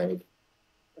left leg.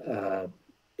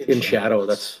 In shadow,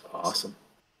 that's awesome.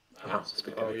 Wow,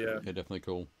 oh yeah, definitely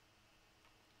cool.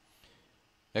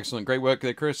 Excellent, great work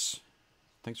there, Chris.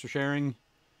 Thanks for sharing.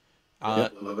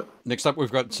 Love it. Next up,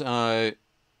 we've got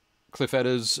Cliff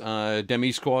Edder's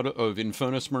Demi Squad of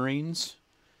Infernus Marines.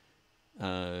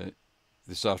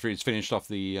 This after he's finished off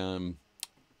the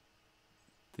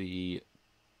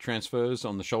transfers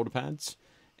on the shoulder pads,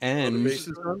 and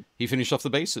he finished off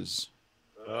the bases.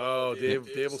 Oh, Dave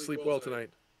will sleep well tonight.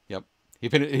 Yep. He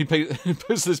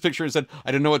posted this picture and said,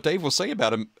 "I don't know what Dave will say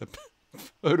about a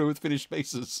photo with finished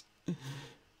bases."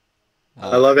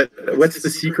 I love it. What's the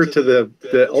secret to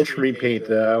the Ultramarine paint?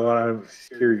 I want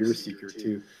to hear your secret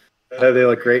too. They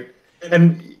look great.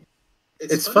 And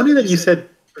it's funny that you said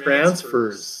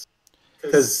transfers,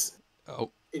 because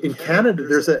in Canada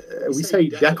we say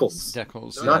decals.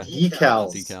 Decals, not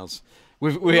decals. Decals.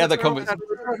 We had that conversation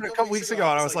a couple weeks ago,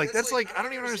 and I was like, "That's like I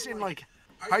don't even understand like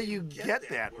how you get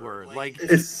that word." Like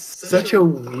it's such a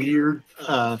weird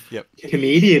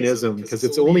Canadianism because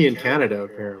it's only in Canada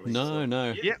apparently.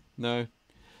 No. Yep. No.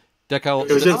 Decals.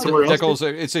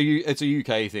 It's a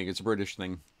UK thing. It's a British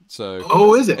thing. So.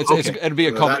 Oh, is it? It'd be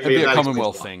a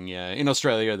Commonwealth thing. Yeah. In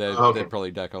Australia, they're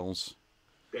probably decals.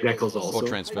 Decals also. Or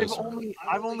transfers.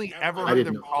 I've only ever heard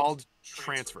them called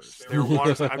transfers. They're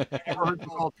water. I've never heard them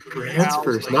called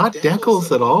transfers, not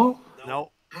decals at all.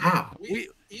 No. Wow.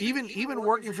 Even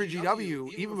working for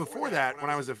GW, even before that, when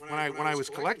I was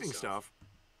collecting stuff,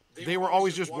 they were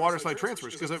always just waterslide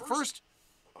transfers. Because at first,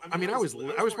 I mean, I was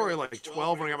probably like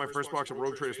 12 when I got my first box of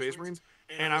Rogue Trader Space Marines,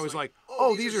 and I was like,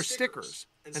 "Oh, these are stickers."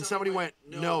 And somebody went,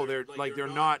 "No, they're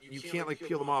not. You can't like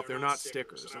peel them off. They're not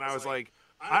stickers." And I was like,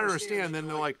 "I don't understand." And then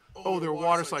they're like, "Oh, they're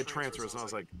waterslide transfers." And I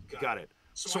was like, "Got it."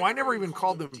 So I never even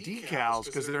called them decals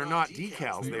because they're not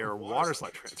decals. They are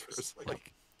waterslide transfers.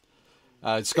 Like.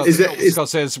 Scott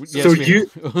says, yes, so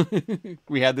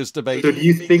we had this debate. So do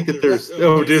you think that there's...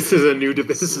 Oh, this is a new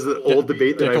debate. This is an old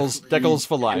debate. Decals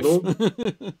for life.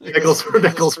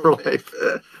 Decals for life.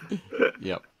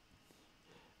 Yep.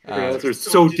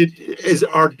 So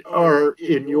are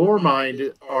in your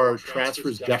mind, are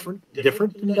transfers different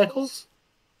than decals?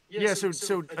 Yeah, so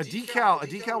a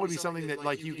decal would be something that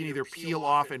like you can either peel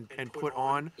off and put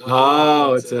on.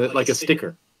 Oh, it's like a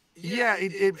sticker. Yeah,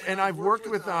 and I've worked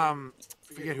with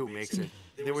forget who makes it.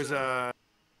 There was I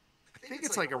think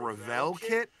it's like a Ravel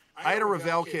kit. I had a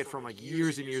Ravel kit from like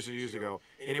years and years and years ago,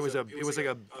 and it was like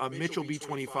a Mitchell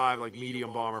B-25 like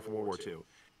medium bomber from World War II,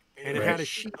 and it had a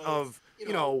sheet of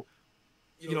you know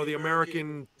the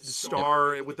American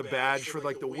star with the badge for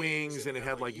like the wings, and it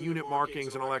had like unit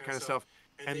markings and all that kind of stuff,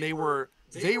 and they were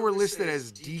listed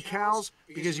as decals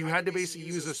because you had to basically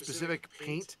use a specific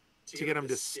paint to get them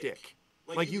to stick.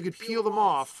 Like you could peel them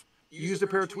off, you used a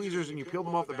pair of tweezers and you peeled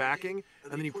them off the backing,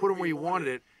 and then you put them where you wanted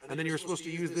it, and then you were supposed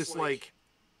to use this like,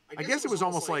 I guess it was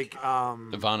almost like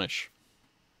the varnish.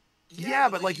 Yeah,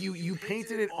 but like you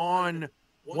painted it on.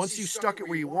 Once you stuck it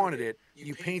where you wanted it,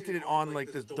 you painted it on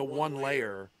like the one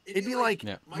layer. It'd be like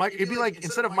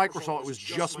instead of microsol, it was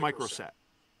just microset.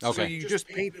 Okay. So you just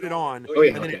painted it on,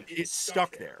 and then it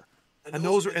stuck there. And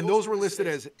those were listed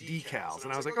as decals,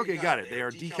 and I was like, okay, got it. They are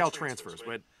decal transfers,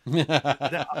 but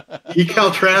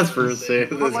decal transfers. There's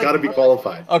got to be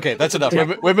qualified. Okay, that's enough.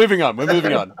 We're moving on.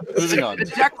 Moving on.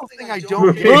 The decal thing I don't.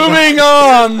 Moving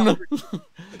on.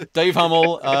 Dave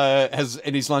Hummel has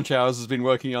in his lunch hours has been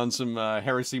working on some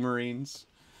Heresy Marines.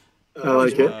 I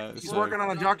like it. He's working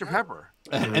on a Dr. Pepper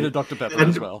and a Dr. Pepper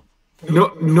as well.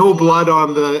 No blood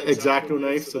on the X-Acto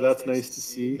knife, so that's nice to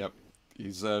see. Yep.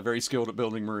 He's very skilled at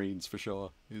building Marines, for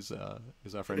sure. He's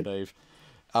our friend Dave.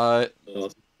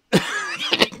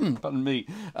 Pardon me.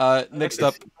 Next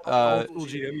up, Old school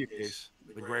GW case,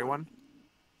 the gray one.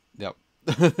 yep.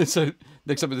 So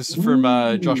next up, this is from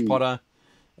Josh Potter.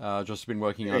 Josh has been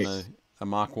working on a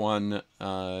Mark 1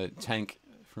 tank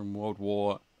from World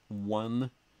War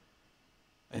One.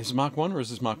 Is it Mark 1 or is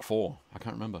this Mark 4? I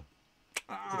can't remember.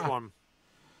 Which one?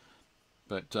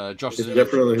 But Josh is in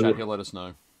the chat. He'll let us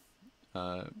know.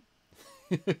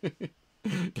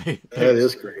 Dave, that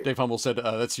is great. Dave Humble said,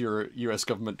 that's your US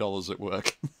government dollars at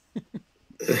work.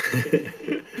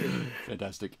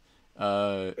 Fantastic.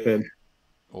 Man,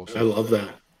 awesome. I love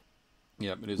that.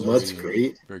 Yeah, it is. Well, that's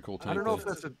great. Very cool tank. I don't know if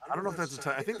that's a. I don't know if that's a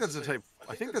type. I think that's a type.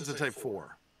 I think that's a type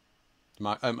 4.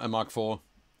 A Mark 4.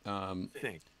 I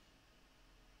think.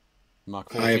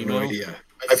 Mark 4. I have no idea.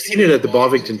 I've seen it at the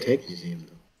Bovington Tank Museum,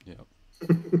 though.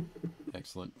 Yeah.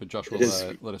 Excellent. But Josh will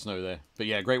let us know there. But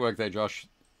yeah, great work there, Josh.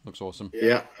 Looks awesome.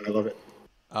 Yeah, I love it.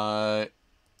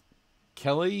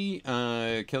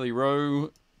 Kelly Rowe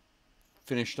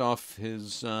finished off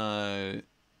his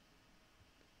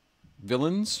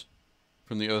villains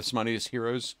from the Earth's Mightiest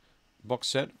Heroes box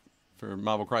set for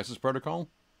Marvel Crisis Protocol.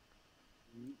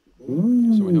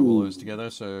 Ooh. So we have all those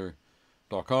together. So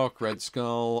Doc Ock, Red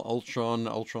Skull, Ultron,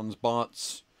 Ultron's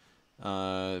bots,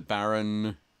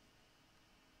 Baron,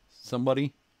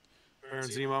 somebody. Baron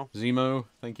Zemo. Zemo,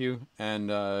 thank you.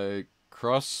 And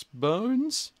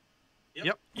Crossbones?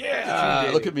 Yep. Yeah!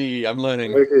 Look at me, I'm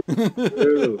learning.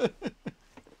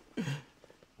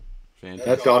 Fantastic.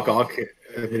 That Doc Ock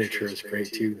miniature is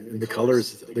great too, and the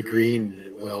colors, the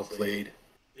green, well played.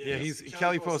 Yeah,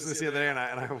 Kelly posted this the other day, and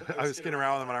I was kidding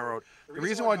around with him, and I wrote, the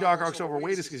reason why Doc Ock's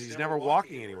overweight is because he's never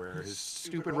walking anywhere. His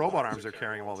stupid robot arms are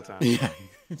carrying him all the time. Yeah,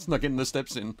 it's not getting the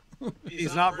steps in.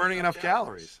 He's not burning enough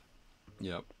calories.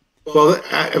 Yep. Well,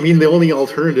 I mean, the only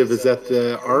alternative is that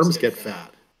the arms get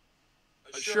fat.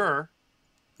 Sure.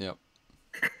 Yep.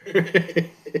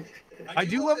 I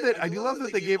do love that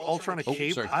they gave Ultron a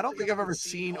cape. Sorry. I don't think I've ever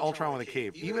seen Ultron with a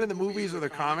cape. Even in the movies or the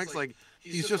comics, like,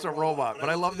 he's just a robot. But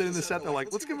I loved it in the set. They're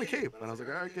like, let's give him a cape. And I was like,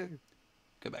 all right, okay.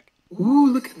 Go back.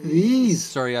 Ooh, look at these.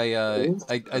 Sorry,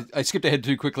 I skipped ahead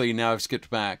too quickly. Now I've skipped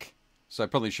back. So I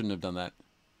probably shouldn't have done that.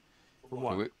 For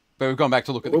what? But we've gone back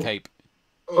to look at the cape.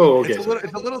 Oh, okay. It's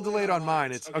a little delayed on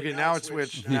mine. It's okay. Now it's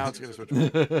switched. Now it's gonna switch.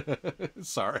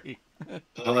 Sorry.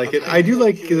 I like it. I do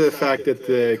like the fact that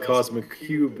the Cosmic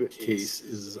Cube case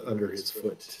is under his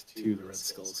foot to the Red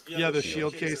Skull's. Yeah, the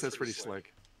shield case. That's pretty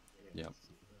slick. Yeah.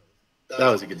 That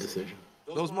was a good decision.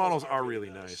 Those models are really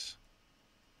nice.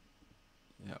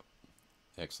 Yeah.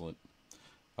 Excellent.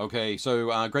 Okay,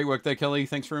 so great work there, Kelly.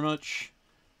 Thanks very much.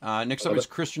 Next up is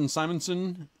Christian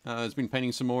Simonson. Has been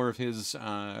painting some more of his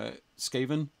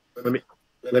Skaven.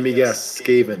 Let me guess,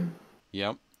 Skaven.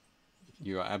 Yep.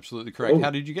 You are absolutely correct. How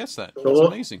did you guess that? That's Well,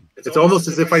 amazing. It's almost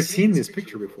as if I've seen this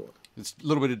picture before. It's a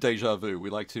little bit of deja vu.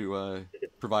 We like to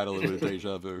provide a little bit of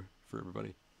deja vu for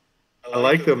everybody. I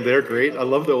like them. They're great. I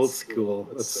love the old school.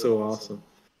 That's so awesome.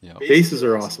 Yeah. Bases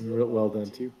are awesome. Real well done,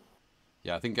 too.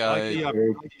 Yeah, I think... I like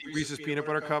the Reese's Peanut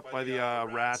Butter Cup by the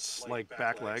rat's like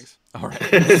back legs. All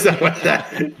right. Is that what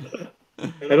that?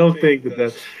 I don't think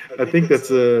that. I think that's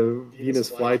a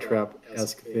Venus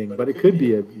flytrap-esque thing, but it could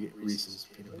be a Reese's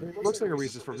peanut butter. It looks like a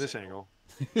Reese's from this angle.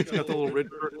 It's got the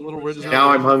little ridges. Now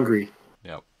I'm hungry.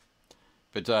 Yeah.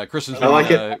 But Kristen's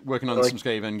been working on some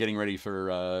Skaven, getting ready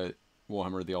for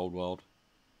Warhammer of the Old World.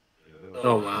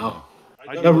 Oh wow!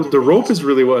 The rope is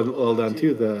really well done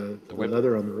too. The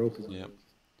leather on the rope is. Yeah.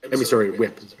 I mean, sorry,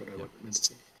 whip is what I meant to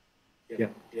say.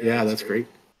 Yeah, that's great.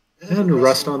 And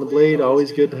rust on the blade,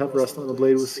 always good to have rust on the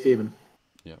blade with Skaven.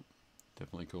 Yeah,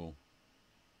 definitely cool.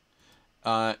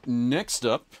 Next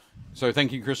up, so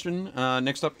thank you, Christian.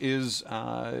 Next up is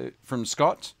from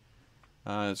Scott.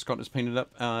 Scott has painted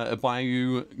up a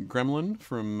Bayou Gremlin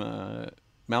from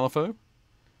Malifaux.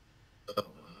 Oh, wow.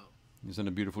 He's done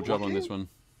a beautiful job on this one.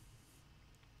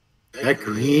 That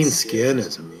green skin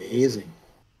is amazing.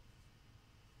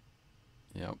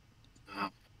 Yeah.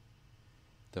 Wow.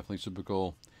 Definitely super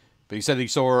cool. But he said he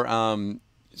saw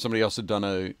somebody else had done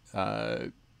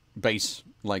a base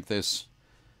like this,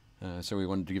 so we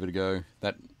wanted to give it a go.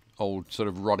 That old sort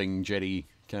of rotting jetty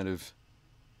kind of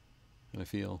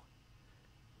feel.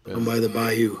 Down by the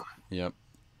bayou. Yep.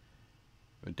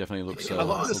 It definitely looks. I love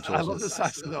awesome. I love the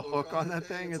size of the hook on that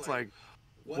thing. It's like,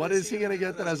 what is he gonna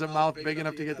get that has a mouth big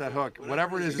enough to get that hook?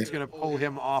 Whatever it is, it's gonna pull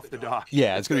him off the dock.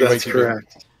 Yeah, it's gonna be way too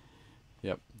correct. big.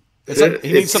 Yep.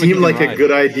 It seemed like a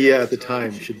good idea at the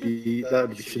time. Should be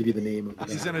the name of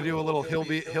it. He's gonna do a little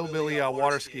hillbilly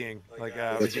water skiing, like.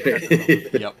 That's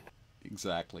right. Yep.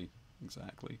 Exactly.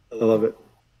 I love it.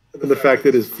 And the fact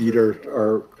that his feet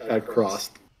are at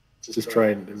crossed, just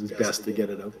trying his best to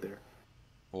get it out there.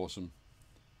 Awesome.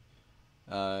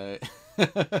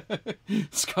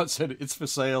 Scott said it's for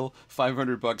sale,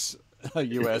 $500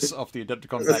 US off the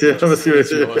Adepticon package.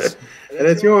 It's yours. And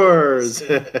it's yours.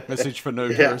 Message for no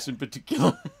Teras in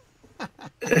particular.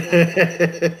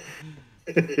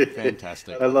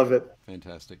 Fantastic. I love it.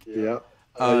 Fantastic. Yeah.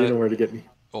 You know where to get me.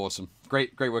 Awesome.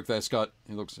 Great work there, Scott.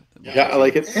 It looks yeah, I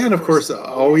like it. And of course,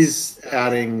 always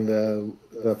adding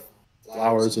the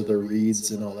flowers or the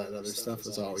reeds and all that other stuff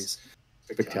is always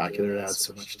spectacular. It adds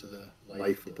so much to the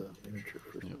life of the miniature.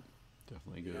 Yep.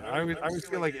 Definitely good. I would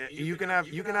feel like you can have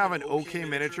an okay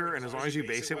miniature, and as long as you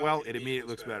base it well, it immediately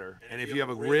looks better. And if you have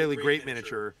a really great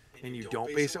miniature and you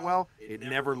don't base it well, it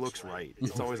never looks right.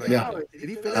 It's always like, yeah, oh, did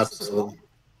he finish? Absolutely.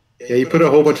 Yeah, you put a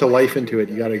whole bunch of life into it.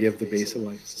 You got to give the base of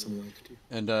life some life too.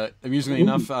 And amusingly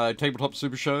enough, Tabletop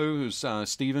Super Show, who's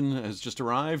Stephen, has just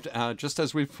arrived. Just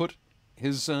as we've put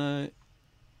his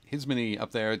mini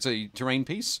up there, it's a terrain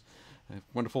piece, a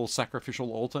wonderful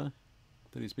sacrificial altar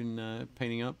that he's been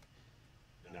painting up.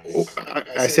 Oh,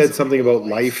 I said something about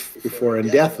life before,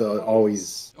 and death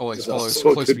always follows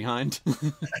so close good. behind.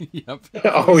 Yep.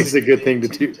 Always a good thing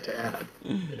to add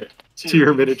to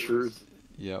your miniatures.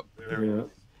 Yep. Yeah.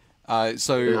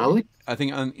 So I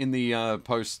think in the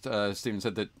post, Stephen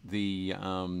said that the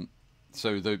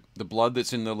blood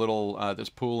that's in the little that's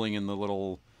pooling in the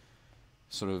little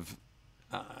sort of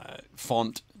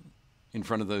font in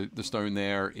front of the stone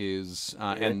there is,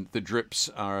 and the drips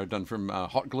are done from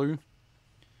hot glue.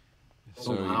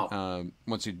 So wow.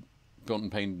 Once you built and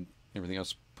painted everything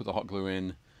else, put the hot glue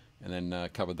in, and then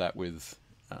covered that with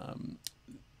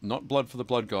not blood for the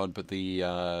blood god, but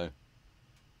the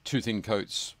 2 thin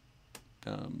coats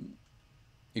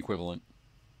equivalent.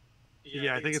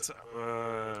 Yeah, I think it's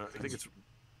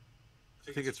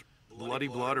bloody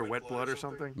blood or wet blood or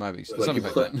something. Maybe something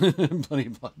like that. Bloody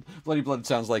blood. Bloody blood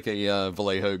sounds like a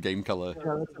Vallejo game color.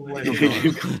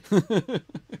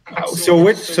 So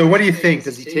what do you think?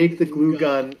 Does he take the glue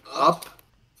gun up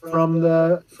from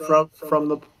the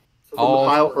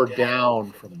pile or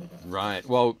down from the pile? Right.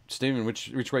 Well, Stephen,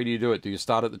 which way do you do it? Do you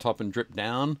start at the top and drip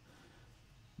down?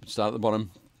 Start at the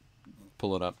bottom,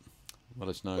 pull it up. Let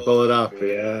us know. Pull it up,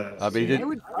 yeah. I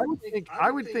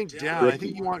would think down. I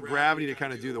think you want gravity to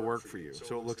kind of do the work for you,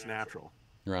 so it looks natural.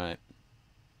 Right.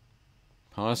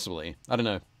 Possibly. I don't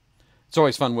know. It's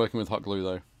always fun working with hot glue,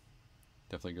 though.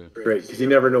 Definitely good. Great, because you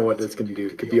never know what it's going to do.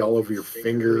 It could be all over your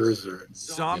fingers or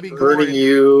zombie burning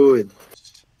you. And,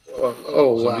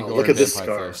 oh Zombie wow! gore Look and at this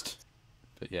vampire scar. first.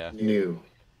 But yeah. New.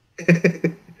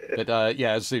 But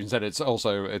yeah, as Stephen said, it's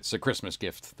a Christmas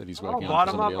gift that he's working on.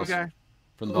 Bottom for up, somebody else. okay.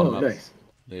 From the bottom up. Nice.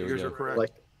 There we Yours go. are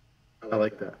correct. I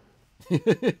like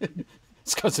that.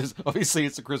 Scott says, obviously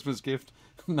it's a Christmas gift.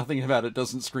 Nothing about it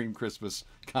doesn't scream Christmas.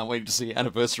 Can't wait to see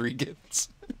anniversary gifts.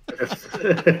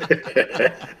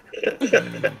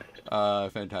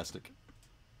 Fantastic.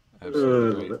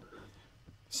 Absolutely great.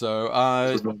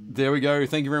 So there we go.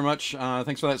 Thank you very much.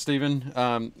 Thanks for that, Stephen.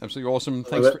 Absolutely awesome.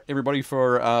 Thanks for everybody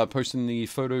for posting the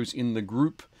photos in the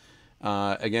group.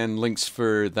 Again, links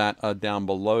for that are down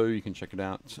below. You can check it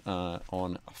out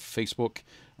on Facebook.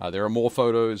 There are more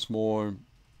photos, more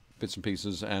bits and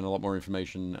pieces, and a lot more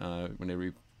information when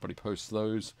everybody posts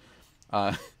those.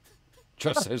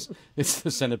 Josh says it's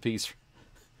the centerpiece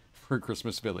for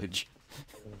Christmas Village.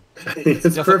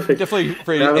 It's perfect. Definitely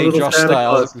for Have a Josh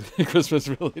style Claus. Christmas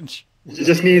Village. You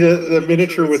just need the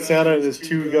miniature with Santa and his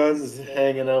 2 guns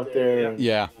hanging out there.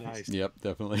 Yeah. Nice. Yep,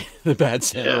 definitely. The bad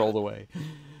Santa all the way.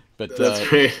 But That's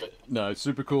great. No, it's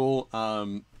super cool.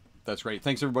 That's great.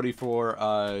 Thanks everybody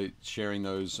for sharing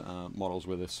those models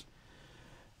with us.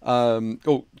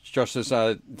 Josh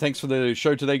says, thanks for the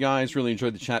show today, guys. Really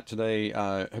enjoyed the chat today.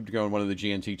 Hope to go on one of the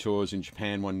GNT tours in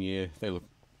Japan one year. They look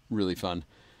really fun.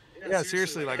 Yeah,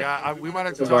 seriously. Like we might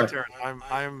have to talk to her.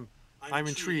 I'm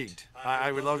intrigued.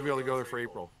 I would love to be able to go there for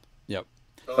April. Yep.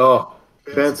 Oh,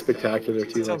 that's spectacular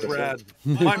too. Sounds like I rad.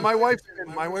 said.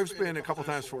 My wife's been a couple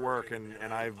times for work, and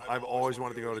I've always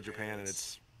wanted to go to Japan, and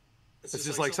it's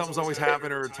just like something's always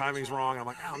happened or timing's wrong. I'm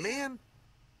like, oh man.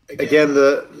 Again,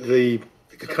 the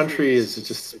country is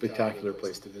just a spectacular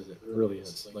place to visit. It really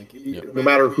is. Like no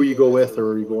matter who you go with,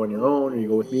 or you go on your own, or you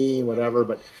go with me, whatever.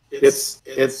 But it's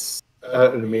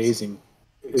an amazing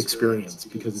experience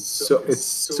because it's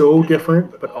so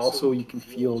different, but also you can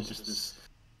feel just this,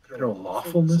 I don't know,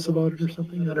 lawfulness about it or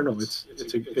something. I don't know.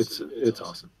 It's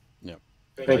awesome. Yeah.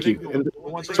 Thank you. And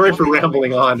sorry for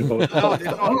rambling on about.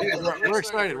 We're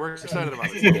excited. We're excited about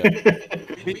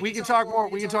it. Yeah. We can talk more.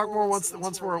 We can talk more once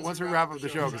we wrap up the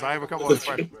show because I have a couple other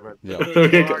questions. But Yeah.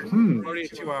 Okay. Already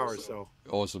 2 hours, so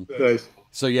Awesome. Nice.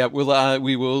 So yeah,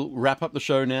 we will wrap up the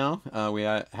show now. We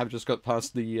have just got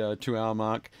past the 2-hour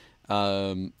mark.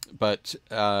 But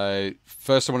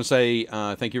first I want to say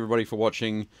thank you everybody for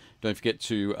watching. Don't forget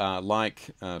to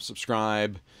like,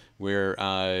 subscribe. We're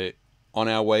on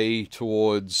our way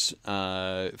towards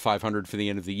 500 for the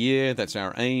end of the year. That's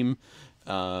our aim.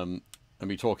 I'll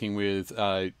be talking with...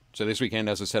 so this weekend,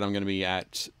 as I said, I'm going to be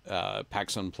at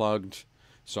PAX Unplugged.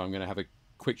 So I'm going to have a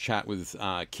quick chat with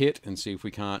Kit and see if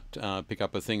we can't pick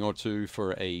up a thing or two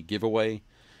for a giveaway.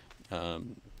 A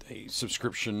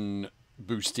subscription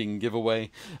boosting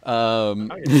giveaway.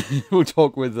 We'll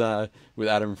talk with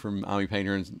Adam from Army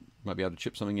Painter and might be able to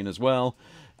chip something in as well.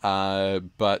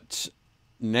 But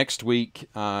next week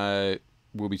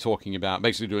we'll be talking about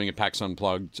basically doing a PAX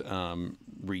Unplugged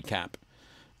recap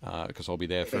because I'll be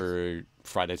there for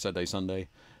Friday, Saturday, Sunday.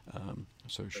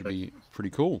 So it should be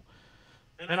pretty cool.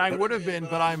 And I would have been,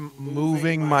 but I'm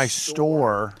moving my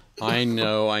store. I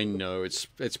know. It's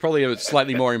probably a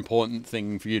slightly more important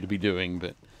thing for you to be doing,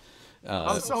 but.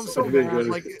 I'm so mad,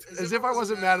 like as if I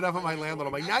wasn't mad enough at my landlord.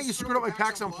 I'm like, now you screwed up my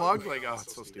PAX Unplugged. Like, oh,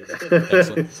 it's so stupid.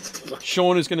 Excellent.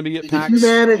 Sean is going to be at PAX.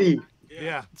 Humanity.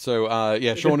 Yeah. So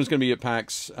yeah, Sean is going to be at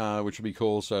PAX, which will be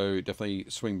cool. So definitely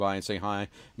swing by and say hi.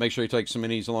 Make sure you take some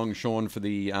minis along, Sean, for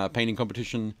the painting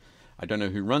competition. I don't know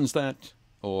who runs that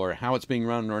or how it's being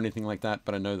run or anything like that,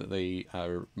 but I know that they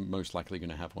are most likely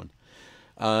going to have one.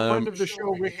 Friend of the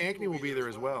show, Rick Ankney, will be there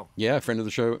as well. Yeah, friend of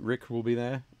the show, Rick, will be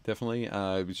there. Definitely.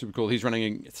 It'd be super cool. He's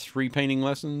running 3 painting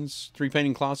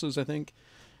classes, I think.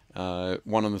 1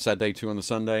 on the Saturday, 2 on the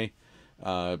Sunday.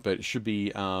 But it should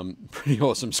be pretty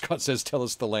awesome. Scott says, tell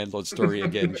us the landlord story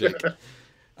again, Jake.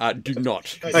 Do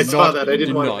not. I saw that. I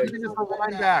didn't want to. Just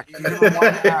rewind back.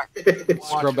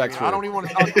 Scrub back through. I don't even want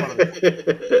to talk about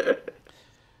it.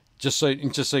 Just so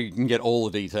you can get all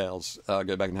the details,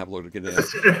 go back and have a look at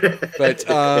it. But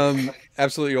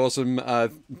absolutely awesome.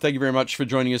 Thank you very much for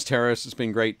joining us, Teras. It's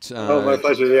been great. My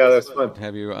pleasure. Yeah, that's fun.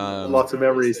 Have you? Lots of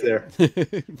memories there.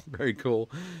 Very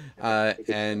cool.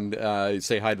 And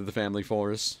say hi to the family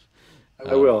for us.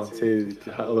 I will. Say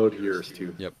hello to yours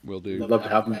too. Yep, we'll do. I'd love to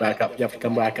have them back up. You have to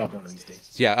come back up one of these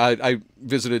days. Yeah, I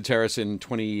visited Teras in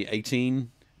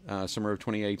 2018. Summer of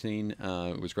 2018.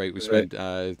 It was great. We spent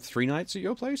 3 nights at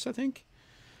your place, I think.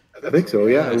 I think so.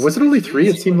 Yeah. Was it only 3?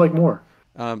 It seemed like more.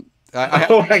 I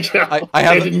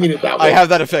didn't mean it that way. I have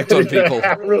that effect on people.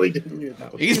 I really didn't mean it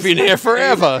that way. He's been here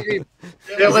forever.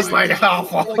 It was like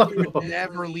awful.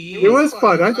 Never leave. It was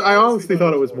fun. I honestly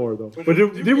thought it was more though. But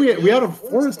did we had a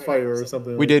forest fire or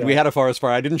something? We did. We had a forest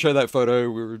fire. I didn't show that photo.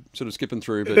 We were sort of skipping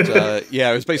through, but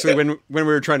yeah, it was basically when we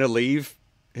were trying to leave.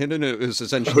 Hidden, it was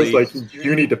essentially. It was like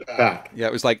you need to pack. Yeah,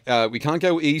 it was like we can't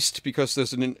go east because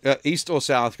there's an east or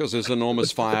south because there's an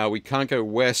enormous fire. We can't go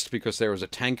west because there was a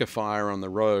tanker fire on the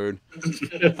road.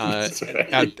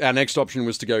 Our next option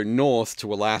was to go north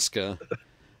to Alaska.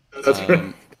 That's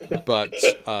right. But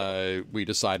we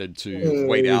decided to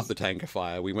wait out the tanker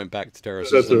fire. We went back to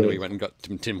Terraces and we went and got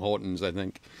some Tim Hortons, I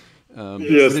think.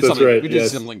 Yes, that's right. We did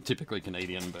something typically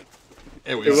Canadian, but.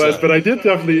 It was, but I did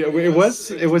definitely. It was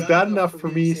bad enough for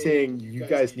me saying you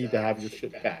guys need to have your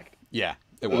shit packed. Yeah,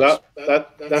 it was.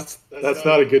 That's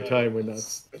not a good time when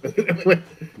that's.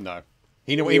 No,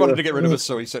 he wanted to get rid of us,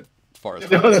 so he said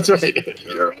forest. No, that's right.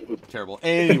 Terrible.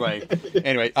 Anyway,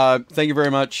 thank you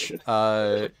very much,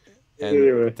 and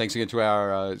thanks again to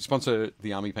our sponsor,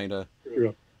 the Army Painter.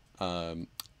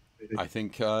 I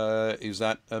think is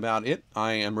that about it?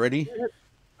 I am ready.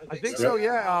 I think so,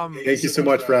 yeah. Thank you so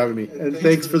much for having me. And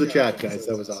thanks for the chat, guys.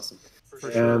 That was awesome.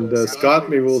 And Scott,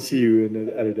 maybe we'll see you at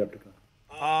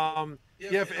Adepticon.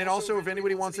 Yeah, and also if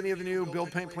anybody wants any of the new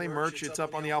Build, Paint, Play merch, it's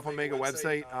up on the Alpha Omega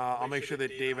website. I'll make sure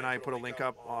that Dave and I put a link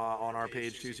up on our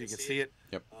page too so you can see it.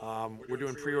 Yep. We're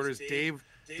doing pre-orders.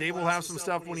 Dave will have some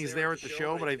stuff when he's there at the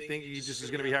show, but I think he just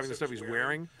is going to be having the stuff he's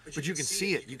wearing. But you can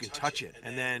see it, you can touch it,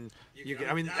 and then you can.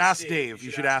 I mean, ask Dave.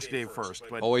 You should ask Dave first.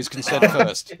 But always consent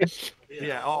first.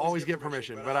 Yeah, I'll always get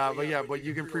permission. But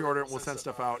you can pre-order it. We'll send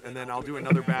stuff out, and then I'll do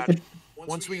another batch.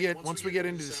 Once we get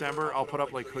into December, I'll put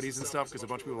up like hoodies and stuff because a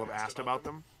bunch of people have asked about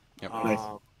them. Yep. Nice.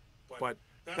 But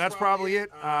that's probably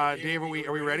it. Dave, are we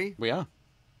ready? We are.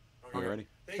 We're ready.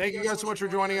 Thank you guys so much for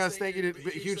joining us.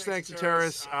 Huge thanks to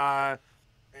Teras.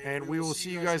 And we will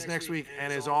see you guys next week.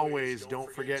 And as always,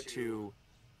 don't forget to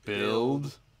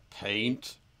build,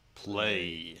 paint,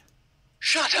 play.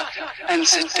 Shut up and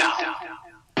sit down.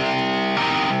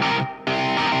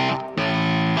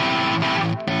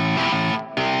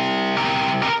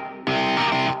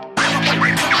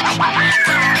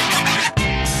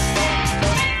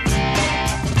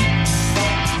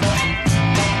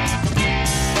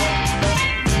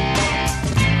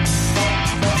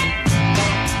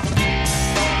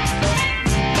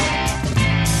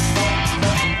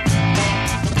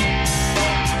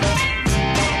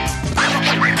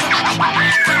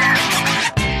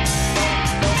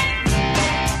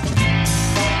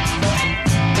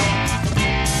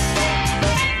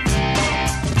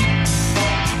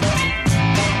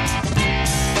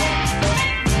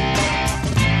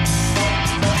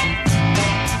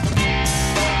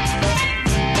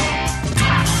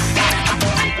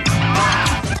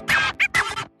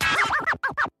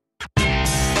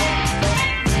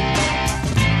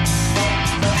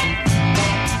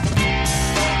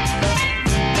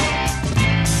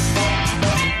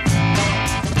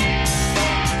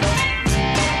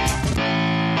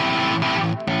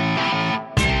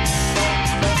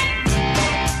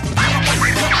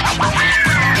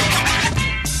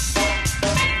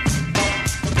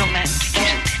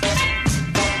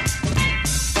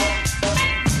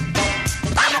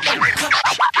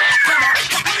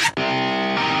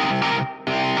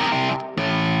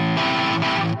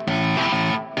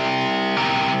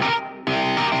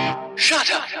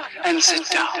 Shut up and sit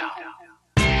down.